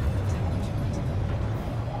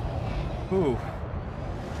 Ooh.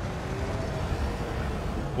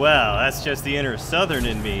 Well, that's just the inner southern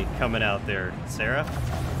in me coming out there, Sarah.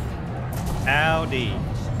 Howdy.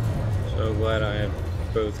 So glad I have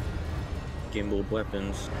both gimbaled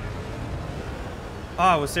weapons.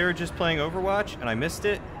 Ah, was Sarah just playing Overwatch and I missed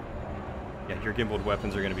it? Yeah, your gimbaled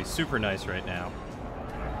weapons are going to be super nice right now.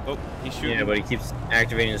 Oh, he's shooting. Yeah, but he keeps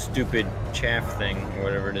activating a stupid chaff thing, or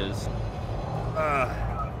whatever it is.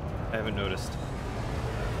 I haven't noticed.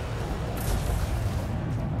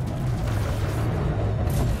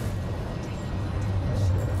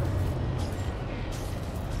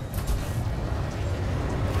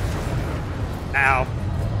 Ow.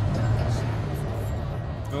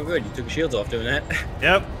 Oh good, you took shields off doing that.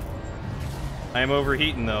 Yep. I am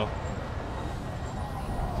overheating though.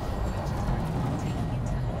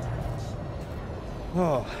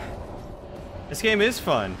 Oh. This game is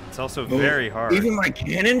fun. It's also very hard. Even my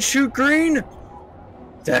cannon shoot green?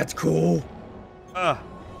 That's cool. And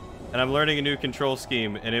I'm learning a new control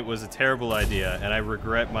scheme, and it was a terrible idea, and I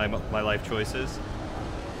regret my life choices.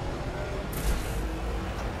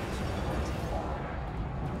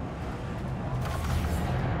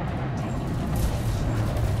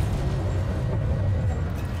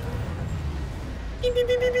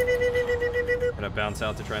 Gonna bounce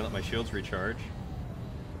out to try and let my shields recharge.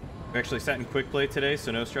 We actually sat in quick play today,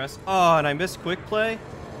 so no stress. Oh, and I missed quick play?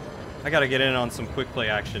 I gotta get in on some quick play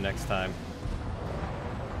action next time.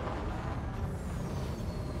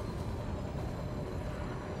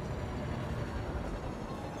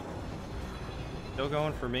 Still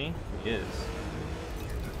going for me? He is.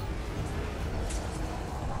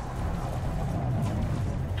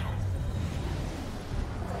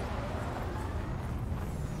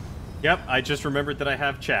 Yep, I just remembered that I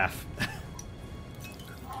have chaff.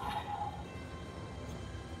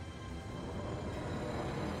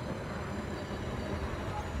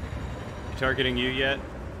 Targeting you yet?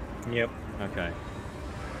 Yep. Okay.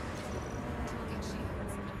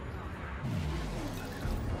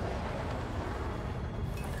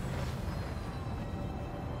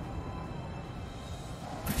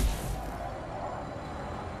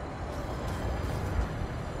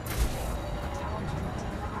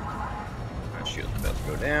 My shield's about to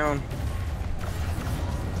go down.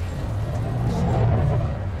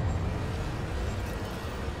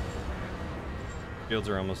 Shields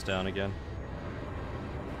are almost down again.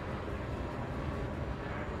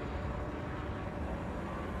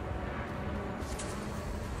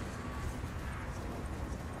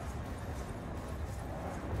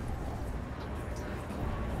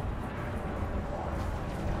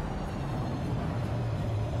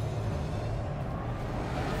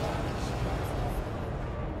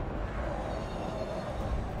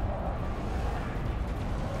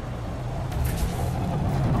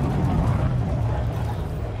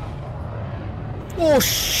 Oh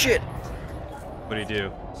shit! What do you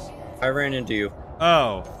do? I ran into you.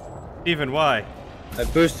 Oh, Steven, why? I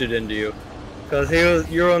boosted into you. Because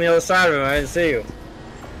you were on the other side of him, I didn't see you.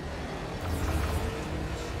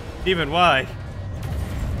 Steven, why?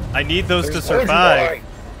 I need those to survive.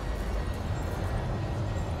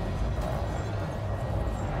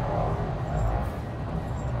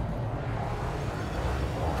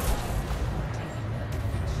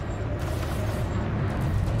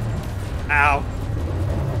 Ow.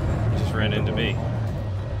 He just ran into me.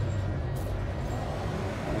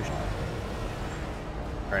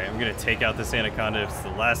 Alright, I'm gonna take out this anaconda. It's the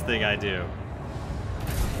last thing I do.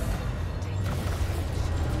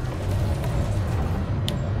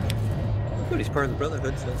 Good, he's part of the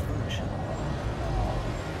Brotherhood, so that's fine.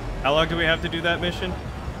 How long do we have to do that mission?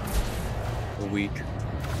 A week.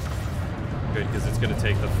 Good, because it's gonna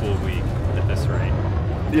take the full week at this rate.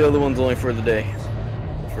 The other one's only for the day.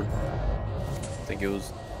 I think it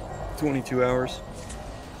was 22 hours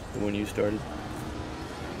when you started.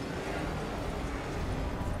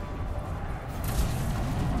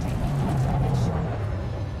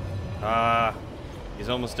 He's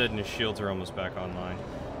almost dead and his shields are almost back online.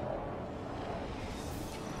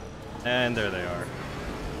 And there they are.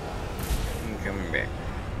 I'm coming back.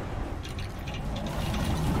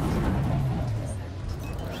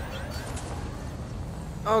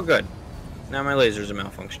 Oh, good. Now my lasers are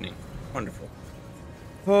malfunctioning. Wonderful.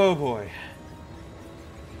 Oh boy.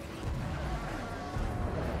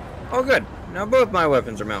 Oh, good. Now both my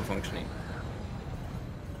weapons are malfunctioning.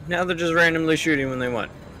 Now they're just randomly shooting when they want.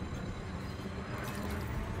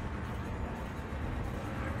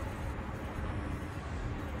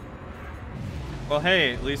 Well,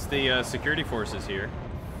 hey, at least the security force is here.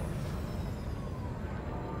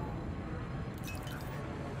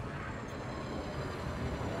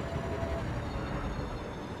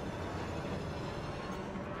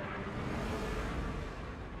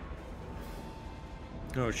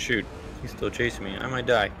 Oh shoot, he's still chasing me. I might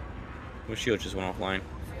die. My shield just went offline.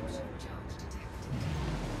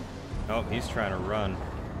 Oh, he's trying to run.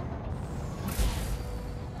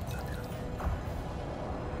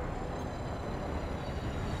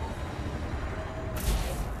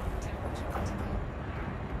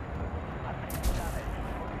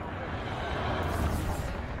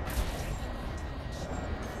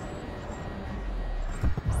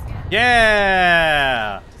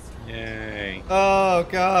 Yeah! Yay. Oh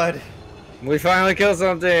god. We finally killed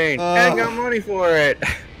something! And got money for it!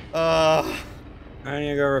 I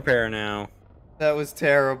need to go repair now. That was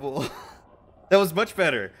terrible. That was much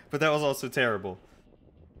better, but that was also terrible.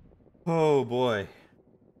 Oh boy.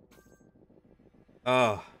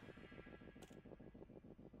 Oh.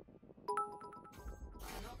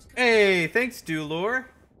 Hey, thanks, Dulor.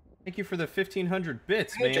 Thank you for the 1,500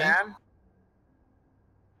 bits, man. Jan.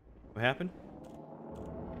 What happened?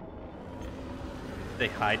 Say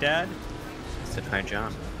hi, Dad? I said hi,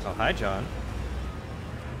 John. Oh, hi, John.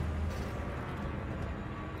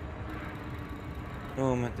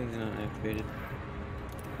 Oh, my thing's not activated.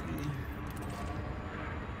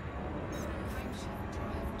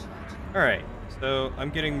 Alright, so I'm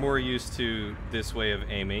getting more used to this way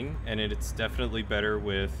of aiming, and it's definitely better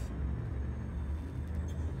with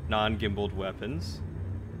non-gimbaled weapons.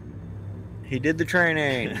 He did the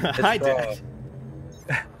training. Hi, Dad.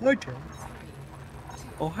 Hi, Dad.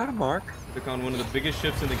 Oh, hi, Mark. Took on one of the biggest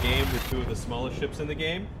ships in the game with two of the smallest ships in the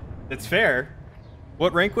game. That's fair.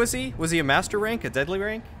 What rank was he? Was he a master rank? A deadly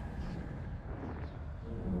rank?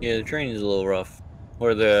 Yeah, the training is a little rough.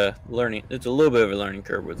 Or the learning. It's a little bit of a learning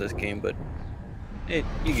curve with this game, but you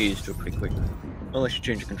get used to it pretty quick. Unless you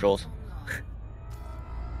change the controls.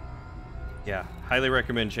 Yeah, highly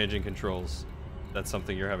recommend changing controls. That's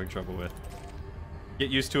something you're having trouble with. Get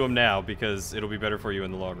used to them now, because it'll be better for you in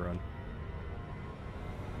the long run.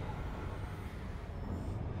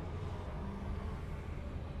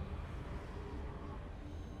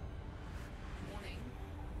 Warning.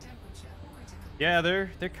 Temperature critical. Yeah,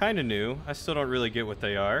 they're kind of new. I still don't really get what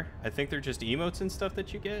they are. I think they're just emotes and stuff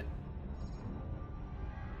that you get.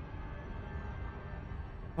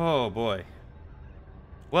 Oh boy.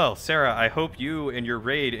 Well, Sarah, I hope you and your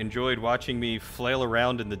raid enjoyed watching me flail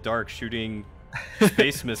around in the dark shooting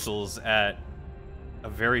space missiles at a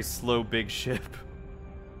very slow big ship.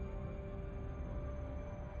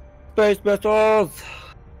 Space missiles!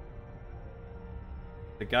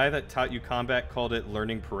 The guy that taught you combat called it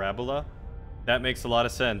learning parabola. That makes a lot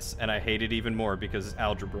of sense, and I hate it even more because it's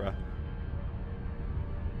algebra.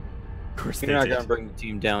 Of course You're not they did. gonna bring the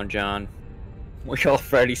team down, John. We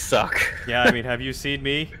already suck. Yeah, I mean, have you seen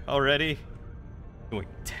me already? Doing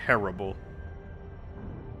terrible.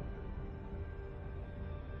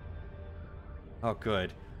 Oh,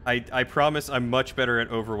 good. I promise I'm much better at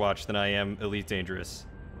Overwatch than I am Elite Dangerous.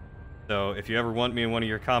 So if you ever want me in one of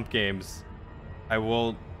your comp games, I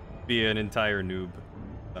won't be an entire noob.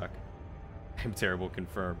 Suck. I'm terrible,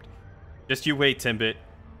 confirmed. Just you wait, Timbit.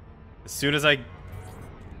 As soon as I...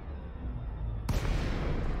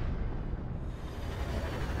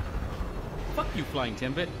 Fuck you, Flying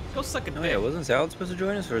Timbit. Go suck a dick. Oh yeah, wasn't Salad supposed to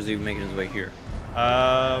join us, or is he making his way here?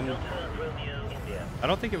 I Turn Romeo India.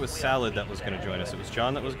 don't think it was Salad that was going to join us. It was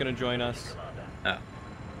John that was going to join us. Oh. That's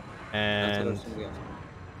And somebody else.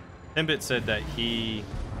 Timbit said that he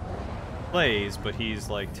plays, but he's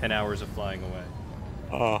like 10 hours of flying away.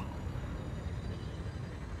 Oh.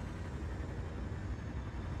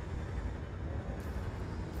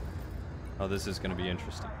 Oh, this is going to be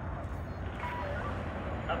interesting.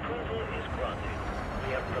 Approval is granted.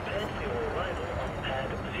 We have prepared for your arrival on pad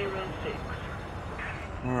 06.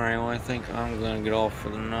 Alright, well I think I'm gonna get off for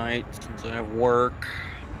the night since I have work.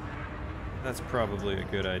 That's probably a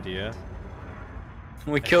good idea.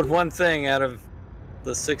 We killed one thing out of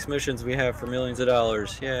the 6 missions we have for millions of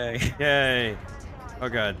dollars. Yay. Yay! Oh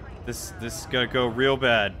god, this is gonna go real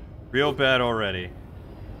bad. Real bad already.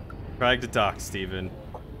 Trying to dock, Steven.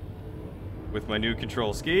 With my new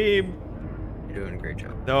control scheme. You're doing a great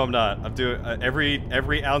job. No, I'm not. I'm doing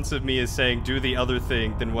every ounce of me is saying do the other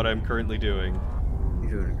thing than what I'm currently doing.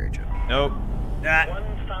 You're doing a great job. Nope. Ah.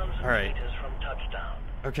 1,000 All right. meters from touchdown.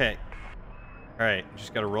 Okay. All right.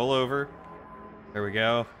 Just gotta roll over. There we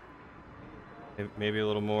go. Maybe a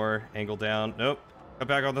little more. Angle down. Nope. Come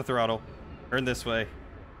back on the throttle. Turn this way.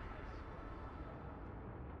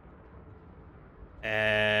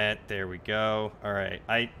 And there we go. All right.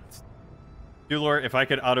 Dulor, if I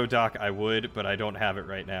could auto dock, I would, but I don't have it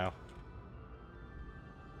right now.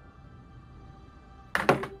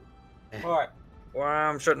 Alright. Well,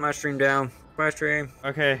 I'm shutting my stream down. Bye, stream.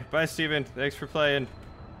 Okay. Bye, Steven. Thanks for playing.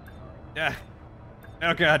 Yeah.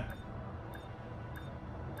 Oh, God.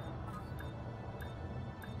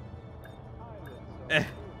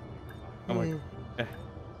 Oh, my. All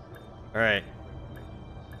right.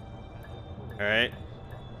 All right.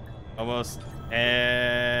 Almost.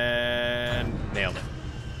 And nailed it.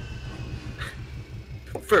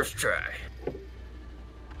 First try.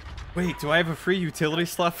 Wait, do I have a free utility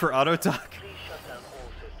slot for auto dock? Please shut down all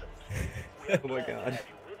systems. Oh my god. Have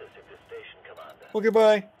you with us at this station, Commander? Okay,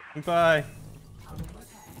 bye. Bye.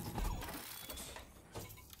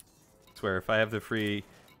 Swear, if I have the free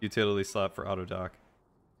utility slot for auto dock.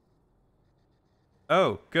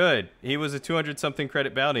 Oh, good. He was a 200-something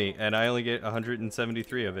credit bounty, and I only get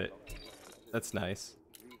 173 of it. That's nice.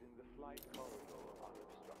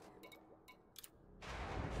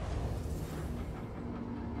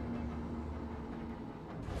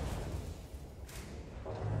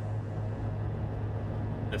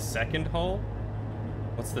 The second hole?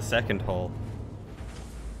 What's the second hole?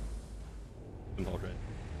 Symbol red.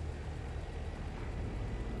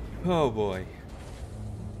 Oh boy.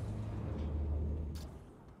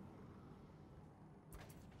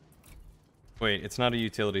 Wait, it's not a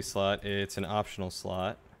utility slot, it's an optional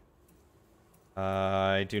slot.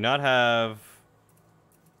 I do not have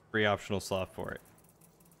free optional slot for it.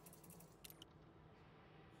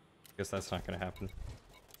 Guess that's not going to happen.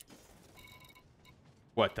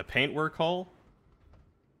 What, the paintwork hull?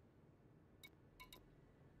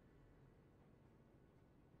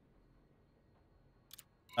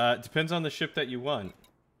 Depends on the ship that you want.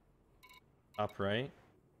 Top right.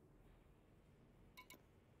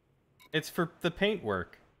 It's for the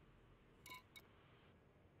paintwork.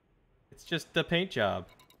 It's just the paint job.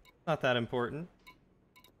 Not that important.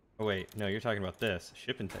 Oh wait, no, you're talking about this.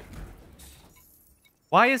 Ship intake.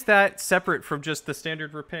 Why is that separate from just the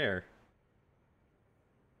standard repair?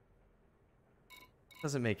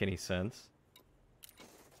 Doesn't make any sense.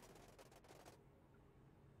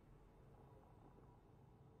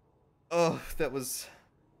 Oh, that was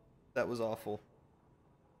awful.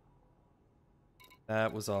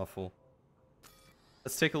 That was awful.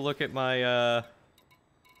 Let's take a look at my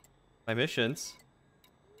my missions.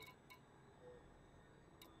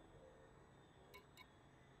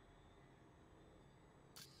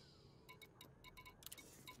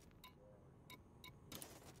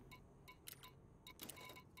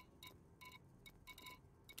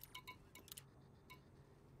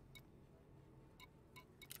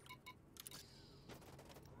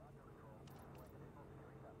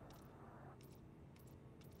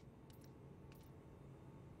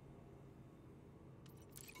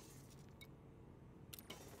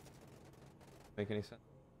 Make any sense?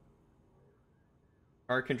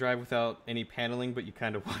 Car can drive without any paneling, but you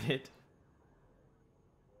kind of want it.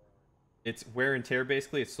 It's wear and tear,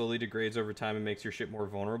 basically. It slowly degrades over time and makes your ship more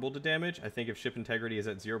vulnerable to damage. I think if ship integrity is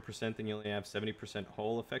at 0%, then you only have 70%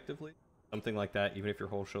 hull, effectively. Something like that, even if your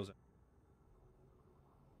hull shows up.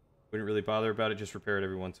 Wouldn't really bother about it, just repair it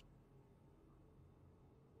every once.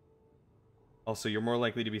 Also, you're more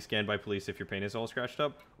likely to be scanned by police if your paint is all scratched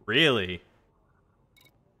up. Really?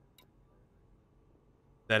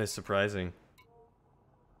 That is surprising.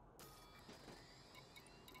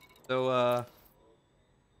 So,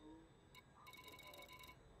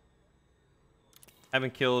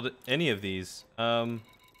 haven't killed any of these.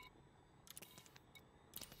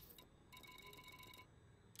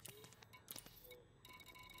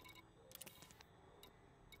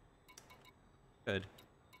 Good.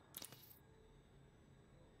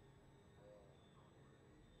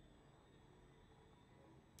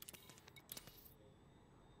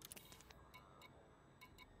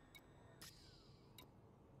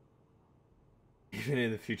 Even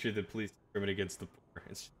in the future, the police discriminate against the poor.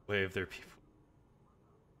 It's just the way of their people.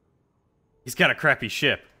 He's got a crappy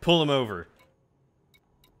ship. Pull him over.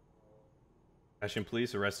 Fashion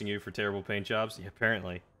police arresting you for terrible paint jobs? Yeah,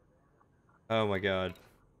 apparently. Oh my god.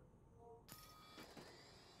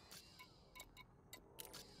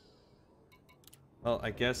 Well,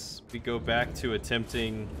 I guess we go back to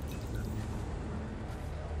attempting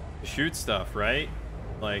to shoot stuff, right?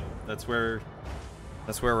 Like, that's where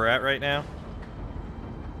we're at right now.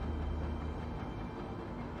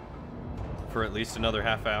 For at least another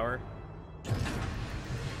half hour.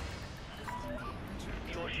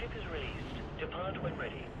 Your ship is released. Depart when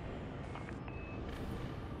ready.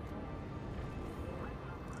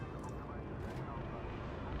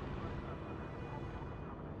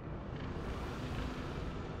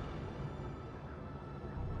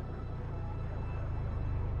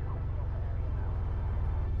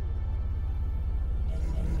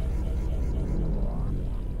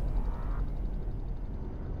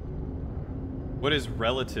 What is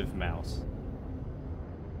relative mouse?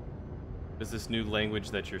 What is this new language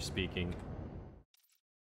that you're speaking?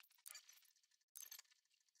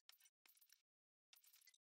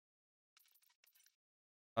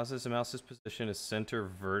 Causes the mouse's position to center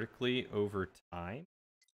vertically over time.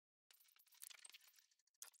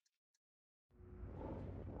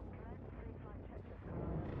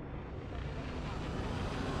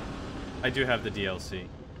 I do have the DLC.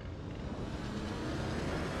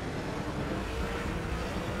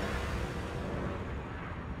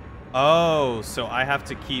 Oh, so I have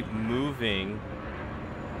to keep moving.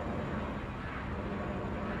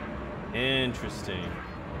 Interesting.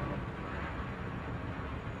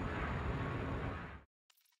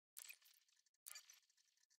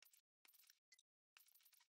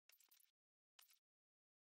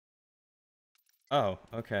 Oh,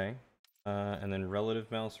 okay. And then relative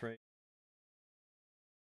mouse rate.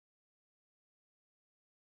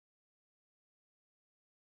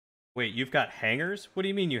 Wait, you've got hangers? What do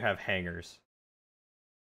you mean you have hangers?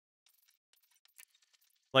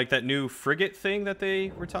 Like that new frigate thing that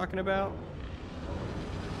they were talking about?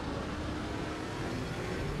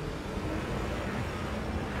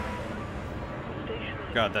 The station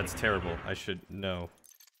God, that's terrible. I should know.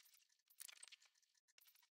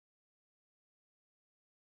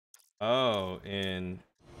 Oh, in...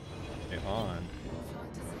 Okay, on.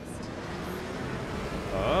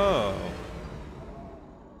 Oh.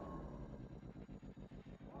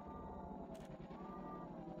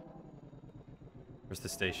 Where's the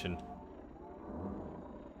station?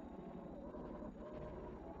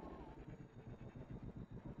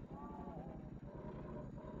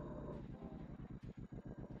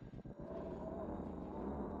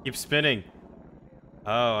 Keep spinning.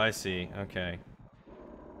 Oh, I see. Okay.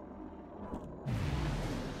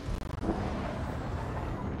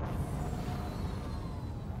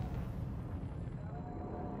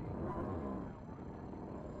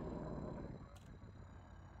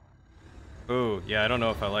 Oh, yeah, I don't know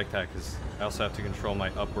if I like that because I also have to control my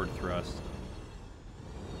upward thrust.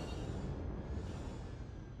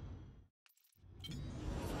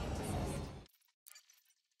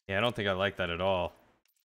 Yeah, I don't think I like that at all.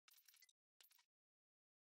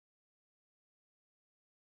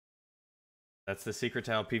 That's the secret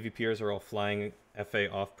to how PvPers are all flying FA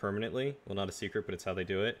off permanently. Well, not a secret, but it's how they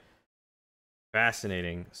do it.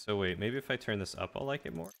 Fascinating. So wait, maybe if I turn this up, I'll like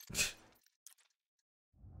it more?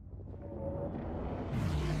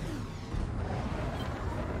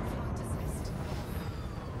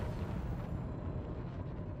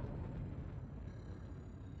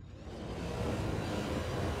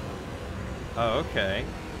 Oh, okay.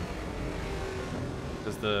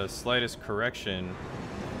 Because the slightest correction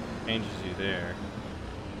changes you there.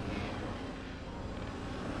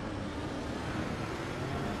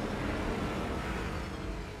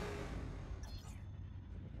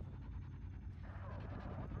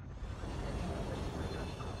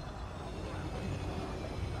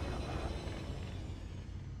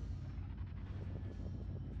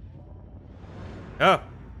 Oh!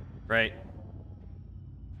 Right.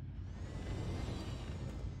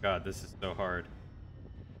 God, this is so hard.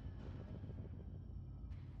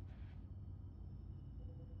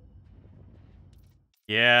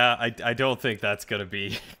 Yeah, I don't think that's gonna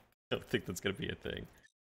be... I don't think that's gonna be a thing.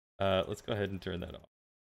 Let's go ahead and turn that off.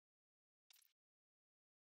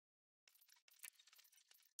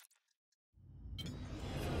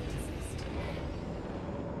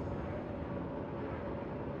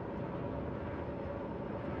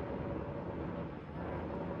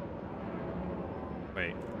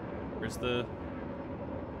 Wait, where's the...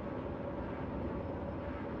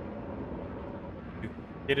 You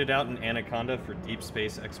kitted out an Anaconda for deep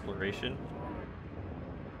space exploration.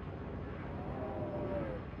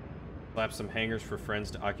 Slap some hangers for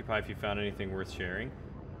friends to occupy if you found anything worth sharing.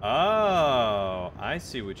 Oh, I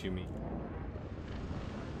see what you mean.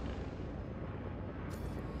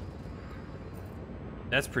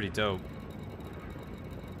 That's pretty dope.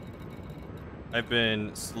 I've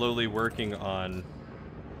been slowly working on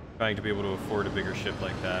trying to be able to afford a bigger ship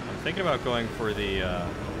like that. I'm thinking about going for the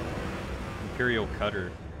Imperial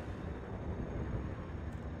Cutter.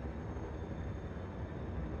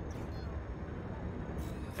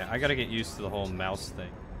 Yeah, I gotta get used to the whole mouse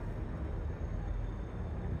thing.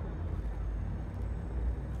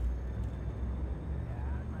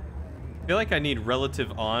 I feel like I need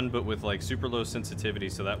relative on, but with like super low sensitivity,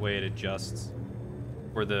 so that way it adjusts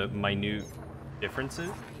for the minute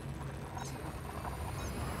differences.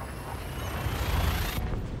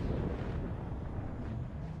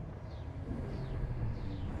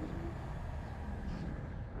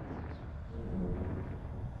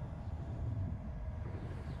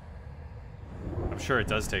 I'm sure it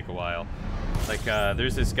does take a while. Like,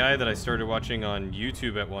 there's this guy that I started watching on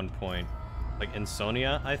YouTube at one point. Like,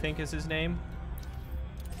 Insomnia, I think is his name.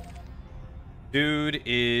 Dude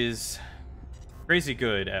is crazy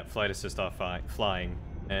good at flight assist off flying,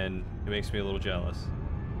 and it makes me a little jealous.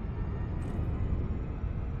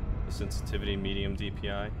 The sensitivity, medium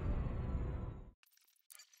DPI.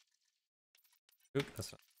 Oop,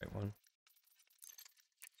 that's not the right one.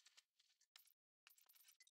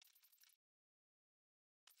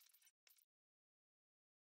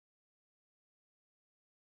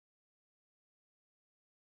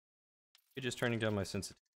 You're just turning down my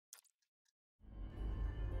sensitivity.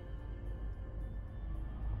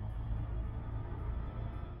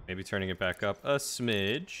 Maybe turning it back up a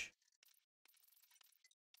smidge.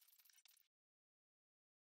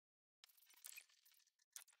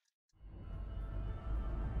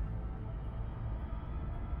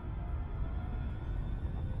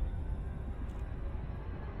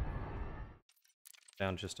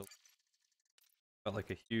 Down just a... Felt like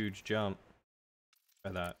a huge jump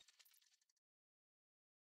by that.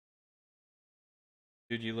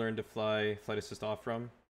 Dude, you learned to fly flight assist off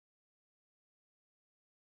from?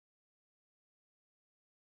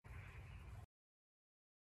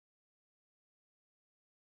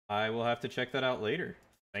 I will have to check that out later.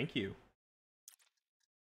 Thank you.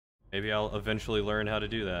 Maybe I'll eventually learn how to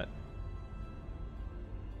do that.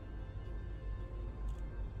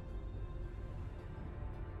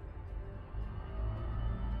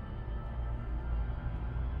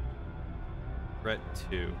 Threat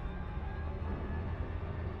 2.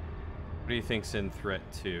 What do you think's in threat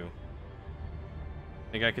 2?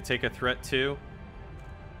 Think I could take a threat 2?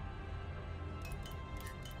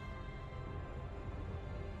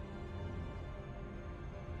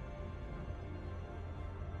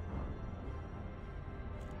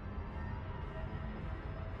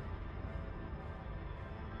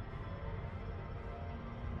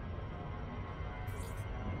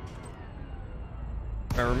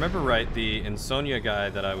 If I remember right, the Insomnia guy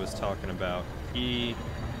that I was talking about, he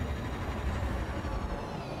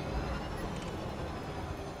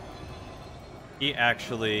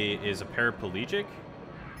actually is a paraplegic,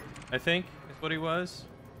 I think, is what he was.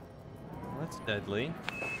 Well, that's deadly.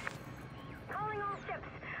 Calling all ships.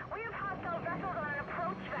 We have hostile vessels on an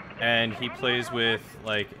approach vector. And he plays with,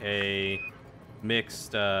 like, a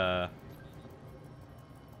mixed, really,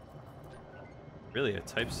 a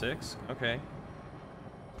Type 6? Okay.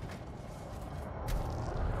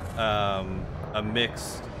 A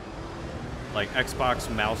mixed, like, Xbox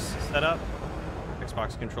mouse setup.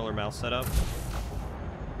 Xbox controller mouse setup.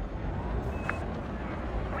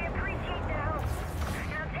 We appreciate the help.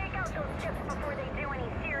 Now take out those ships before they do any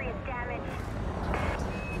serious damage.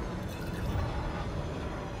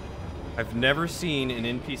 I've never seen an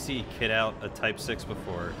NPC kit out a Type 6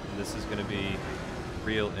 before, and this is going to be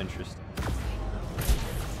real interesting.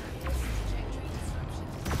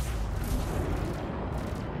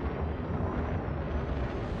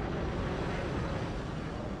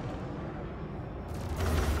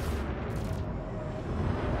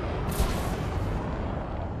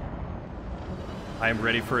 I'm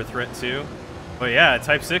ready for a threat too. But yeah,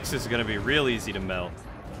 Type 6 is going to be real easy to melt.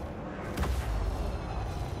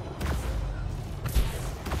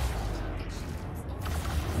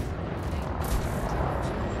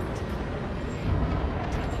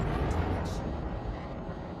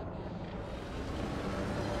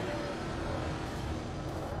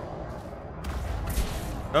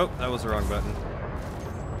 Oh, that was the wrong button.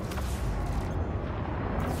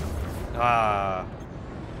 Ah.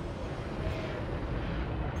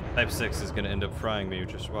 Type 6 is going to end up frying me,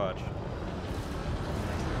 just watch.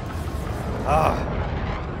 Ah!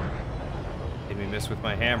 Made me miss with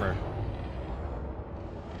my hammer.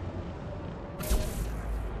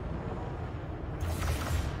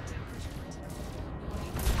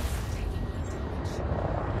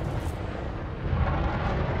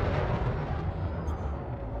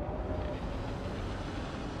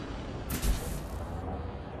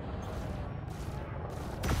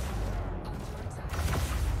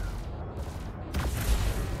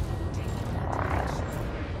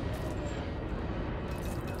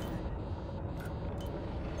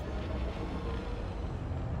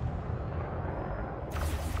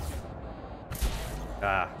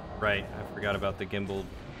 Ah, right. I forgot about the gimbaled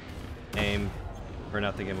aim. Or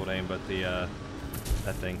not the gimbaled aim, but the,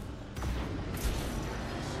 that thing.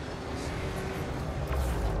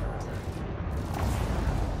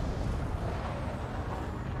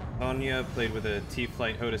 Anya played with a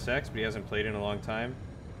T-Flight HOTUS X, but he hasn't played in a long time.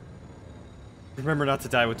 Remember not to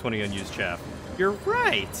die with 20 unused chaff. You're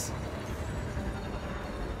right!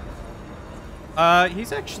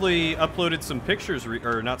 He's actually uploaded some pictures,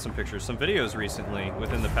 or not some pictures, some videos recently,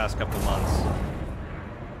 within the past couple of months.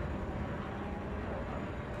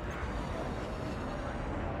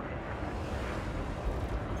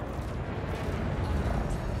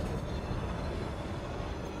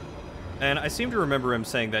 And I seem to remember him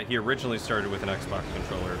saying that he originally started with an Xbox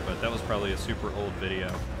controller, but that was probably a super old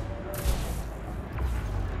video.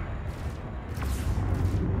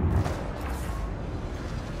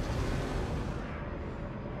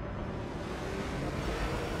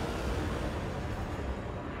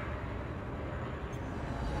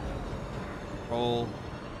 Roll.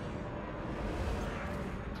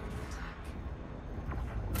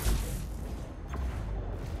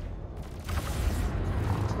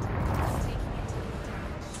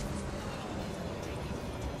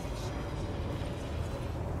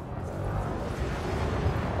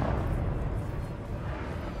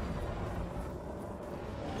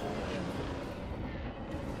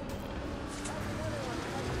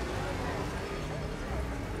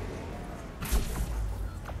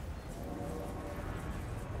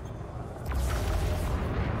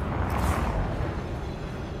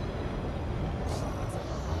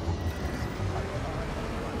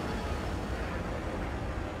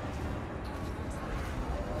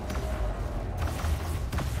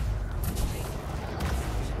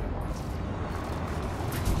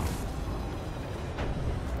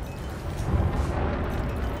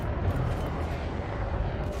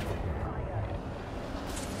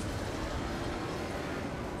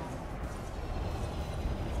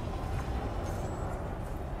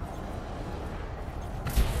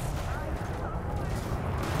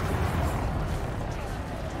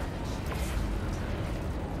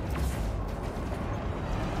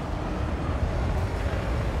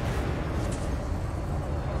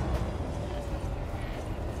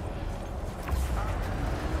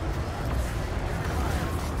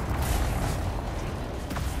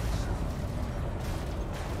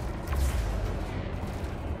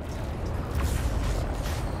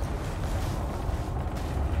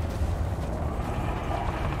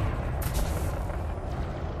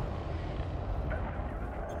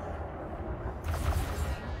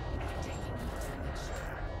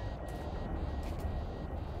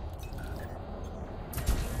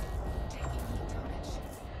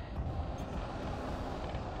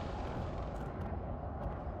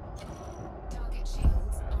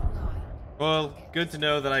 Well, good to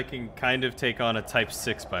know that I can kind of take on a Type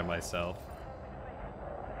 6 by myself.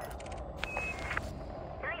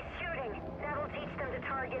 Nice shooting. That'll teach them to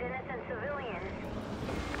target innocent civilians.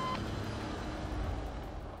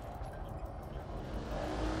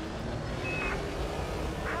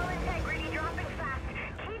 Hull integrity dropping fast.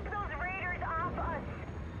 Keep those raiders off us.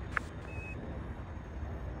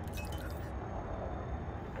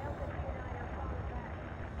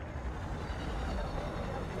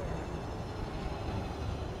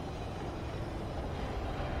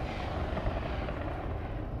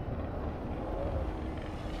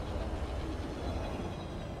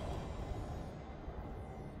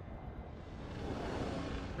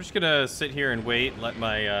 I'm just gonna sit here and wait, let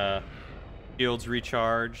my shields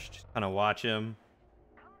recharge, kind of watch him.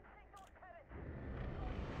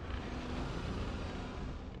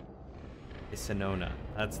 Sonona,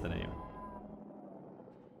 that's the name.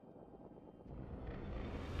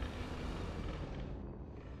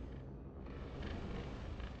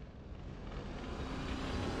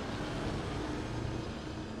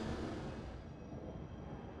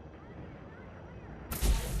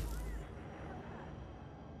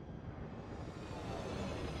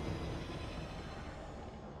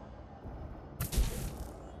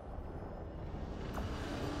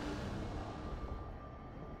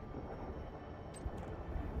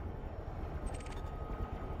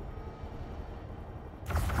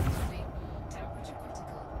 Warning. Temperature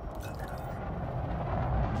critical. Taking more damage.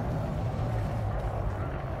 Taking more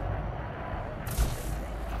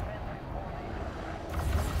damage.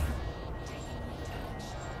 Taking more damage. Taking more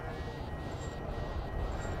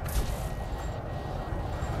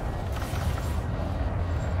damage.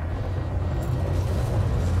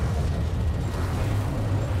 Taking more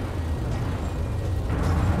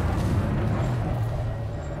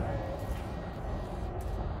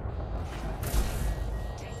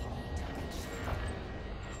damage. Target shields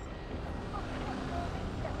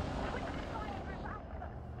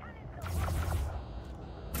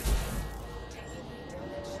offline. Taking more damage.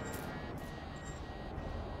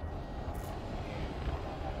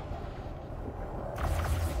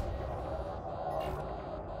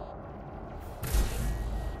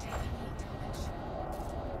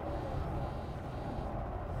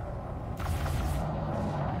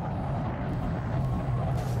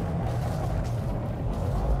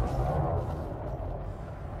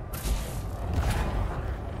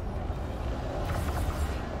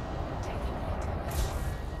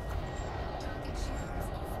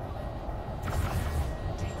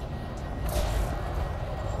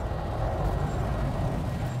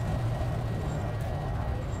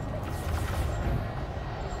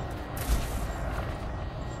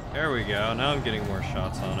 There we go. Now I'm getting more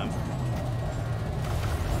shots on him.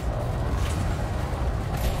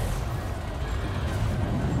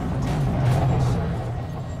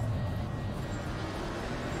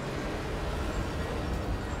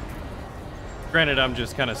 Granted, I'm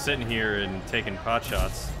just kind of sitting here and taking pot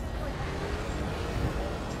shots.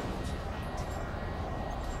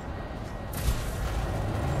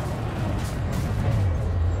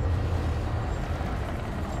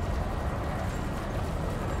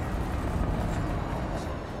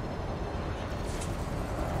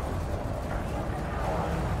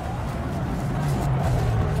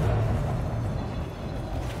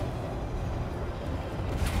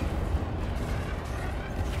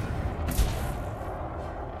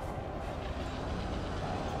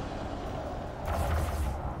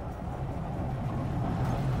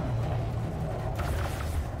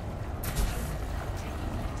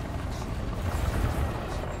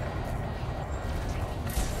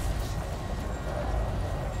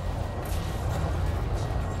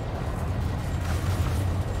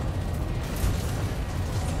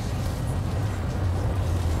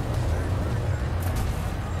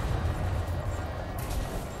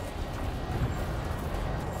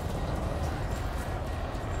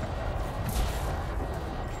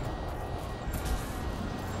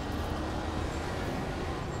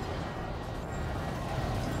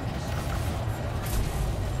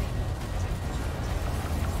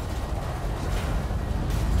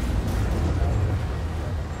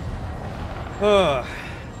 Ugh,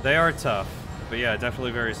 they are tough, but yeah,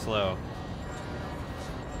 definitely very slow.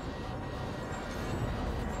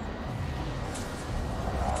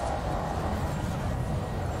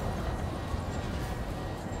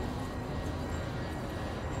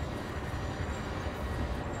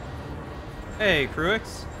 Hey,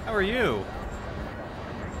 Cruix, how are you?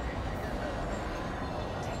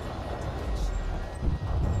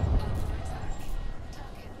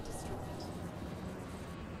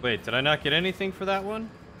 Wait, did I not get anything for that one?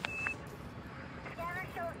 Scanner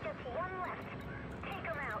shows just one left.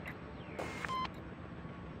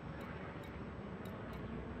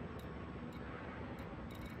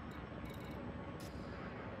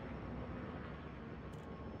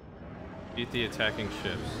 Beat the attacking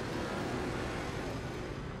ships.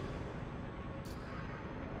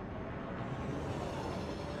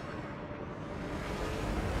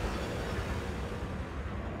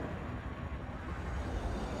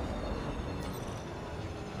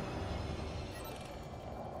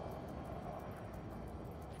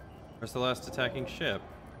 Where's the last attacking ship?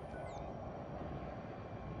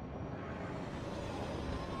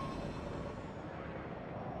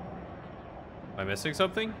 Am I missing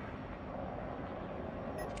something?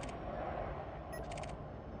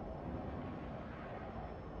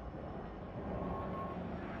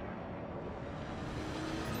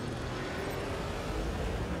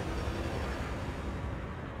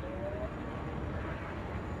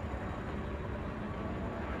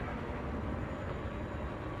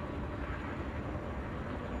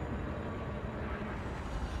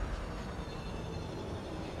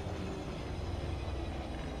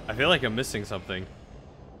 I feel like I'm missing something.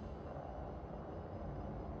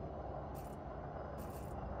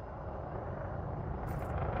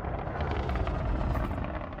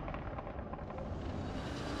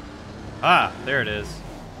 Ah, there it is.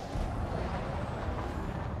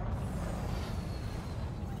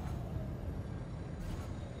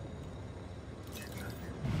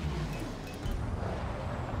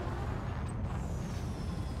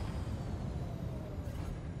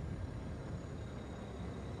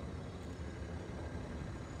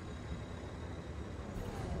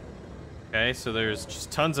 Okay, so there's just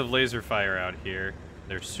tons of laser fire out here.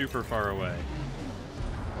 They're super far away.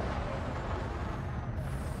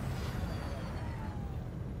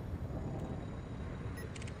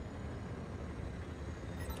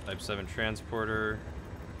 Type 7 transporter.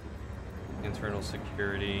 Internal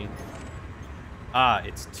security. Ah,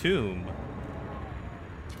 it's Tomb.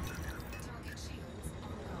 Target shields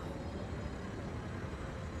online. Target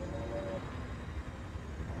shields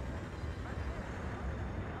offline.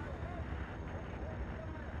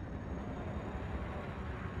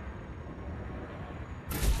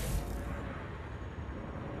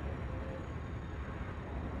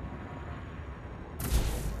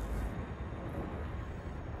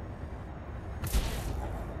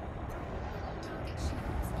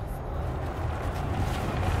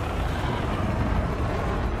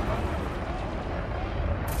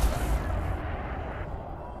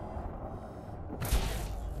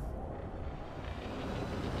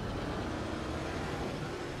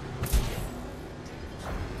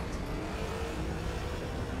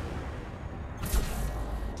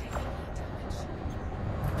 Taking heat damage.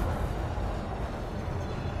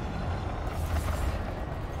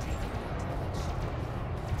 Taking heat damage.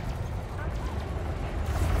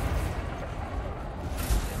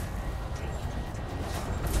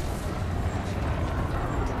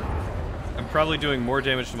 I'm probably doing more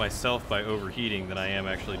damage to myself by overheating than I am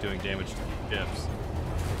actually doing damage to the ships.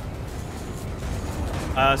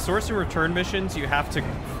 Source and return missions, you have to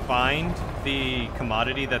find the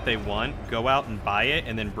commodity that they want, go out and buy it,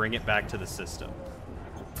 and then bring it back to the system.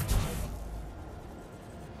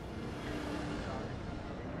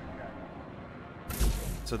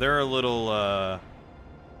 So they're a little, Warning.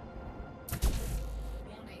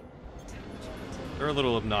 Damage. they're a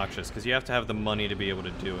little obnoxious, because you have to have the money to be able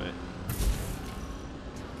to do it.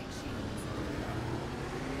 Target shields.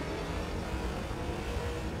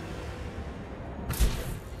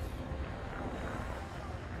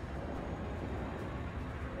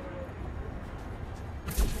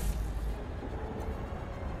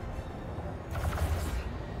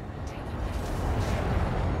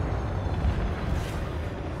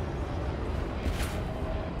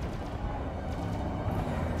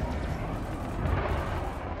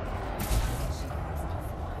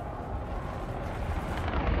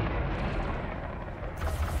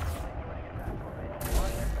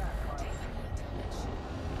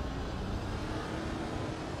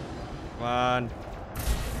 Come on.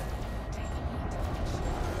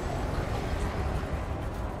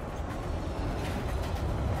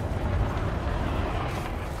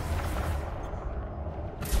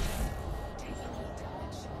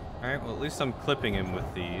 Alright, well at least I'm clipping him with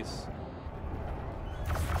these.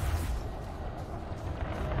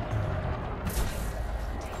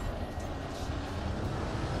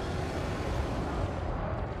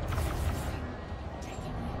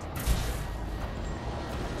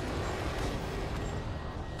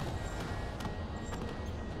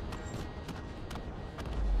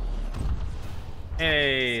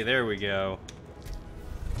 Hey, there we go.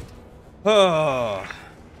 Oh.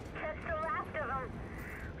 That's the last of them.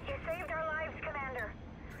 You saved our lives, Commander.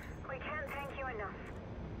 We can't thank you enough.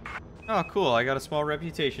 Oh, cool. I got a small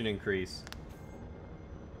reputation increase.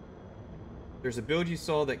 There's a build you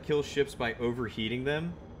saw that kills ships by overheating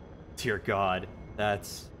them. Dear God,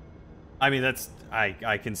 that's... I mean, that's...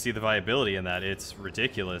 I can see the viability in that. It's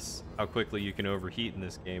ridiculous how quickly you can overheat in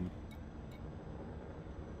this game.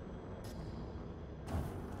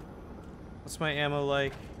 What's my ammo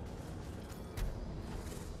like?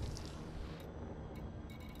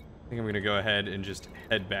 I think I'm gonna go ahead and just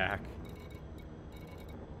head back.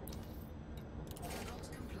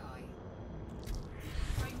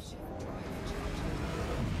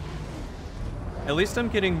 At least I'm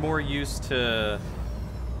getting more used to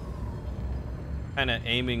kind of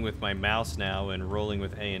aiming with my mouse now and rolling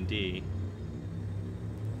with A and D.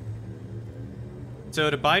 So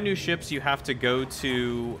to buy new ships, you have to go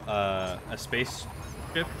to a space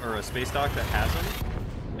ship or a space dock that has them.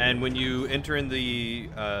 And when you enter in the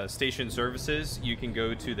station services, you can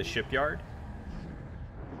go to the shipyard.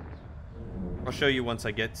 I'll show you once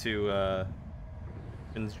I get to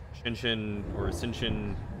Shinshin or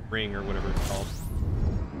Shinshin Ring or whatever it's called.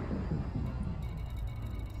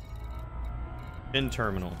 Shin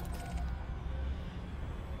Terminal.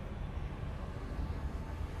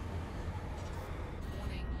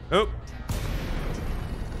 Oh!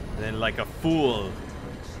 Then like a fool,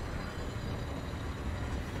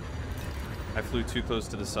 I flew too close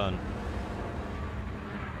to the sun.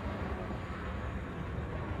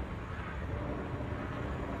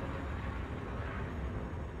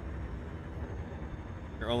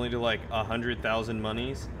 You're only to like 100,000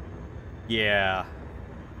 monies? Yeah.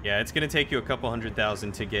 Yeah, it's gonna take you a couple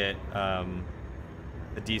 100,000 to get a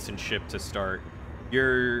decent ship to start.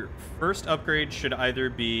 Your first upgrade should either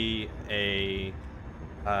be an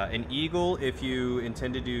Eagle if you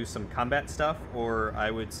intend to do some combat stuff, or I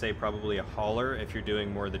would say probably a hauler if you're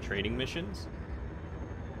doing more of the trading missions.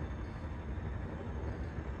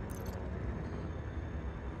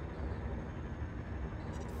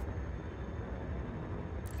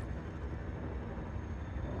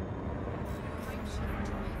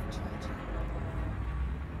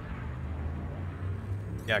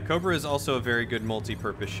 Yeah, Cobra is also a very good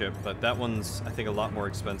multi-purpose ship, but that one's, I think, a lot more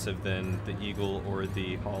expensive than the Eagle or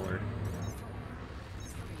the Hauler.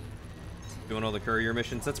 Doing all the courier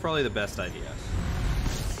missions, that's probably the best idea.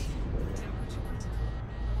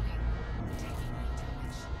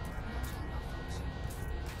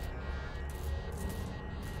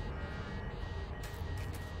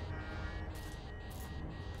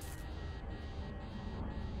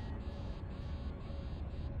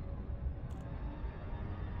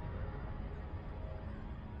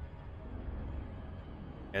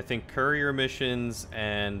 I think courier missions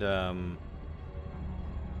and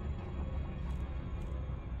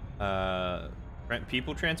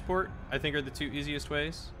people transport, I think, are the two easiest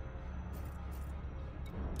ways.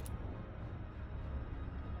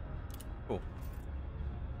 Cool.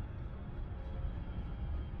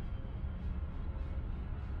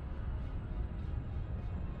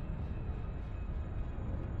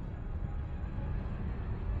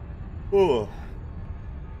 Oh.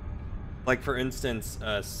 Like, for instance,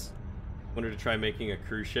 wanted to try making a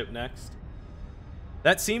cruise ship next.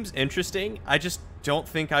 That seems interesting. I just don't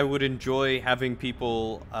think I would enjoy having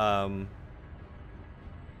people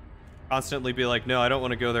constantly be like, no, I don't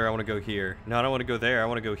want to go there, I want to go here. No, I don't want to go there, I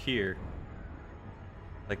want to go here.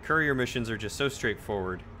 Like, courier missions are just so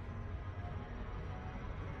straightforward.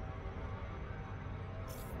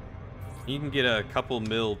 You can get a couple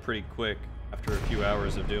mil pretty quick after a few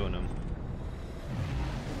hours of doing them.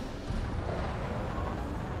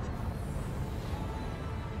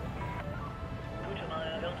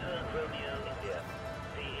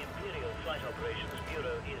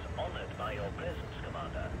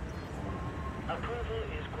 Approval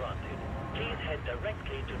is granted. Please head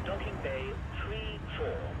directly to Docking Bay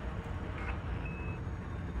 3-4.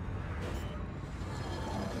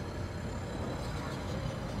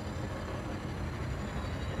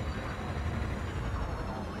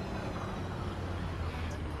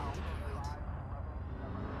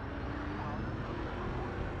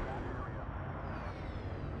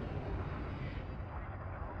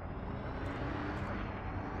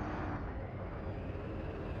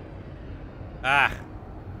 Ah!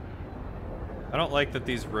 I don't like that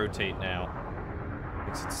these rotate now.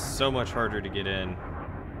 Makes it so much harder to get in.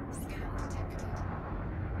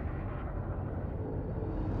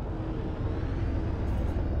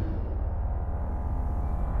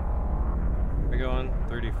 I go on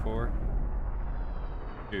 34.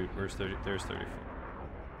 Dude, where's 30? There's 34.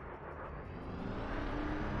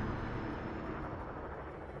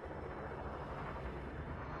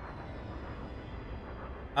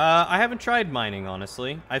 I haven't tried mining,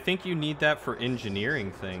 honestly. I think you need that for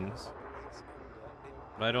engineering things.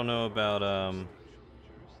 But I don't know about I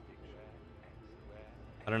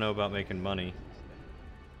don't know about making money.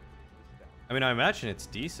 I mean, I imagine it's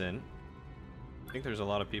decent. I think there's a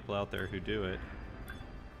lot of people out there who do it.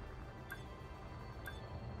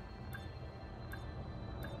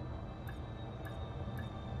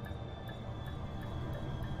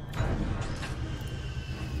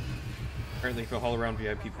 Apparently for all-around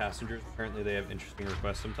VIP passengers, apparently they have interesting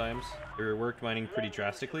requests sometimes. They reworked mining pretty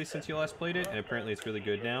drastically since you last played it, and apparently it's really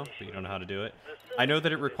good now, but you don't know how to do it. I know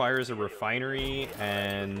that it requires a refinery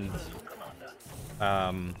and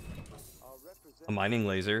a mining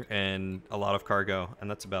laser and a lot of cargo, and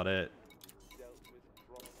that's about it.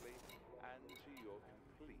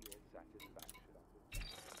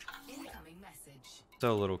 Incoming message.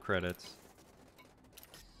 So little credits.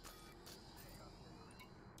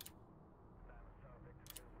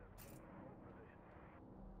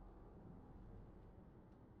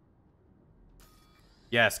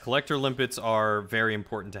 Yes, collector limpets are very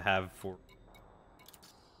important to have for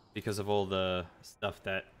because of all the stuff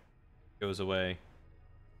that goes away.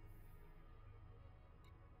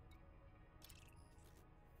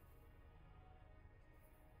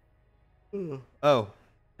 Oh,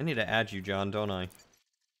 I need to add you, John, don't I?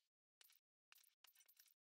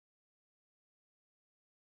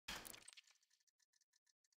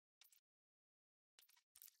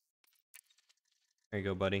 There you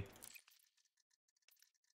go, buddy.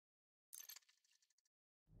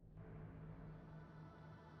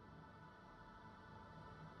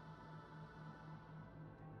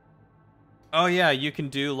 Oh yeah, you can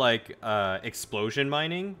do like explosion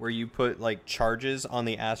mining where you put like charges on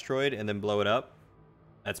the asteroid and then blow it up.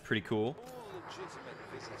 That's pretty cool.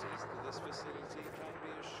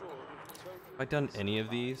 Have I done any of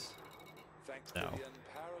these? No.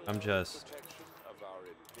 I'm just...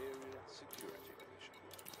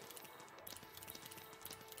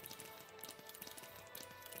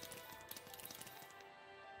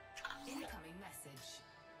 Incoming message.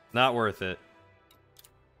 Not worth it.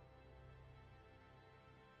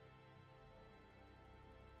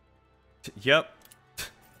 Yep.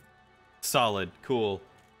 Solid. Cool.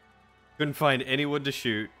 Couldn't find anyone to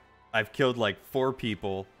shoot. I've killed like 4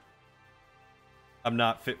 people. I'm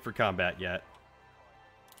not fit for combat yet.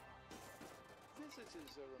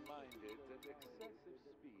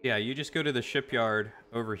 Yeah, you just go to the shipyard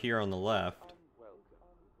over here on the left.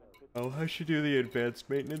 Oh, I should do the advanced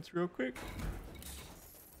maintenance real quick.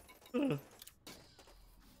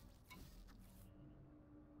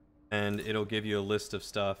 And it'll give you a list of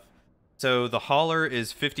stuff. So the hauler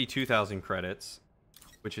is 52,000 credits,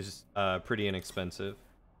 which is pretty inexpensive.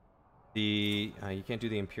 The you can't do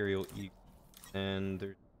the Imperial E, and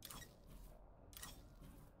there.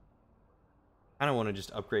 I don't want to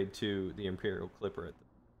just upgrade to the Imperial Clipper at the.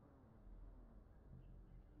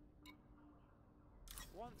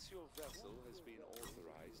 Once your vessel has been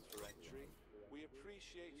authorized for entry, we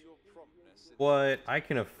appreciate your promptness. What? I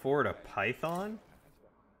can afford a Python?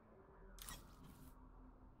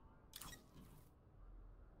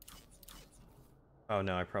 Oh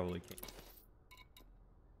no, I probably can't.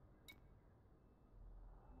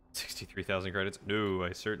 63,000 credits? No,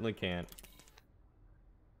 I certainly can't.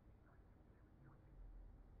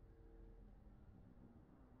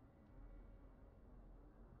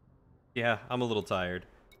 Yeah, I'm a little tired.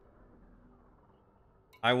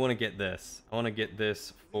 I want to get this. I want to get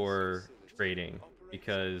this for trading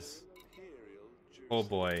because, oh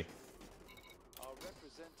boy. Our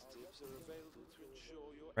representatives are available to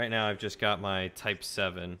ensure your Right now I've just got my Type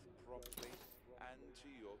 7. promptly and to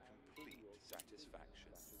your complete satisfaction.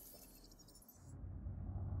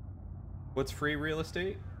 What's free real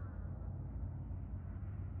estate?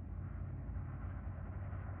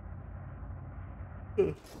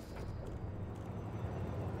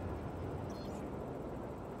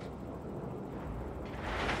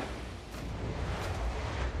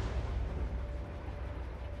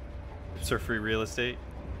 It's our free real estate.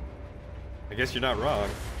 I guess you're not wrong.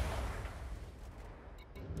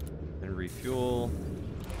 And refuel.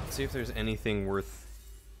 Let's see if there's anything worth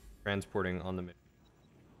transporting on the mission.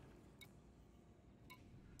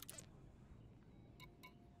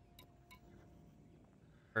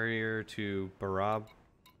 Courier to Baraba.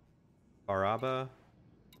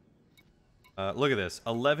 Look at this.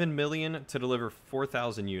 11 million to deliver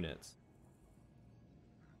 4,000 units.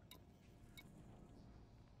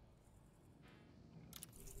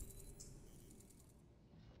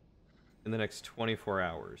 In the next 24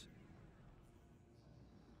 hours.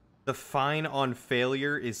 The fine on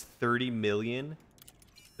failure is 30 million.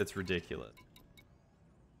 That's ridiculous.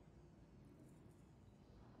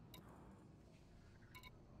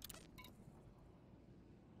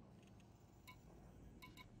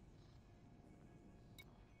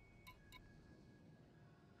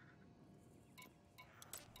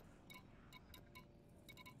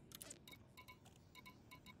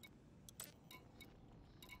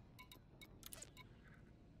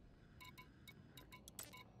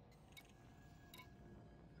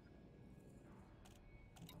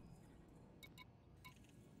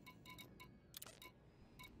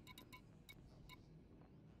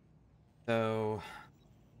 So,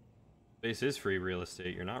 space is free real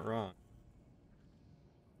estate. You're not wrong.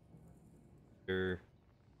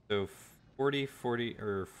 So 40, 40,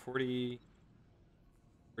 or 40,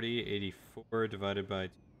 40, 84 divided by...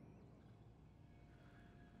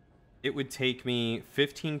 It would take me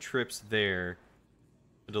 15 trips there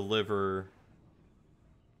to deliver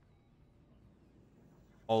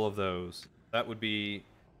all of those. That would be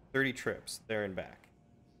 30 trips there and back.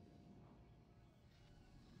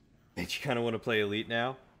 Did you kind of want to play Elite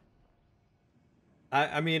now?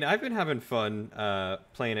 I mean, I've been having fun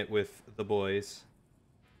playing it with the boys.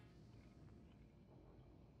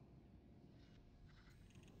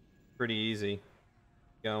 Pretty easy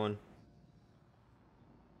going.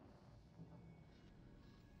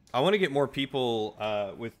 I want to get more people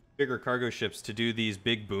with bigger cargo ships to do these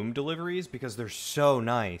big boom deliveries because they're so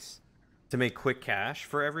nice to make quick cash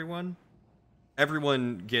for everyone.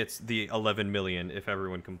 Everyone gets the 11 million if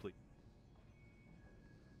everyone completes.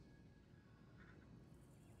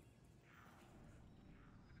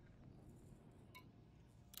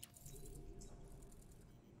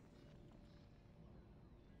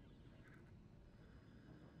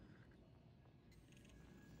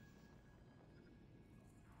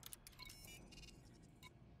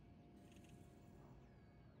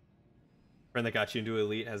 Friend that got you into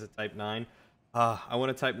Elite has a Type 9. I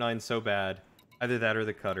want a Type 9 so bad. Either that or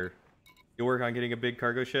the Cutter. You work on getting a big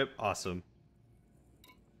cargo ship? Awesome.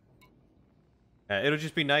 It'll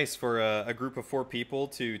just be nice for a group of 4 people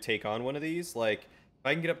to take on one of these. Like, if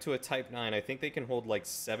I can get up to a Type 9, I think they can hold like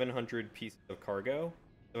 700 pieces of cargo.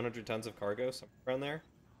 700 tons of cargo, somewhere around there.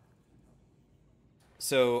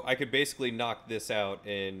 So I could basically knock this out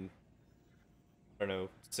in, I don't know,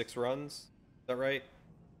 6 runs? Is that right?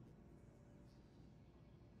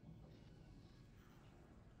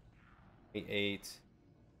 Eight,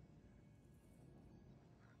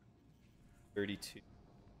 32,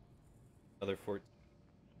 another 14,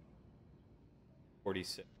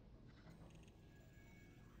 46.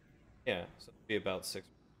 Yeah, so it'll be about 6.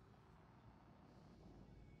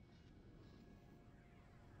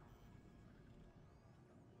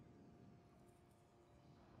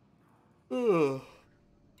 Ugh.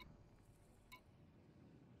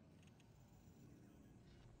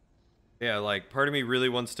 Yeah, like, part of me really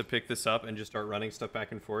wants to pick this up and just start running stuff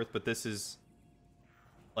back and forth, but this is,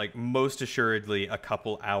 like, most assuredly a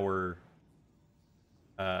couple hours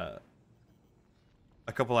of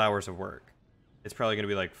work. It's probably going to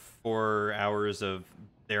be, like, 4 hours of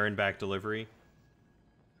there and back delivery.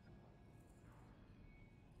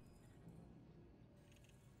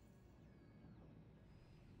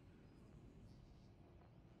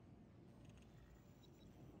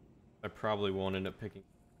 I probably won't end up picking...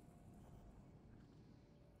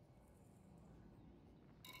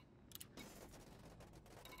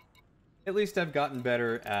 At least I've gotten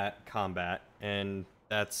better at combat, and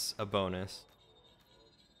that's a bonus.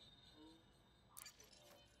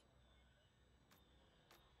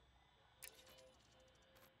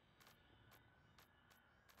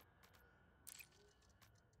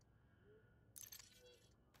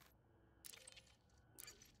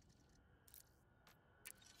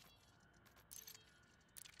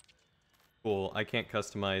 Cool, I can't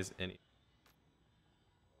customize any.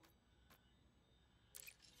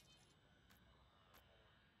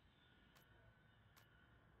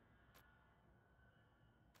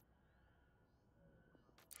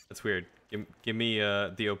 That's weird. Give me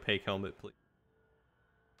the opaque helmet, please.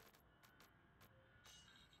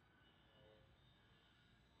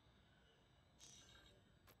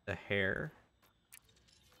 The hair.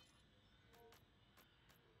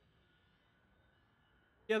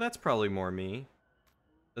 Yeah, that's probably more me.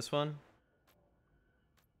 This one?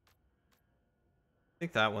 I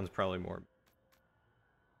think that one's probably more.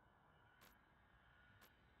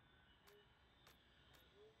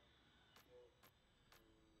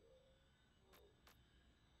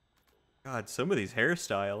 God, some of these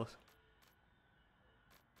hairstyles.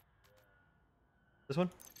 This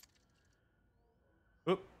one?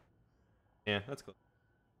 Oop. Yeah, that's cool.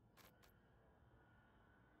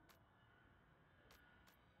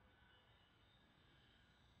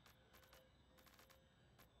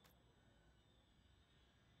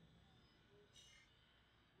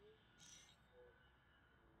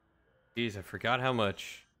 Jeez, I forgot how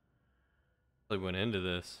much really went into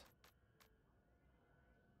this.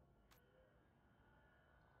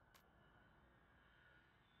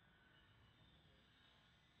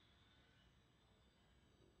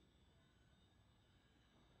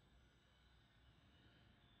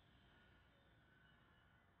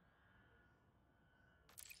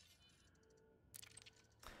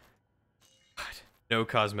 No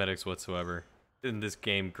cosmetics whatsoever in this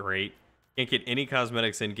game. Great. Can't get any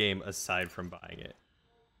cosmetics in game aside from buying it.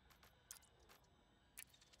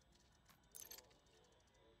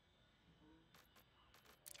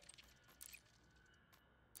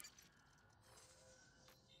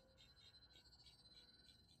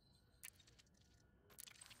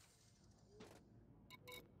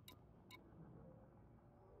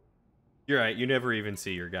 You're right. You never even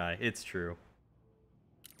see your guy. It's true.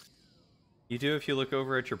 You do if you look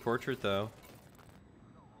over at your portrait, though.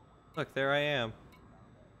 Look, there I am.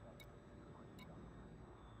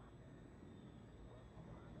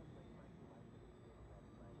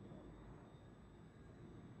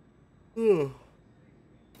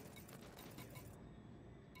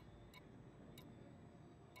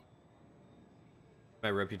 My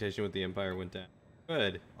reputation with the Empire went down.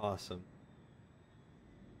 Good. Awesome.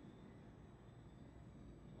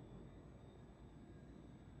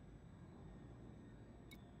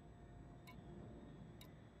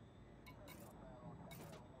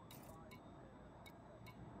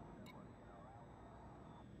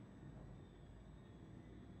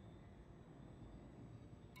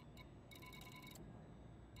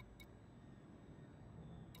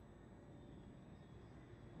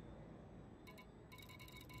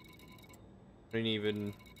 I didn't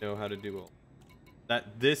even know how to do all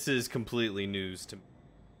that. This is completely news to me.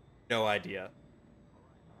 No idea.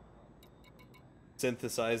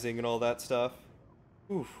 Synthesizing and all that stuff.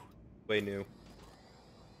 Oof. Way new.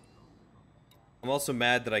 I'm also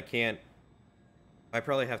mad that I can't. I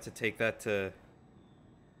probably have to take that to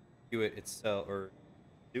do it itself, or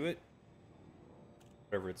do it.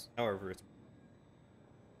 However it's.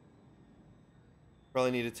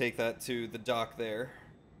 Probably need to take that to the dock there.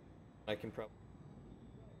 I can probably.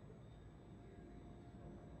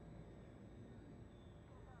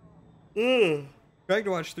 Trying to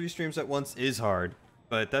watch 3 streams at once is hard,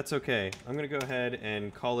 but that's okay. I'm gonna go ahead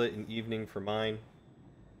and call it an evening for mine,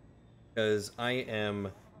 because I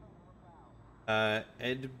am yes,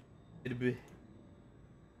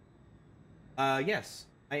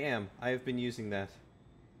 I am. I have been using that.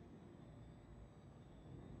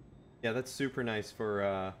 Yeah, that's super nice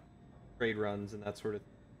for trade runs and that sort of thing.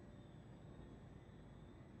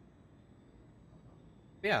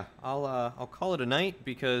 Yeah, I'll call it a night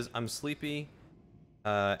because I'm sleepy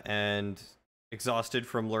and exhausted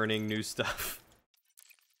from learning new stuff.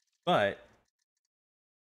 But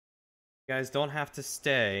you guys don't have to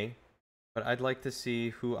stay, but I'd like to see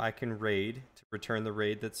who I can raid to return the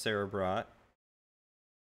raid that Sarah brought.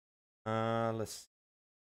 Let's.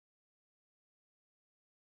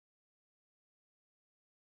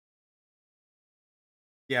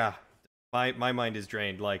 Yeah, my mind is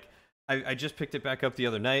drained. Like, I just picked it back up the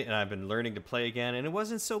other night, and I've been learning to play again, and it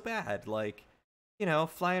wasn't so bad. Like, you know,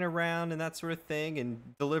 flying around and that sort of thing, and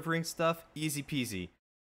delivering stuff, easy peasy.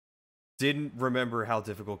 Didn't remember how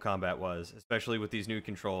difficult combat was, especially with these new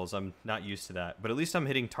controls. I'm not used to that, but at least I'm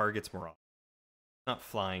hitting targets more often. Not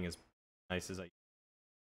flying as nice as I.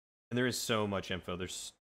 And there is so much info.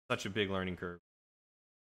 There's such a big learning curve.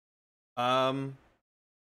 I'd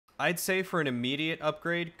say for an immediate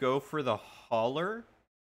upgrade, go for the hauler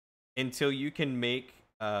until you can make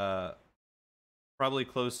probably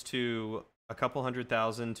close to a couple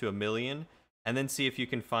 100,000 to 1 million, and then see if you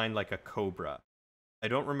can find like a Cobra. I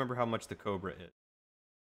don't remember how much the Cobra is.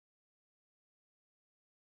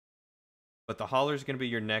 But the hauler is going to be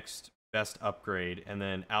your next best upgrade, and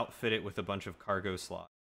then outfit it with a bunch of cargo slots.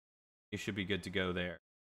 You should be good to go there.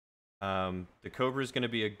 The Cobra is going to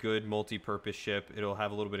be a good multi-purpose ship. It'll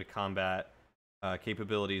have a little bit of combat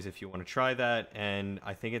capabilities if you want to try that, and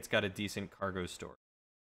I think it's got a decent cargo storage.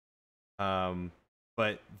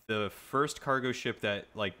 But the first cargo ship that,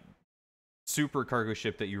 like, super cargo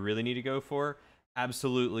ship that you really need to go for,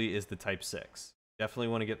 absolutely is the Type 6. Definitely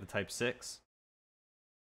want to get the Type 6.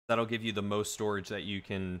 That'll give you the most storage that you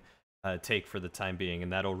can take for the time being,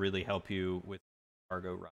 and that'll really help you with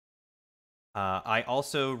cargo run. I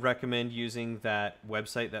also recommend using that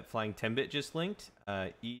website that Flying Timbit just linked,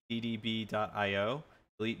 eddb.io,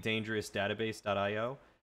 EliteDangerousDatabase.io.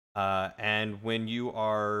 And when you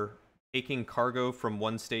are taking cargo from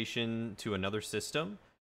one station to another system,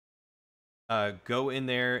 go in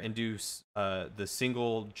there and do the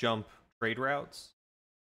single jump trade routes,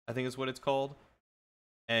 I think is what it's called,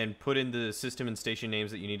 and put in the system and station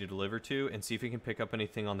names that you need to deliver to, and see if you can pick up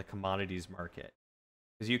anything on the commodities market.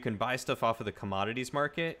 Because you can buy stuff off of the commodities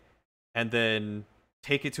market and then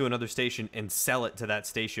take it to another station and sell it to that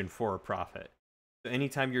station for a profit. So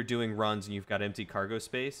anytime you're doing runs and you've got empty cargo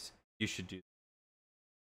space, you should do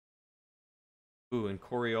that. Ooh, and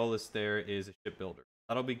Coriolis there is a shipbuilder.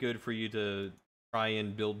 That'll be good for you to try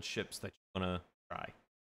and build ships that you want to try.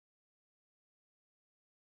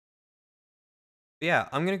 Yeah,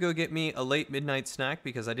 I'm going to go get me a late midnight snack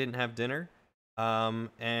because I didn't have dinner.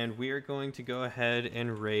 And we are going to go ahead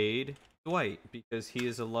and raid Dwight because he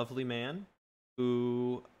is a lovely man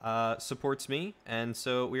who supports me. And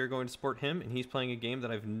so we are going to support him, and he's playing a game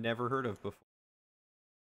that I've never heard of before.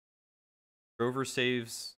 Grover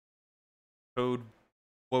saves code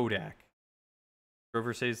Wodak.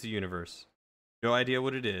 Grover saves the universe. No idea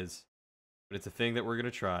what it is, but it's a thing that we're going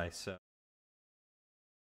to try, so.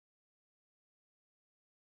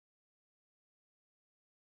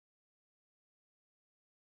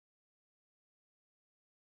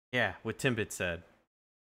 Yeah, what Timbit said.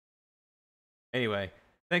 Anyway,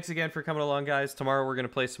 thanks again for coming along, guys. Tomorrow we're going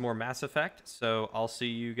to play some more Mass Effect, so I'll see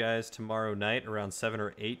you guys tomorrow night around 7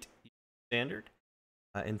 or 8 Standard.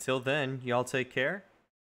 Until then, y'all take care.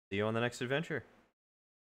 See you on the next adventure.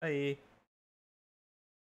 Bye.